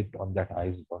going to hit on that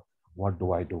iceberg. What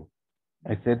do?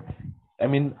 I said,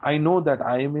 I know that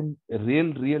I am in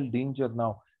real danger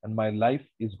now, and my life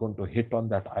is going to hit on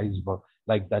that iceberg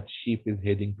like that ship is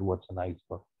heading towards an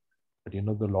iceberg. But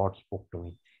the Lord spoke to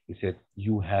me. He said,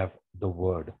 you have the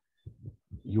word.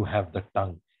 You have the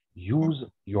tongue. Use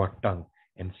your tongue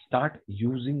and start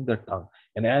using the tongue.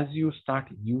 And as you start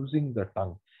using the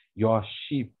tongue, your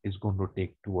sheep is going to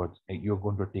you're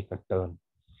going to take a turn.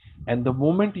 And the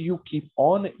moment you keep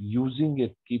on using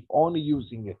it,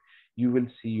 you will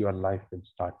see your life will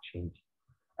start changing.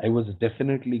 I was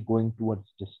definitely going towards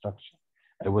destruction.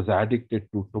 I was addicted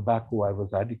to tobacco. I was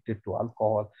addicted to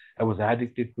alcohol. I was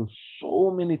addicted to so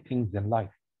many things in life.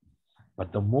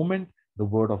 But the moment the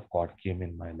word of God came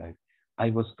in my life, I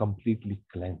was completely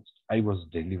cleansed. I was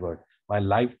delivered. My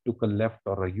life took a left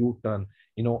or a U-turn,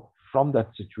 from that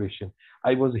situation.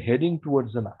 I was heading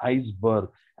towards an iceberg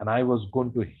and I was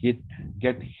going to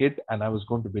get hit and I was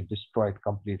going to be destroyed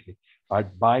completely.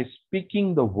 But by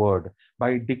speaking the word,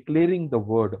 by declaring the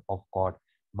word of God,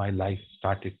 my life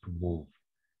started to move.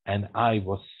 And I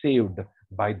was saved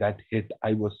by that hit.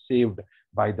 I was saved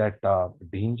by that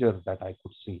danger that I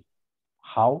could see.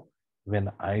 How?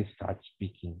 When I start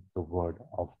speaking the word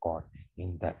of God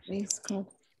in that Praise God.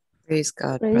 Praise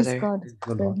God, Praise brother.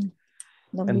 God.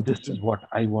 And this is what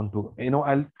I want to,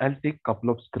 I'll take a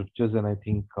couple of scriptures and I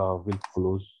think we'll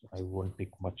close. I won't take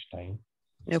much time.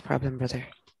 No problem, brother.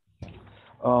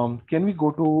 Can we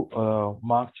go to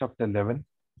Mark chapter 11?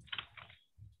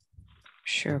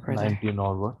 Sure, brother. 19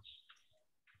 onwards.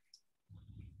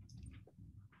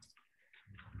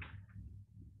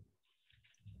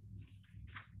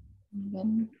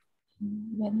 When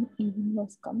evening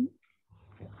was come.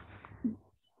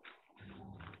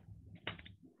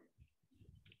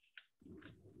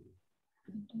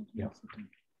 Yeah.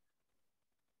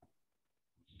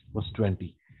 Verse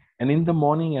 20. And in the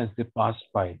morning as they passed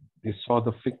by, they saw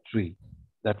the fig tree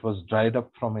that was dried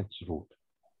up from its root.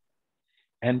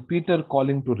 And Peter,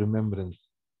 calling to remembrance,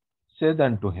 said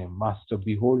unto him, Master,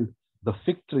 behold, the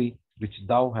fig tree which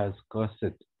thou hast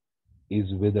cursed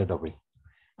is withered away.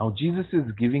 Now Jesus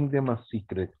is giving them a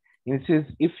secret. And he says,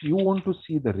 if you want to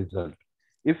see the result,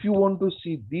 if you want to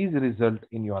see these results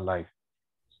in your life,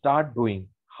 start doing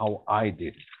how I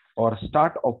did, or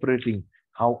start operating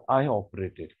how I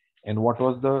operated. And what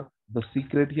was the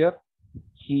secret here?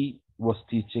 He was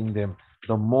teaching them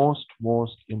the most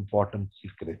important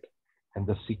secret. And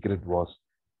the secret was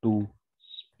to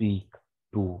speak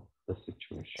to the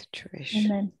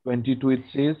situation. Amen. 22, it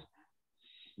says,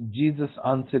 Jesus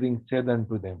answering said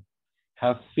unto them,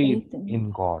 have faith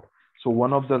in God. So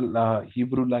one of the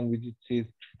Hebrew language, it says,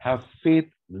 have faith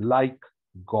like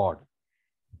God.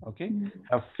 Okay?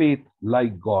 Have faith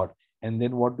like God. And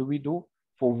then what do?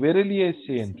 For verily I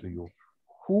say unto you,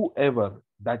 whoever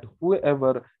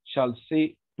shall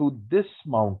say to this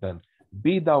mountain,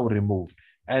 be thou removed,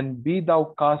 and be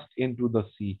thou cast into the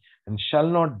sea, and shall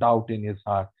not doubt in his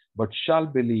heart, but shall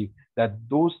believe that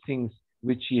those things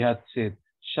which he hath said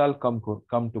shall come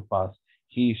to pass,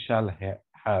 he shall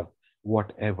have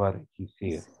whatever he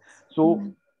says.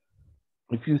 So,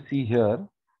 if you see here,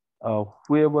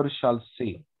 whoever shall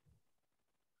say,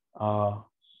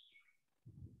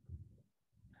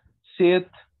 saith,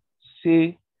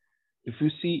 say, if you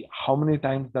see how many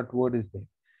times that word is there,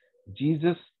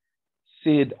 Jesus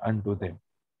said unto them,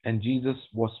 and Jesus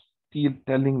was still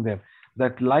telling them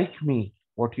that, like me,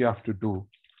 what you have to do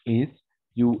is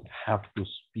you have to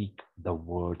speak the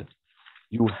word.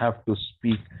 You have to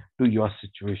speak to your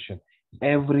situation.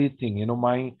 Everything, you know,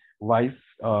 my wife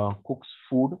cooks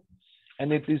food,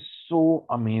 and it is so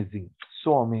amazing,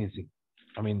 so amazing.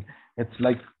 I mean, it's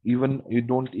like even you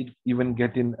don't even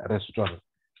get in a restaurant.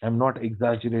 I'm not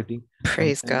exaggerating.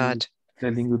 Praise God.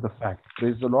 Telling you the fact.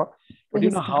 Praise the Lord. But you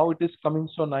know how it is coming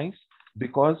so nice?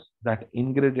 Because that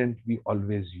ingredient we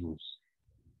always use,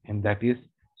 and that is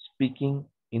speaking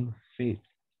in faith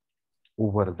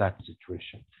over that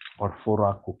situation or for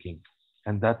our cooking.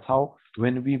 And that's how,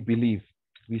 when we believe,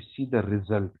 we see the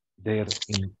result there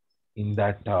in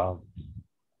that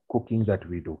cooking that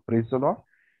we do. Praise the Lord.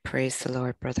 Praise the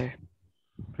Lord, brother.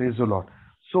 Praise the Lord.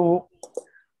 So,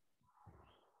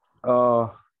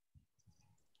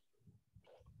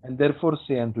 and therefore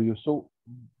say unto you. So,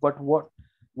 but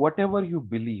whatever you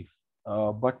believe,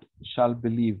 but shall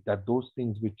believe that those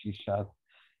things which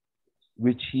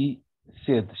he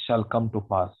said shall come to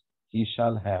pass, he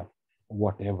shall have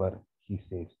whatever he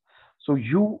says. So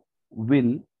you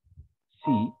will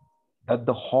see that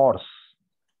the horse,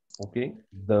 okay,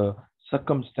 the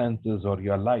circumstances or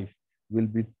your life will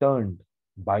be turned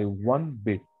by one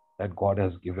bit that God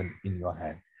has given in your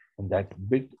hand. And that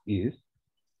bit is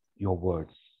your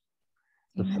words.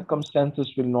 The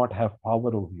circumstances will not have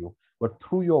power over you, but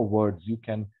through your words, you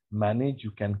can manage,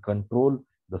 you can control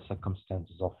the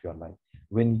circumstances of your life.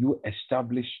 When you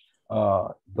establish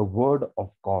the word of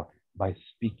God by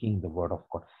speaking the word of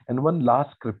God. And one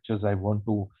last scriptures I want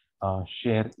to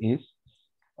share is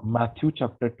Matthew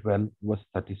chapter 12, verse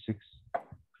 36.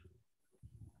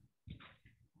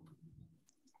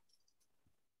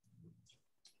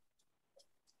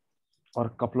 Or a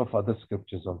couple of other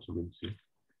scriptures also we'll see.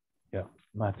 Yeah,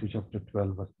 Matthew chapter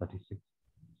 12, verse 36.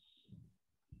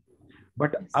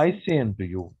 But I say unto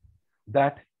you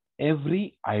that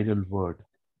every idle word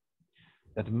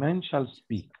that men shall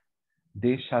speak,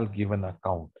 they shall give an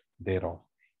account thereof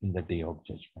in the day of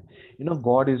judgment. You know,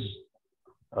 God is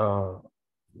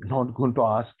not going to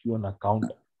ask you an account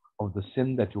of the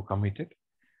sin that you committed,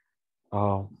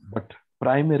 but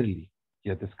primarily,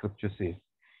 here the scripture says,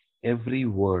 every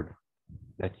word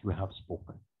that you have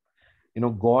spoken. You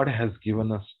know, God has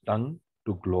given us tongue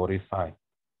to glorify.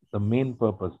 The main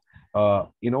purpose.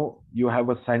 You know, you have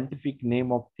a scientific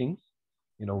name of things.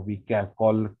 You know, we can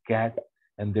call cat,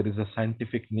 and there is a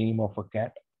scientific name of a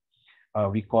cat.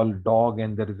 We call dog,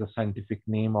 and there is a scientific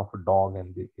name of a dog,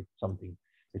 and it's something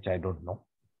which I don't know.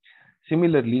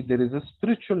 Similarly, there is a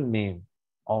spiritual name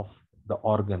of the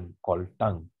organ called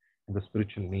tongue, and the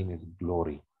spiritual name is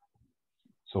glory.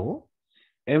 So,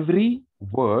 every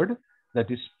word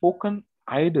that is spoken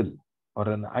idle, or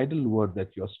an idle word that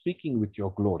you're speaking with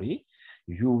your glory,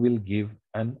 you will give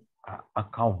an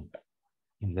account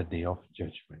in the day of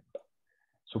judgment.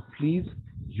 So please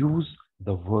use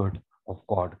the word of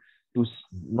God to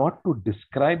not to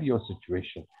describe your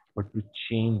situation, but to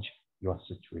change your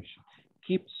situation.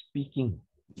 Keep speaking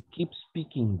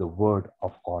the word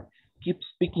of God. Keep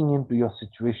speaking into your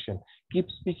situation. Keep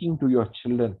speaking to your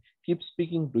children. Keep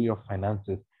speaking to your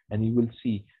finances. And you will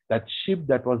see that ship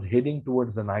that was heading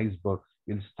towards an iceberg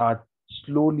will start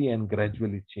slowly and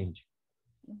gradually changing.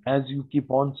 As you keep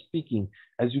on speaking,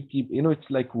 as you keep, you know, it's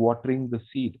like watering the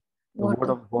seed. The word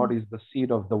of God is the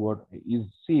seed of the word, is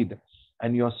seed.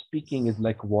 And your speaking is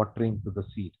like watering to the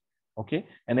seed. Okay.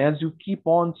 And as you keep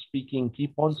on speaking,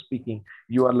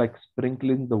 you are like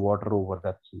sprinkling the water over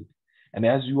that seed. And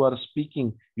as you are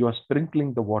speaking, you are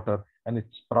sprinkling the water, and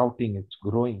it's sprouting, it's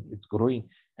growing.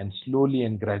 And slowly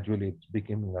and gradually it's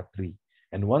becoming a tree.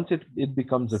 And once it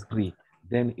becomes a tree,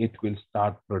 then it will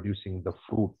start producing the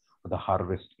fruit or the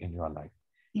harvest in your life.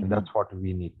 Amen. And that's what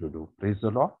we need to do. Praise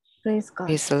the Lord. Praise God.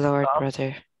 Praise the Lord,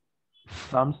 brother.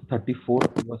 Psalms 34,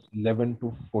 verse 11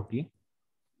 to 14.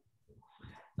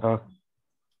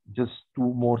 Just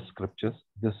two more scriptures.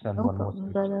 This and No one problem,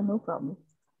 more scripture. brother, no problem.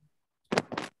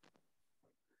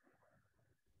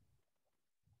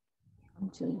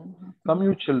 Come,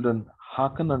 you children,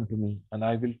 hearken unto me, and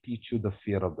I will teach you the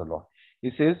fear of the Lord.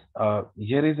 He says,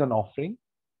 here is an offering.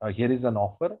 Here is an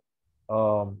offer.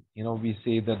 We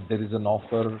say that there is an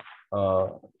offer,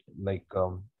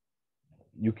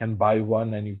 you can buy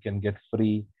one and you can get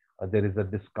free. There is a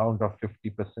discount of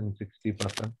 50%,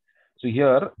 60%. So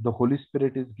here, the Holy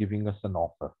Spirit is giving us an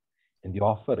offer. And the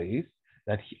offer is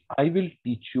that I will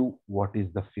teach you what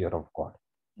is the fear of God.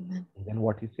 Amen. And then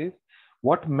what he says,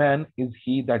 what man is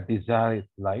he that desireth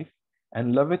life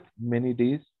and loveth many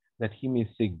days, that he may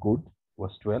say good?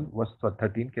 Verse 12, verse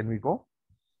 13, can we go?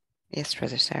 Yes,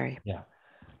 brother, sorry. Yeah.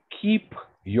 Keep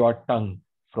your tongue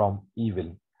from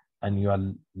evil and your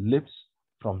lips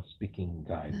from speaking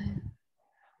guile.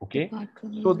 Okay?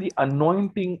 So the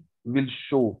anointing will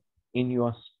show in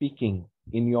your speaking,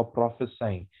 in your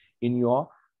prophesying, in your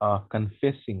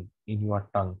confessing, in your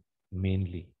tongue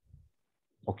mainly.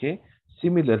 Okay?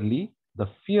 Similarly, the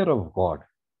fear of God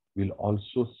will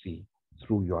also see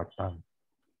through your tongue.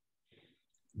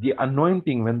 The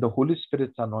anointing, when the Holy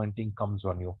Spirit's anointing comes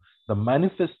on you, the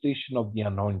manifestation of the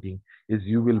anointing is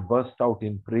you will burst out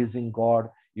in praising God,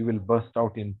 you will burst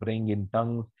out in praying in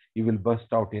tongues, you will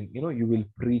burst out in, you will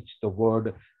preach the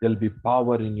word, there'll be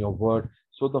power in your word.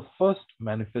 So the first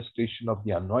manifestation of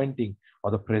the anointing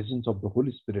or the presence of the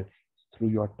Holy Spirit is through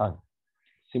your tongue.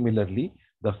 Similarly,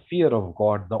 the fear of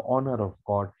God, the honor of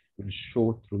God will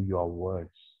show through your words,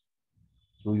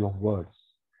 through your words.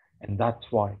 And that's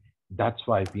why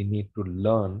we need to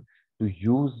learn to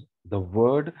use the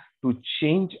word to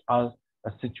change a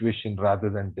situation rather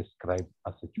than describe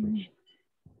a situation.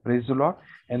 Praise the Lord.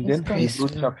 And then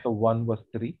Hebrews chapter 1 verse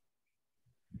 3.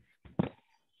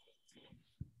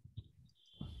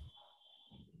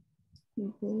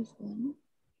 Hebrews 1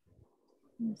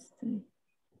 verse 3.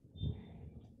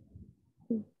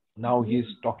 Now he is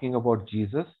talking about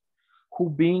Jesus, who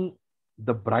being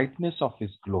the brightness of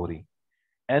his glory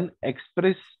and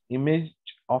express image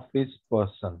of his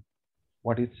person,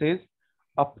 what it says,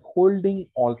 upholding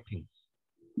all things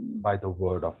by the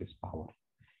word of his power.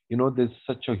 There's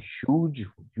such a huge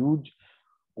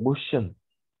ocean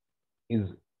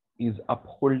is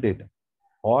upholded,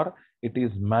 or it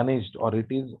is managed, or it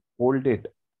is holded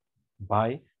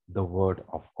by the word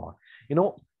of God.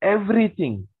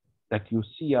 Everything that you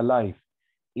see alive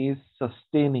is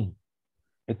sustaining.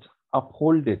 It's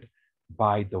upholded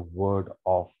by the word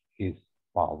of his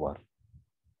power.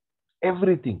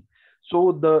 Everything.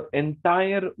 So the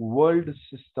entire world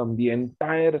system, the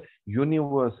entire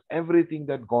universe, everything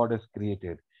that God has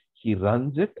created, he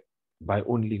runs it by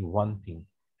only one thing.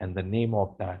 And the name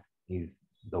of that is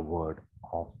the word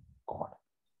of God.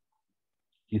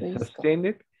 He sustains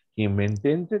it, he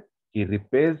maintains it, he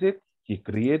repairs it, he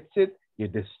creates it, he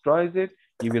destroys it,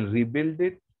 he will rebuild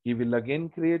it, he will again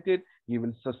create it, he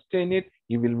will sustain it,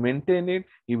 he will maintain it,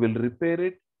 he will repair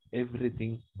it,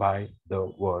 everything by the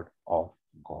word of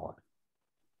God.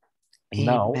 Amen.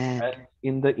 Now, as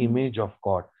in the image of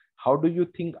God, how do you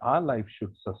think our life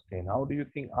should sustain? How do you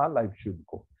think our life should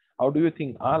go? How do you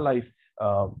think our life,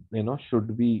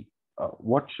 should be,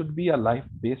 what should be a life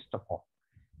based upon?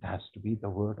 It has to be the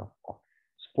word of God,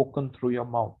 spoken through your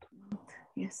mouth.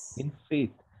 Yes. In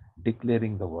faith,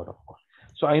 declaring the word of God.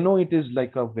 So I know it is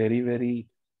like a very, very,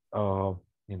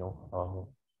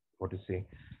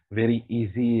 very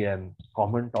easy and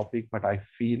common topic, but I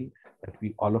feel that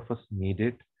we all of us need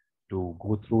it to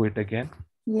go through it again.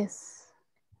 Yes.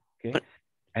 Okay.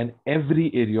 And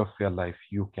every area of your life,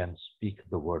 you can speak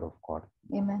the word of God.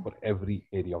 Amen. For every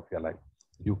area of your life,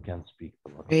 you can speak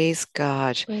the word. Praise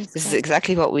God. This is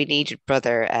exactly what we needed,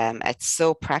 brother. It's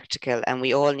so practical, and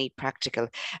we all need practical.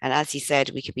 And as he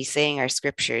said, we could be saying our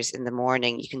scriptures in the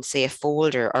morning. You can say a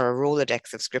folder or a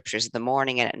Rolodex of scriptures in the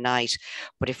morning and at night.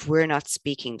 But if we're not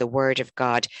speaking the word of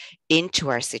God into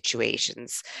our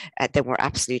situations, then we're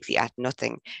absolutely at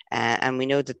nothing. And we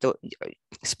know that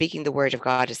speaking the word of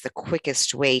God is the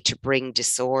quickest way to bring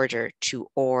disorder to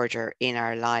order in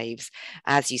our lives.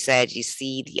 As you said, you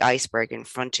see the iceberg in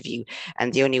front of you,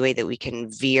 and the only way that we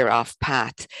can veer off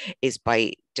path is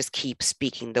by just keep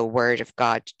speaking the word of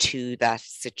God to that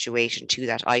situation, to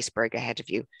that iceberg ahead of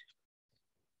you.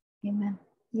 Amen.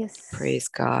 Yes. Praise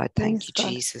God. Thank you,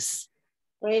 Jesus.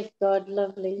 Praise God.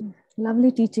 Lovely.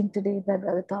 Lovely teaching today by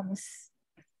Brother Thomas.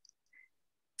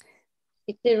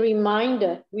 It's a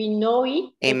reminder. We know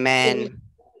it. Amen.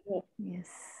 Yes.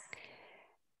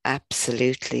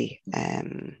 Absolutely.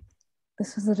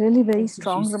 This was a really very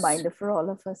strong reminder for all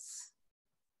of us.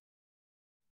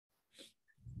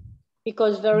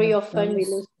 Because very often we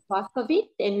lose track of it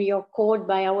and we are caught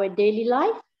by our daily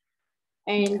life.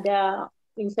 And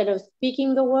instead of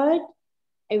speaking the word,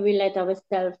 we let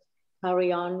ourselves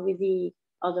carry on with the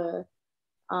other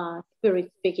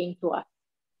spirit speaking to us.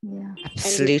 Yeah.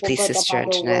 Absolutely, Sister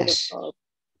Antoinette.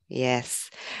 Yes.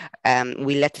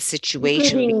 We let the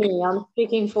situation... Including me, I'm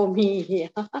speaking for me here.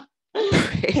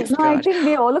 Praise No, God. I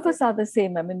think all of us are the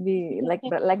same. I mean, we,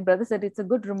 like brother said, it's a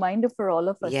good reminder for all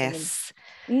of us. Yes.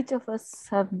 I mean, each of us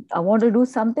I want to do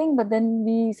something, but then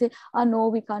we say, oh no,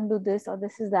 we can't do this, or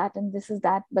this is that, and this is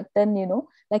that. But then,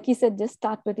 like he said, just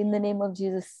start with, in the name of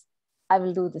Jesus, I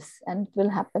will do this, and it will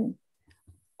happen.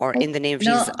 Or in the name of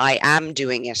Jesus, I am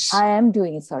doing it. I am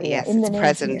doing it, sorry. Yes, in it's the name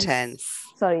present of Jesus. tense.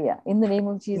 Sorry, yeah. In the name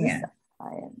of Jesus, Yeah.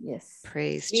 I am, yes.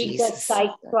 Praise We Jesus. get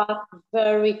sidetracked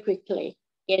very quickly,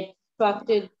 get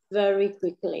distracted very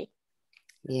quickly.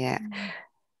 Yeah.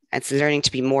 It's learning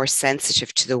to be more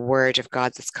sensitive to the word of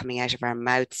God that's coming out of our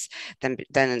mouths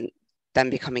than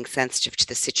becoming sensitive to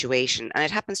the situation. And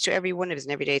it happens to every one of us,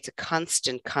 and every day it's a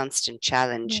constant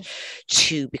challenge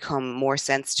to become more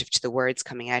sensitive to the words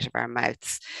coming out of our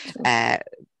mouths,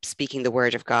 speaking the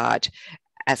word of God,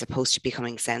 as opposed to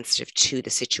becoming sensitive to the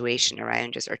situation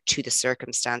around us, or to the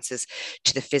circumstances,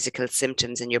 to the physical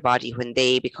symptoms in your body, when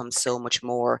they become so much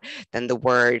more than the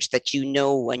word that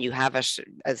when you have it,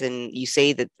 as in you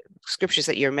say the scriptures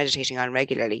that you're meditating on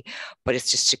regularly, but it's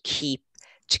just to keep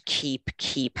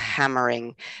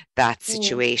hammering that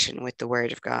situation with the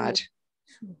word of God.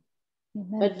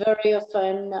 But very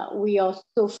often we are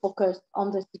so focused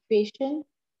on the situation,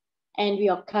 and we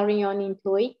are carrying on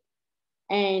into it,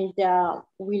 and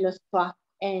we lost track,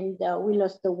 and we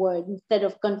lost the word. Instead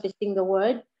of confessing the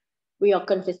word, we are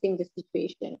confessing the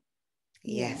situation.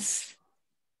 Yes.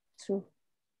 True.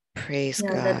 Praise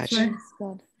God. That's right.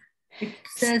 God. It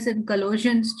says in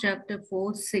Colossians chapter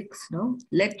 4:6, no?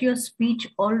 Let your speech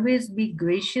always be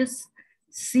gracious,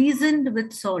 seasoned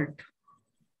with salt.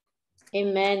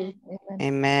 Amen.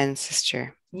 Amen,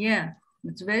 sister. Yeah,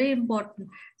 it's very important.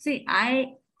 See,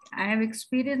 I have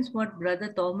experienced what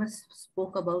Brother Thomas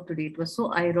spoke about today. It was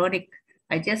so ironic.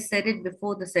 I just said it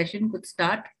before the session could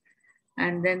start,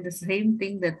 and then the same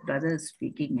thing that Brother is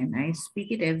speaking, and I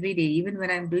speak it every day. Even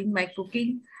when I'm doing my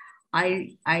cooking,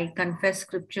 I confess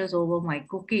scriptures over my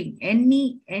cooking.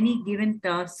 Any given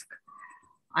task,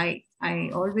 I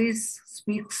always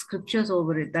speak scriptures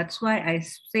over it. That's why I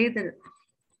say that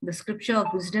the scripture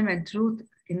of wisdom and truth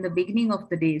in the beginning of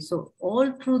the day. So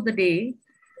all through the day,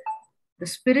 the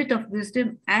spirit of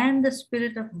wisdom and the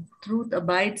spirit of truth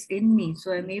abides in me.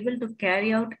 So I'm able to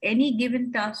carry out any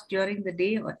given task during the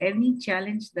day, or any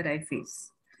challenge that I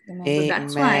face. Amen. So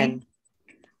that's why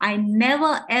I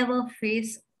never ever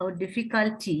face a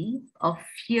difficulty of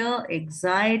fear,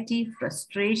 anxiety,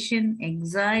 frustration,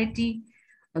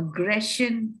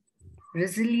 aggression,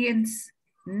 resilience.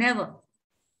 Never.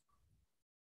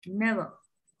 Never.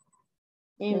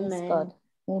 Praise God.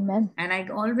 Amen. And I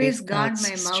always guard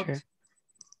my sister. mouth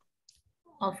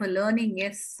of a learning.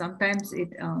 Yes, sometimes it,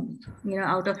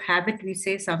 out of habit we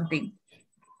say something,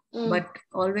 but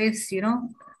always,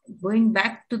 going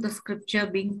back to the scripture,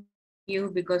 being you,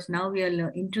 because now we are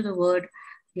into the word,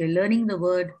 we are learning the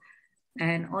word,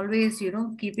 and always,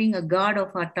 keeping a guard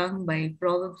of our tongue by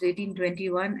Proverbs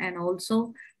 18:21, and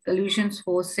also Colossians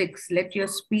 4:6. Let your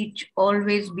speech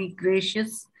always be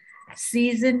gracious,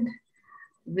 seasoned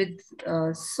with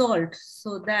salt,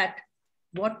 so that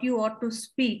what you ought to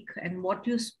speak and what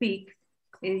you speak,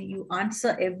 you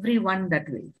answer everyone that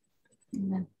way.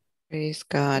 Amen. Praise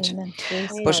God. Amen.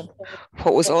 Praise But God.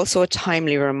 what was also a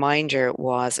timely reminder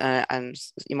was, and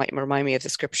you might remind me of the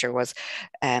scripture, was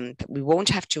that we won't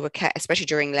have to account, especially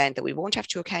during Lent, that we won't have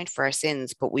to account for our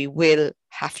sins, but we will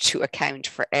have to account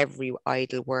for every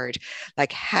idle word.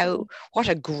 Like what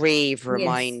a grave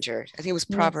reminder. I think it was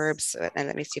Proverbs, and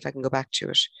let me see if I can go back to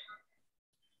it.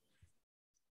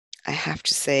 I have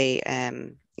to say,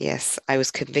 yes, I was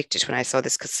convicted when I saw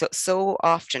this, because so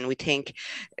often we think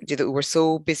that we're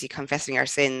so busy confessing our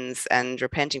sins and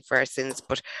repenting for our sins,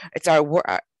 but it's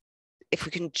if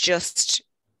we can just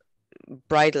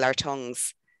bridle our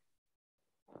tongues.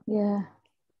 Yeah.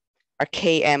 Our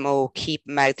KMO, keep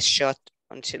mouth shut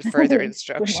until further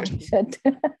instruction.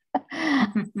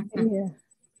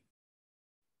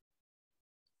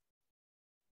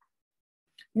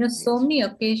 Yeah. So many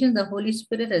occasions the Holy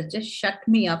Spirit has just shut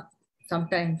me up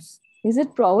sometimes. Is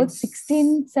it Proverbs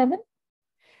 16:7?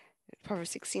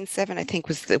 Proverbs 16:7, I think,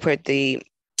 was where the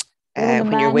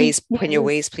when your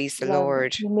ways please the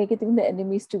Lord, you make it in the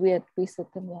enemies to be at peace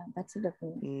with them. Yeah, that's it.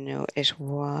 No, it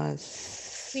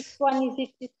was. Which one is it,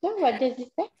 sister? What does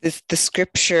it say? The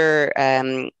scripture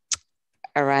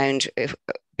around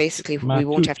basically Matthew we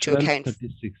won't have to account.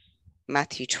 12:36.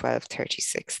 Matthew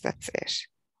 12:36. That's it.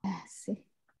 See.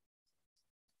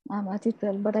 I'm at it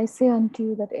well, but I say unto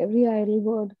you that every idle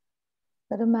word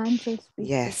that a man shall speak.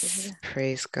 Yes,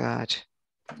 praise God.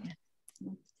 Yes.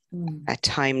 A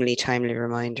timely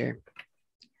reminder.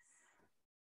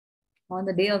 On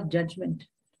the day of judgment.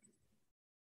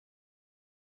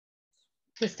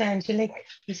 Sister Angelic,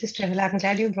 this is Trevor. I'm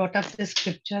glad you brought up the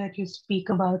scripture that you speak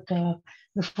about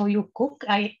before you cook.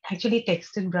 I actually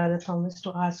texted Brother Thomas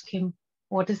to ask him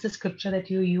what is the scripture that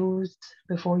you use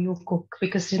before you cook?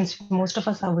 Because since most of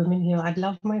us are women here, I'd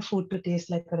love my food to taste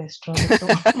like a restaurant. So.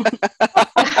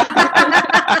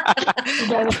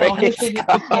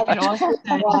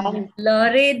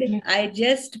 Lauren, I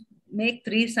just make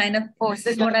 3 sign-up. This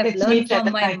is what I've learned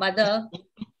from my mother.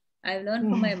 I've learned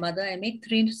from my mother. I make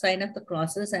 3 to sign up the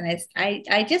crosses, and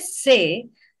I just say,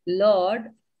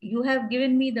 Lord, you have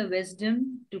given me the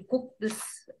wisdom to cook this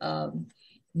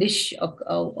dish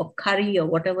or curry or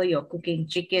whatever you're cooking,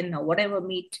 chicken or whatever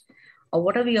meat or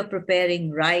whatever you're preparing,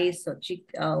 rice or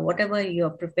whatever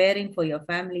you're preparing for your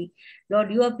family. Lord,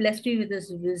 you have blessed me with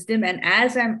this wisdom, and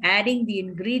as I'm adding the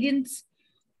ingredients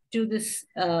to this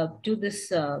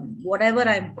whatever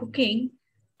I'm cooking,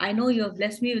 I know you have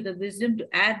blessed me with the wisdom to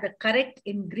add the correct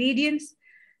ingredients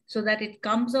so that it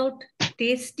comes out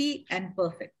tasty and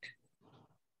perfect.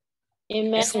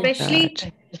 Amen.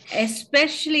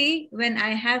 Especially when I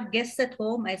have guests at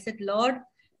home, I said, Lord,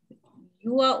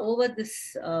 you are over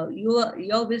this,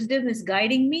 your wisdom is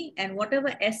guiding me, and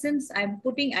whatever essence I'm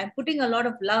putting a lot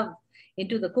of love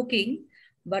into the cooking,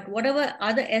 but whatever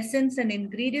other essence and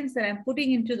ingredients that I'm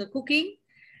putting into the cooking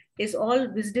is all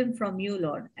wisdom from you,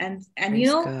 Lord. And you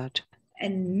know, God.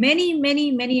 And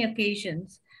many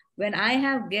occasions when I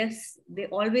have guests, they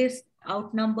always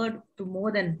outnumbered to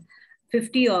more than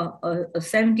 50 or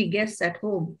 70 guests at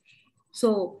home.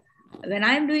 So when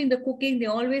I'm doing the cooking, they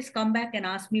always come back and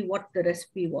ask me what the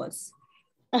recipe was.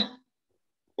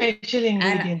 Special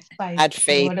ingredients. Add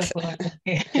faith.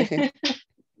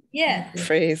 Yeah.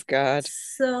 Praise God.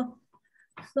 So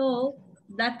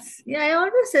that's, I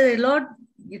always say, Lord,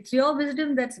 it's your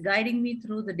wisdom that's guiding me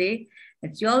through the day.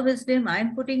 It's your wisdom.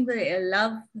 I'm putting the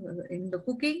love in the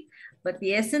cooking, but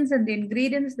the essence and the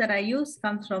ingredients that I use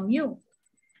comes from you.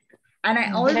 And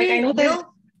I always,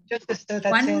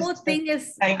 one more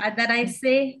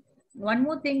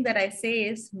thing that I say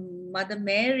is Mother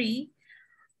Mary.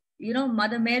 You know,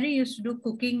 Mother Mary used to do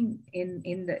cooking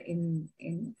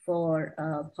for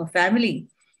her family,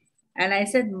 and I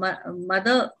said,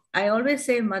 Mother. I always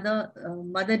say Mother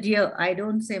dear. I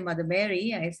don't say Mother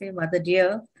Mary. I say Mother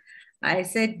dear. I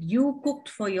said, you cooked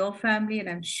for your family, and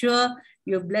I'm sure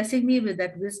you're blessing me with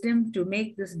that wisdom to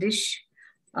make this dish,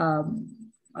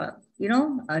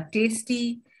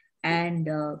 tasty and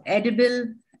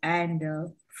edible and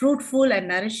fruitful and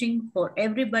nourishing for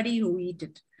everybody who eat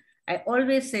it. I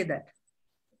always say that.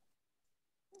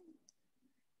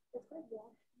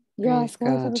 Yeah, Praise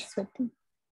God.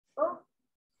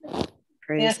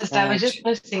 Yes, sister, I was just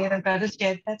going to say that Brother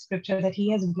shared that scripture that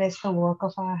he has blessed the work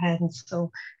of our hands. So,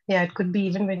 yeah, it could be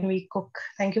even when we cook.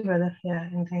 Thank you, brother. Yeah,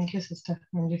 and thank you, sister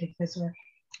Angelic, as well.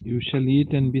 You shall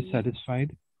eat and be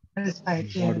satisfied.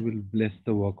 Satisfied, God will bless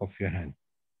the work of your hand.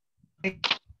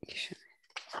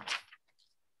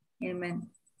 Amen.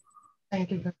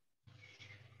 Thank you, brother.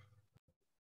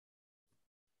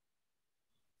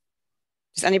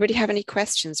 Does anybody have any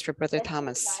questions for Brother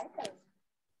Thomas?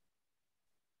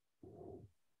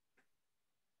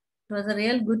 It was a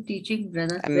real good teaching,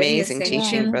 brother. Amazing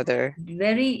teaching, brother.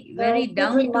 Very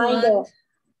down to earth,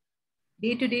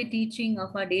 day-to-day teaching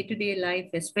of our day-to-day life,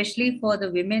 especially for the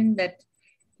women that,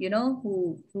 you know,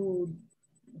 who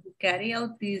carry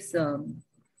out these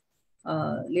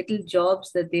little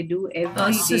jobs that they do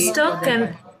every day.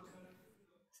 Sister,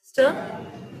 Sister?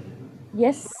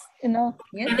 Yes, you know.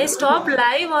 Yes? Can I stop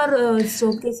live or it's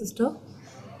okay, sister?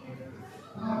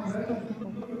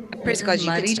 Praise God,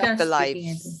 you can stop the live.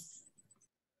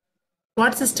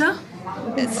 What, sister?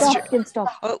 You can stop.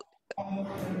 Oh.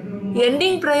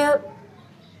 Ending prayer.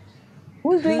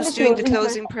 Who's doing the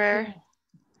closing prayer?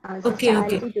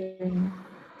 Okay.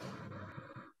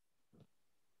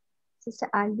 Sister,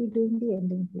 I'll be doing the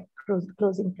ending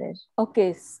closing prayer.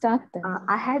 Okay, start then.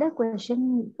 I had a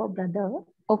question for brother.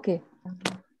 Okay.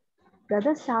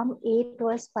 Brother, Psalm 8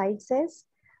 verse 5 says,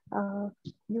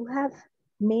 you have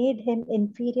made him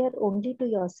inferior only to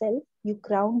yourself. You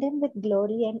crowned him with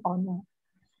glory and honor.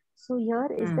 So here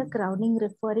is the crowning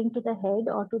referring to the head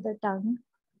or to the tongue?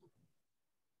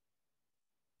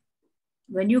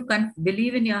 When you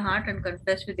believe in your heart and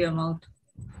confess with your mouth,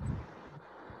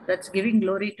 that's giving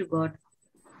glory to God.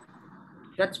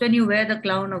 That's when you wear the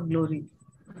crown of glory.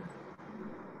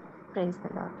 Praise the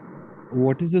Lord.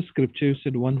 What is the scripture? You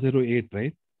said 108,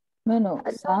 right? No.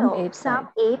 Psalm 8, Psalm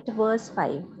 8, verse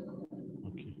 5.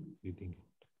 Okay, reading it.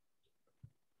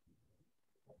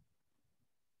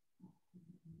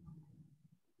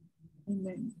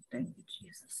 Amen. Thank you,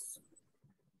 Jesus.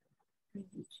 Thank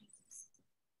you, Jesus.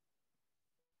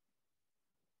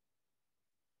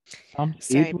 Psalms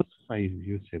Sorry. 8 verse 5,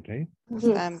 you said, right?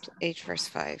 Psalm 8 verse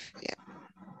 5. Yeah.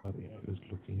 Sorry, I was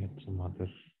looking at some other.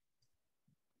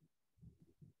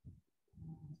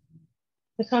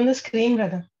 It's on the screen,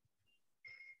 brother.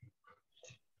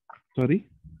 Sorry?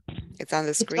 It's on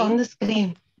the It's screen. on the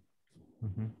screen.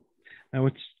 I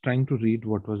was trying to read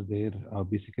what was there.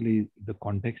 Basically, the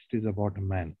context is about a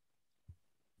man.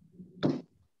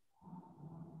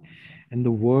 And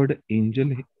the word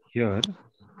angel here,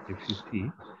 if you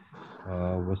see,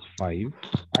 was 5.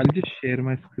 I'll just share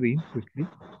my screen quickly.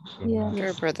 Yeah.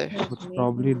 Sure, brother. But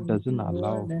probably it doesn't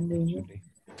allow.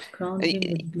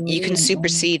 You can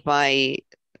supersede my.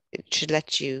 It should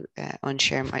let you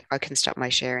unshare my. I can stop my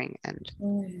sharing and.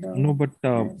 No, but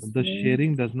the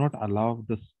sharing does not allow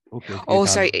this. Okay. Oh,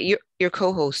 sorry, you're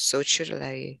co-host, so it should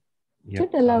allow you. Yep.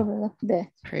 Should allow, brother.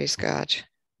 There. Praise God.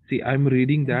 See, I'm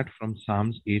reading that from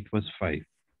Psalms 8 verse 5.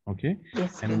 Okay.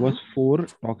 Yes. And verse 4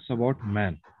 talks about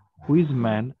man. Who is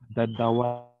man that thou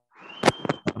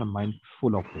art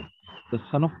mindful of him? The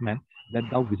Son of Man that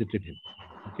thou visited him.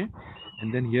 Okay.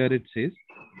 And then here it says,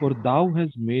 for thou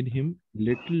hast made him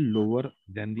little lower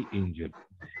than the angel.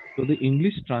 So the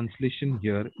English translation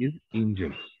here is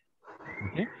angels.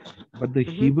 Okay. But the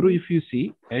Hebrew, if you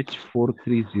see,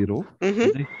 H430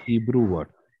 is a Hebrew word.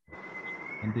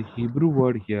 And the Hebrew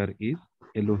word here is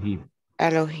Elohim.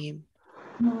 Elohim.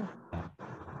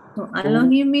 So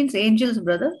Elohim means angels,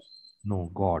 brother? No,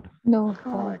 God. No,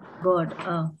 God. God.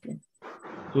 Okay.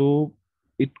 So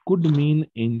it could mean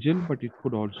angel, but it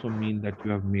could also mean that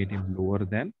you have made him lower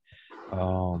than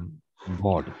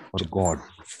God or gods.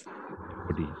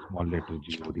 G-O-D, small letter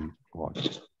G-O-D,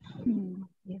 God.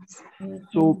 Yes.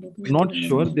 So not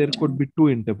sure, there could be two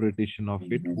interpretation of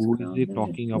it. Who is he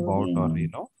talking about,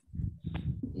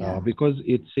 or because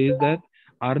it says that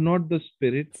are not the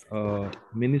spirit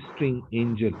ministering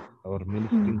angel or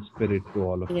ministering spirit to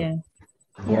all of us.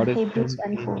 God has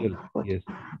sent angel. Yes,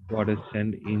 God has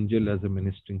sent angel as a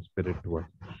ministering spirit to us.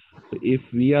 So if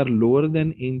we are lower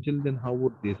than angel, then how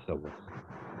would they serve us?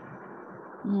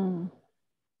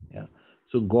 Yeah.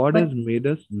 So God has made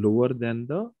us lower than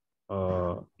the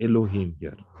Elohim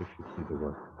here, if you see the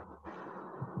word.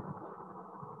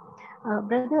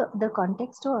 Brother, the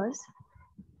context was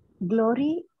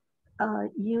glory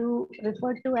you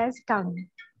referred to as tongue.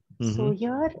 So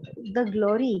here the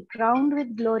glory, crowned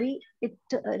with glory, it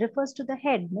refers to the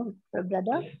head, no,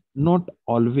 brother? Not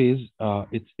always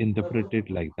it's interpreted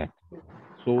like that.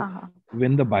 So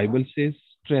when the Bible says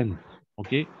strength,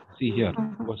 okay, see here,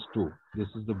 verse 2, this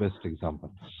is the best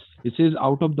example. It says,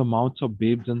 out of the mouths of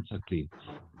babes and suckling,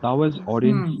 thou hast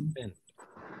ordained strength.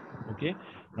 Okay.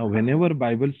 Now, whenever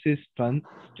Bible says strength,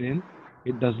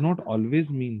 it does not always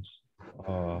mean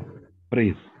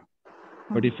praise.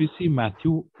 But if you see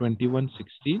Matthew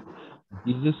 21:16,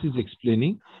 Jesus is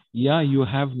explaining, yeah, you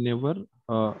have never,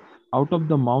 out of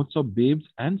the mouths of babes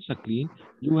and suckling,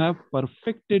 you have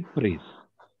perfected praise.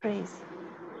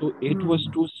 So 8 verse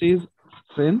 2 says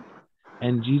strength,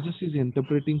 and Jesus is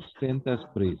interpreting strength as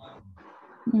praise.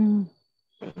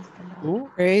 So,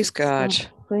 praise God.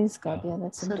 Praise God. Yeah,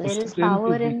 that's so interesting. there is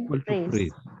power in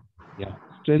praise. Yeah,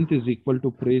 strength is equal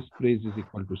to praise. Praise is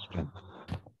equal to strength.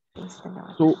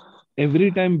 So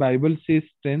every time Bible says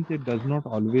strength, it does not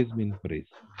always mean praise,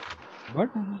 but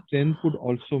strength could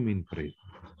also mean praise.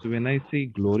 So when I say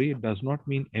glory, it does not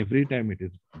mean every time it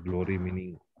is glory,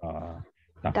 meaning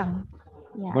tongue.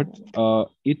 But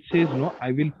it says, no,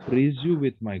 I will praise you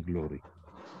with my glory.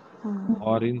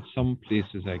 Or in some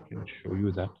places, I can show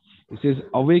you that. It says,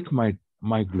 awake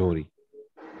my glory.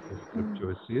 The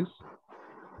scripture says,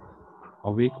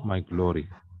 awake my glory.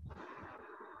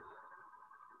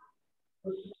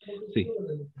 See,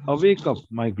 awake up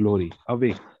my glory.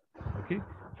 Awake. Okay.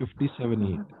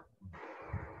 57:8.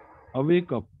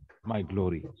 Awake up my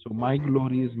glory. So my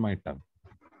glory is my tongue.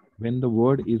 When the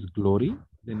word is glory,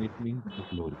 then it means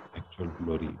the glory, actual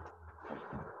glory of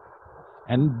God.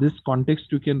 And this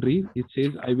context you can read, it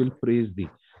says, I will praise thee.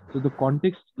 So the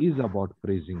context is about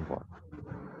praising God.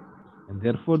 And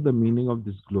therefore the meaning of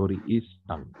this glory is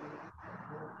tongue.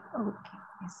 Okay.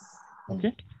 Yes.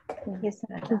 Okay? Yes,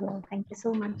 sir. Thank you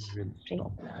so much.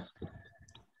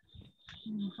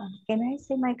 Can I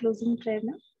say my closing prayer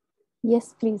now?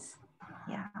 Yes, please.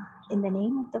 Yeah. In the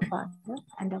name of the Father,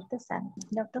 and of the Son,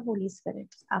 and of the Holy Spirit.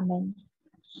 Amen.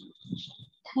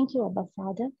 Thank you, Abba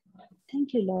Father.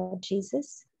 Thank you, Lord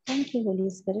Jesus. Thank you, Holy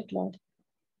Spirit, Lord,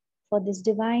 for this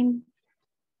divine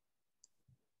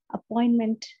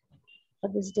appointment, for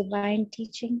this divine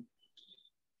teaching,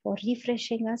 for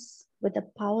refreshing us with the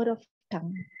power of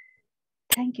tongue.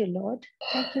 Thank you, Lord.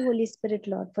 Thank you, Holy Spirit,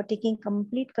 Lord, for taking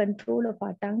complete control of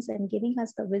our tongues and giving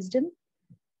us the wisdom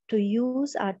to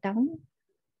use our tongue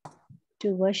to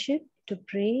worship, to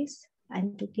praise,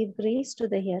 and to give grace to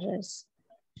the hearers.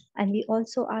 And we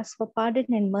also ask for pardon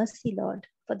and mercy, Lord,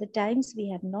 for the times we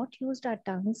have not used our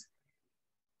tongues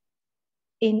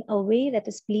in a way that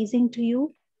is pleasing to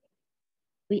you.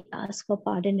 We ask for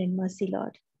pardon and mercy,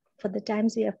 Lord, for the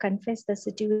times we have confessed the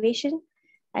situation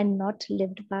and not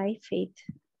lived by faith.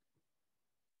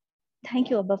 Thank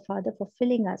you, Abba Father, for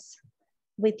filling us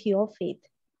with your faith.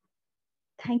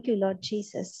 Thank you, Lord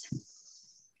Jesus,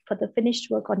 for the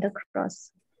finished work on the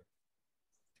cross.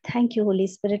 Thank you, Holy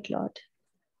Spirit, Lord,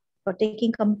 for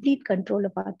taking complete control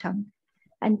of our tongue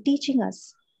and teaching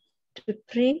us to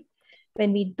pray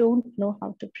when we don't know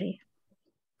how to pray.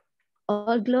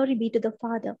 All glory be to the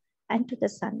Father, and to the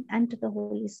Son, and to the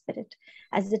Holy Spirit,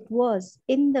 as it was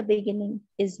in the beginning,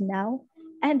 is now,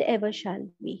 and ever shall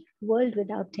be, world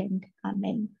without end.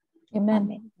 Amen.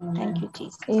 Amen. Amen. Thank you,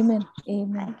 Jesus. Amen.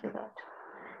 Amen. Thank you, Lord.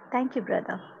 Thank you,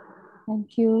 brother.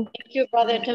 Thank you. Thank you, Brother.